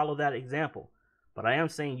 you follow that example. But I am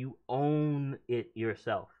saying you own it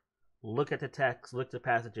yourself. Look at the text, look at the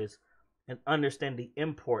passages, and understand the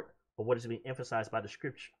import of what is being emphasized by the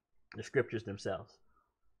scriptures themselves.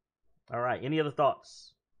 All right. Any other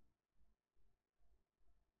thoughts?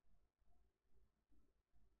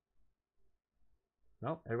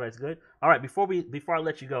 No, everybody's good. All right. Before I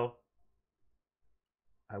let you go,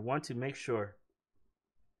 I want to make sure,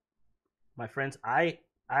 my friends, I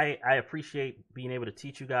appreciate being able to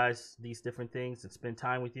teach you guys these different things and spend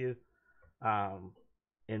time with you,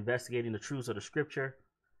 investigating the truths of the scripture.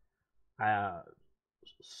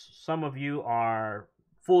 Some of you are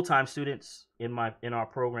full-time students in our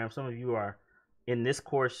program. Some of you are in this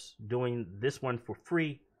course doing this one for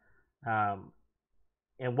free.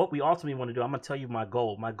 And what we ultimately want to do, I'm going to tell you my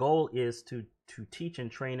goal. My goal is to teach and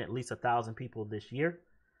train at least 1,000 people this year,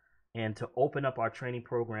 and to open up our training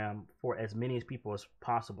program for as many people as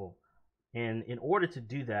possible. And in order to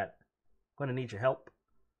do that, I'm going to need your help.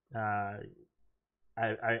 I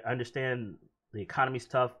understand the economy's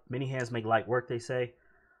tough. Many hands make light work, they say.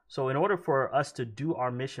 So in order for us to do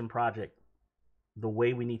our mission project the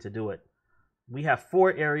way we need to do it, we have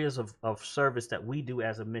 4 areas of service that we do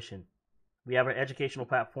as a mission. We have our educational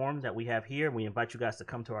platform that we have here. We invite you guys to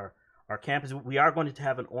come to our campus. We are going to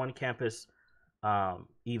have an on-campus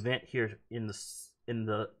event here in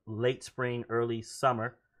the late spring, early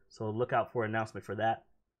summer. So look out for an announcement for that.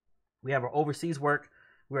 We have our overseas work.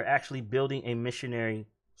 We're actually building a missionary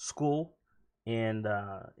school in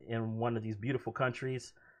one of these beautiful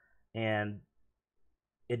countries, and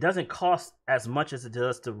it doesn't cost as much as it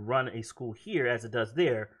does to run a school here as it does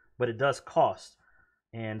there, but it does cost.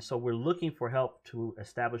 And so we're looking for help to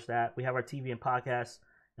establish that. We have our TV and podcasts,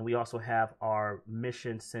 and we also have our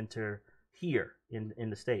mission center here in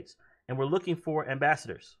the States. And we're looking for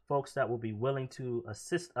ambassadors, folks that will be willing to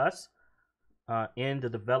assist us in the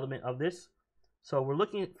development of this. So we're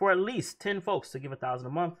looking for at least 10 folks to give $1,000 a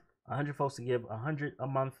month, 100 folks to give $100 a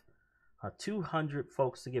month, 200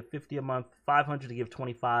 folks to give $50 a month, 500 to give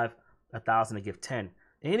 $25, 1,000 to give $10.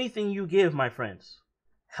 Anything you give, my friends,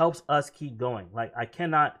 helps us keep going. Like, I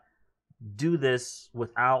cannot do this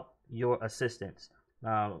without your assistance.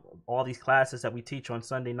 All these classes that we teach on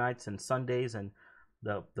Sunday nights and Sundays, and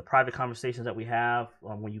the private conversations that we have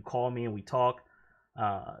when you call me and we talk,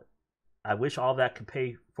 I wish all that could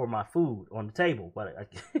pay for my food on the table, but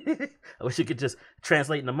I wish it could just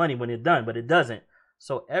translate into money when it's done, but it doesn't.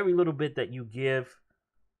 So every little bit that you give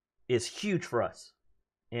is huge for us,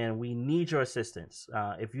 and we need your assistance.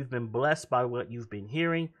 If you've been blessed by what you've been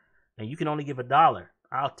hearing, and you can only give $1,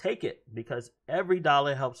 I'll take it, because every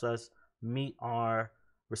dollar helps us meet our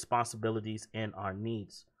responsibilities and our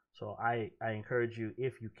needs. So I encourage you,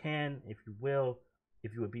 if you can, if you will,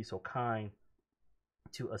 if you would be so kind,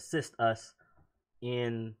 to assist us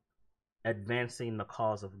in advancing the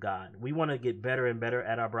cause of God. We want to get better and better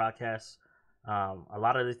at our broadcasts. A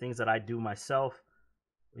lot of the things that I do myself,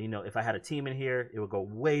 if I had a team in here, it would go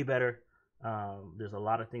way better. There's a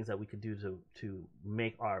lot of things that we could do to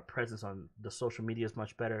make our presence on the social medias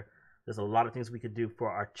much better. There's a lot of things we could do for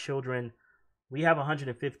our children. We have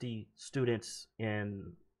 150 students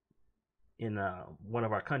in one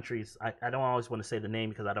of our countries. I don't always want to say the name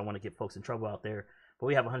because I don't want to get folks in trouble out there, but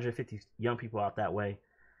we have 150 young people out that way,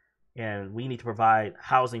 and we need to provide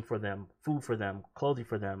housing for them, food for them, clothing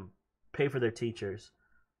for them, pay for their teachers.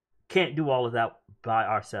 Can't do all of that by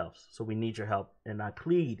ourselves, so we need your help. And I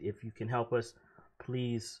plead, if you can help us,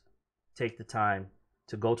 please take the time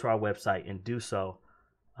to go to our website and do so.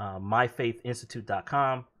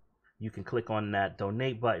 myfaithinstitute.com. You can click on that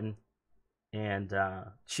donate button and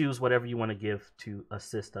choose whatever you want to give to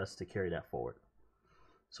assist us to carry that forward.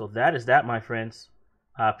 So that is that, my friends.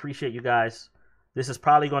 I appreciate you guys. This is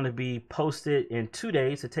probably going to be posted in 2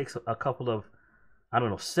 days. It takes a couple of I don't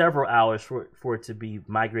know, several hours for it to be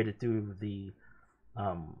migrated through the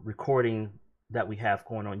recording that we have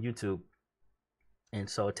going on YouTube. And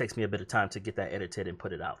so it takes me a bit of time to get that edited and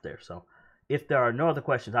put it out there. So if there are no other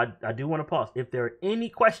questions, I do want to pause. If there are any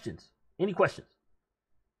questions or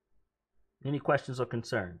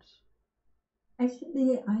concerns?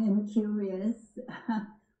 Actually, I am curious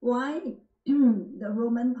why the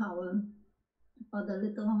Roman power or the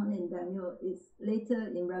little horn in Daniel is later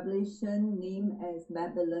in Revelation named as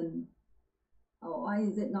Babylon. Or why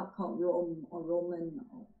is it not called Rome or Roman?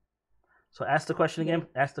 So ask the question again.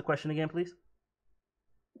 Ask the question again, please.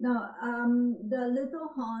 Now, the little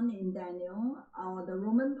horn in Daniel, or the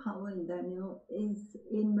Roman power in Daniel, is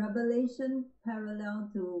in Revelation parallel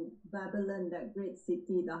to Babylon, that great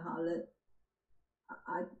city, the harlot.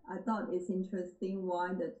 I thought it's interesting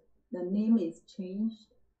why the name is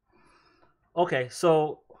changed. Okay,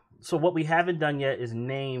 so what we haven't done yet is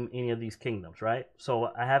name any of these kingdoms, right? So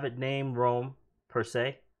I haven't named Rome per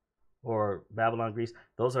se, or Babylon, Greece.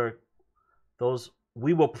 Those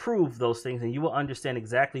we will prove those things, and you will understand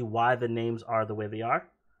exactly why the names are the way they are.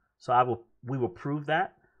 So we will prove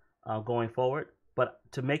that going forward. But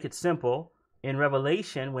to make it simple, in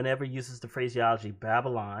Revelation, whenever it uses the phraseology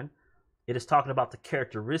Babylon, it is talking about the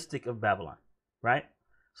characteristic of Babylon, right?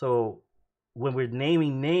 So when we're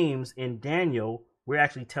naming names in Daniel, we're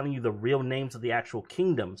actually telling you the real names of the actual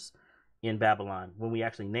kingdoms in Babylon when we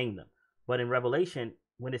actually name them. But in Revelation,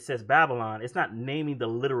 when it says Babylon, it's not naming the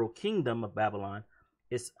literal kingdom of Babylon.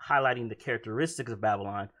 It's highlighting the characteristics of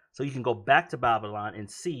Babylon. So you can go back to Babylon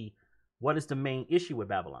and see what is the main issue with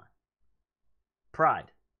Babylon.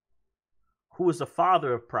 Pride. Who is the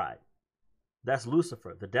father of pride? That's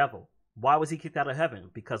Lucifer, the devil. Why was he kicked out of heaven?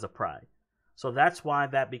 Because of pride. So that's why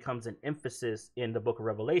that becomes an emphasis in the book of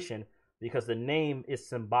Revelation, because the name is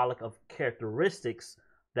symbolic of characteristics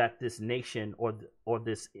that this nation or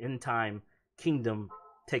this end time kingdom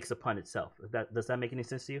takes upon itself. Does that make any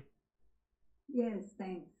sense to you? Yes,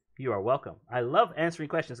 thanks. You are welcome. I love answering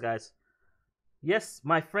questions, guys. Yes,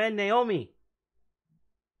 my friend Naomi.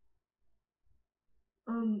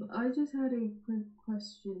 I just had a quick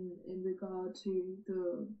question in regard to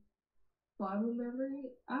the Bible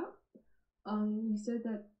memory app. You said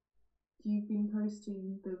that you've been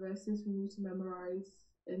posting the verses for me to memorize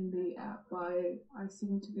in the app, but I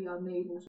seem to be unable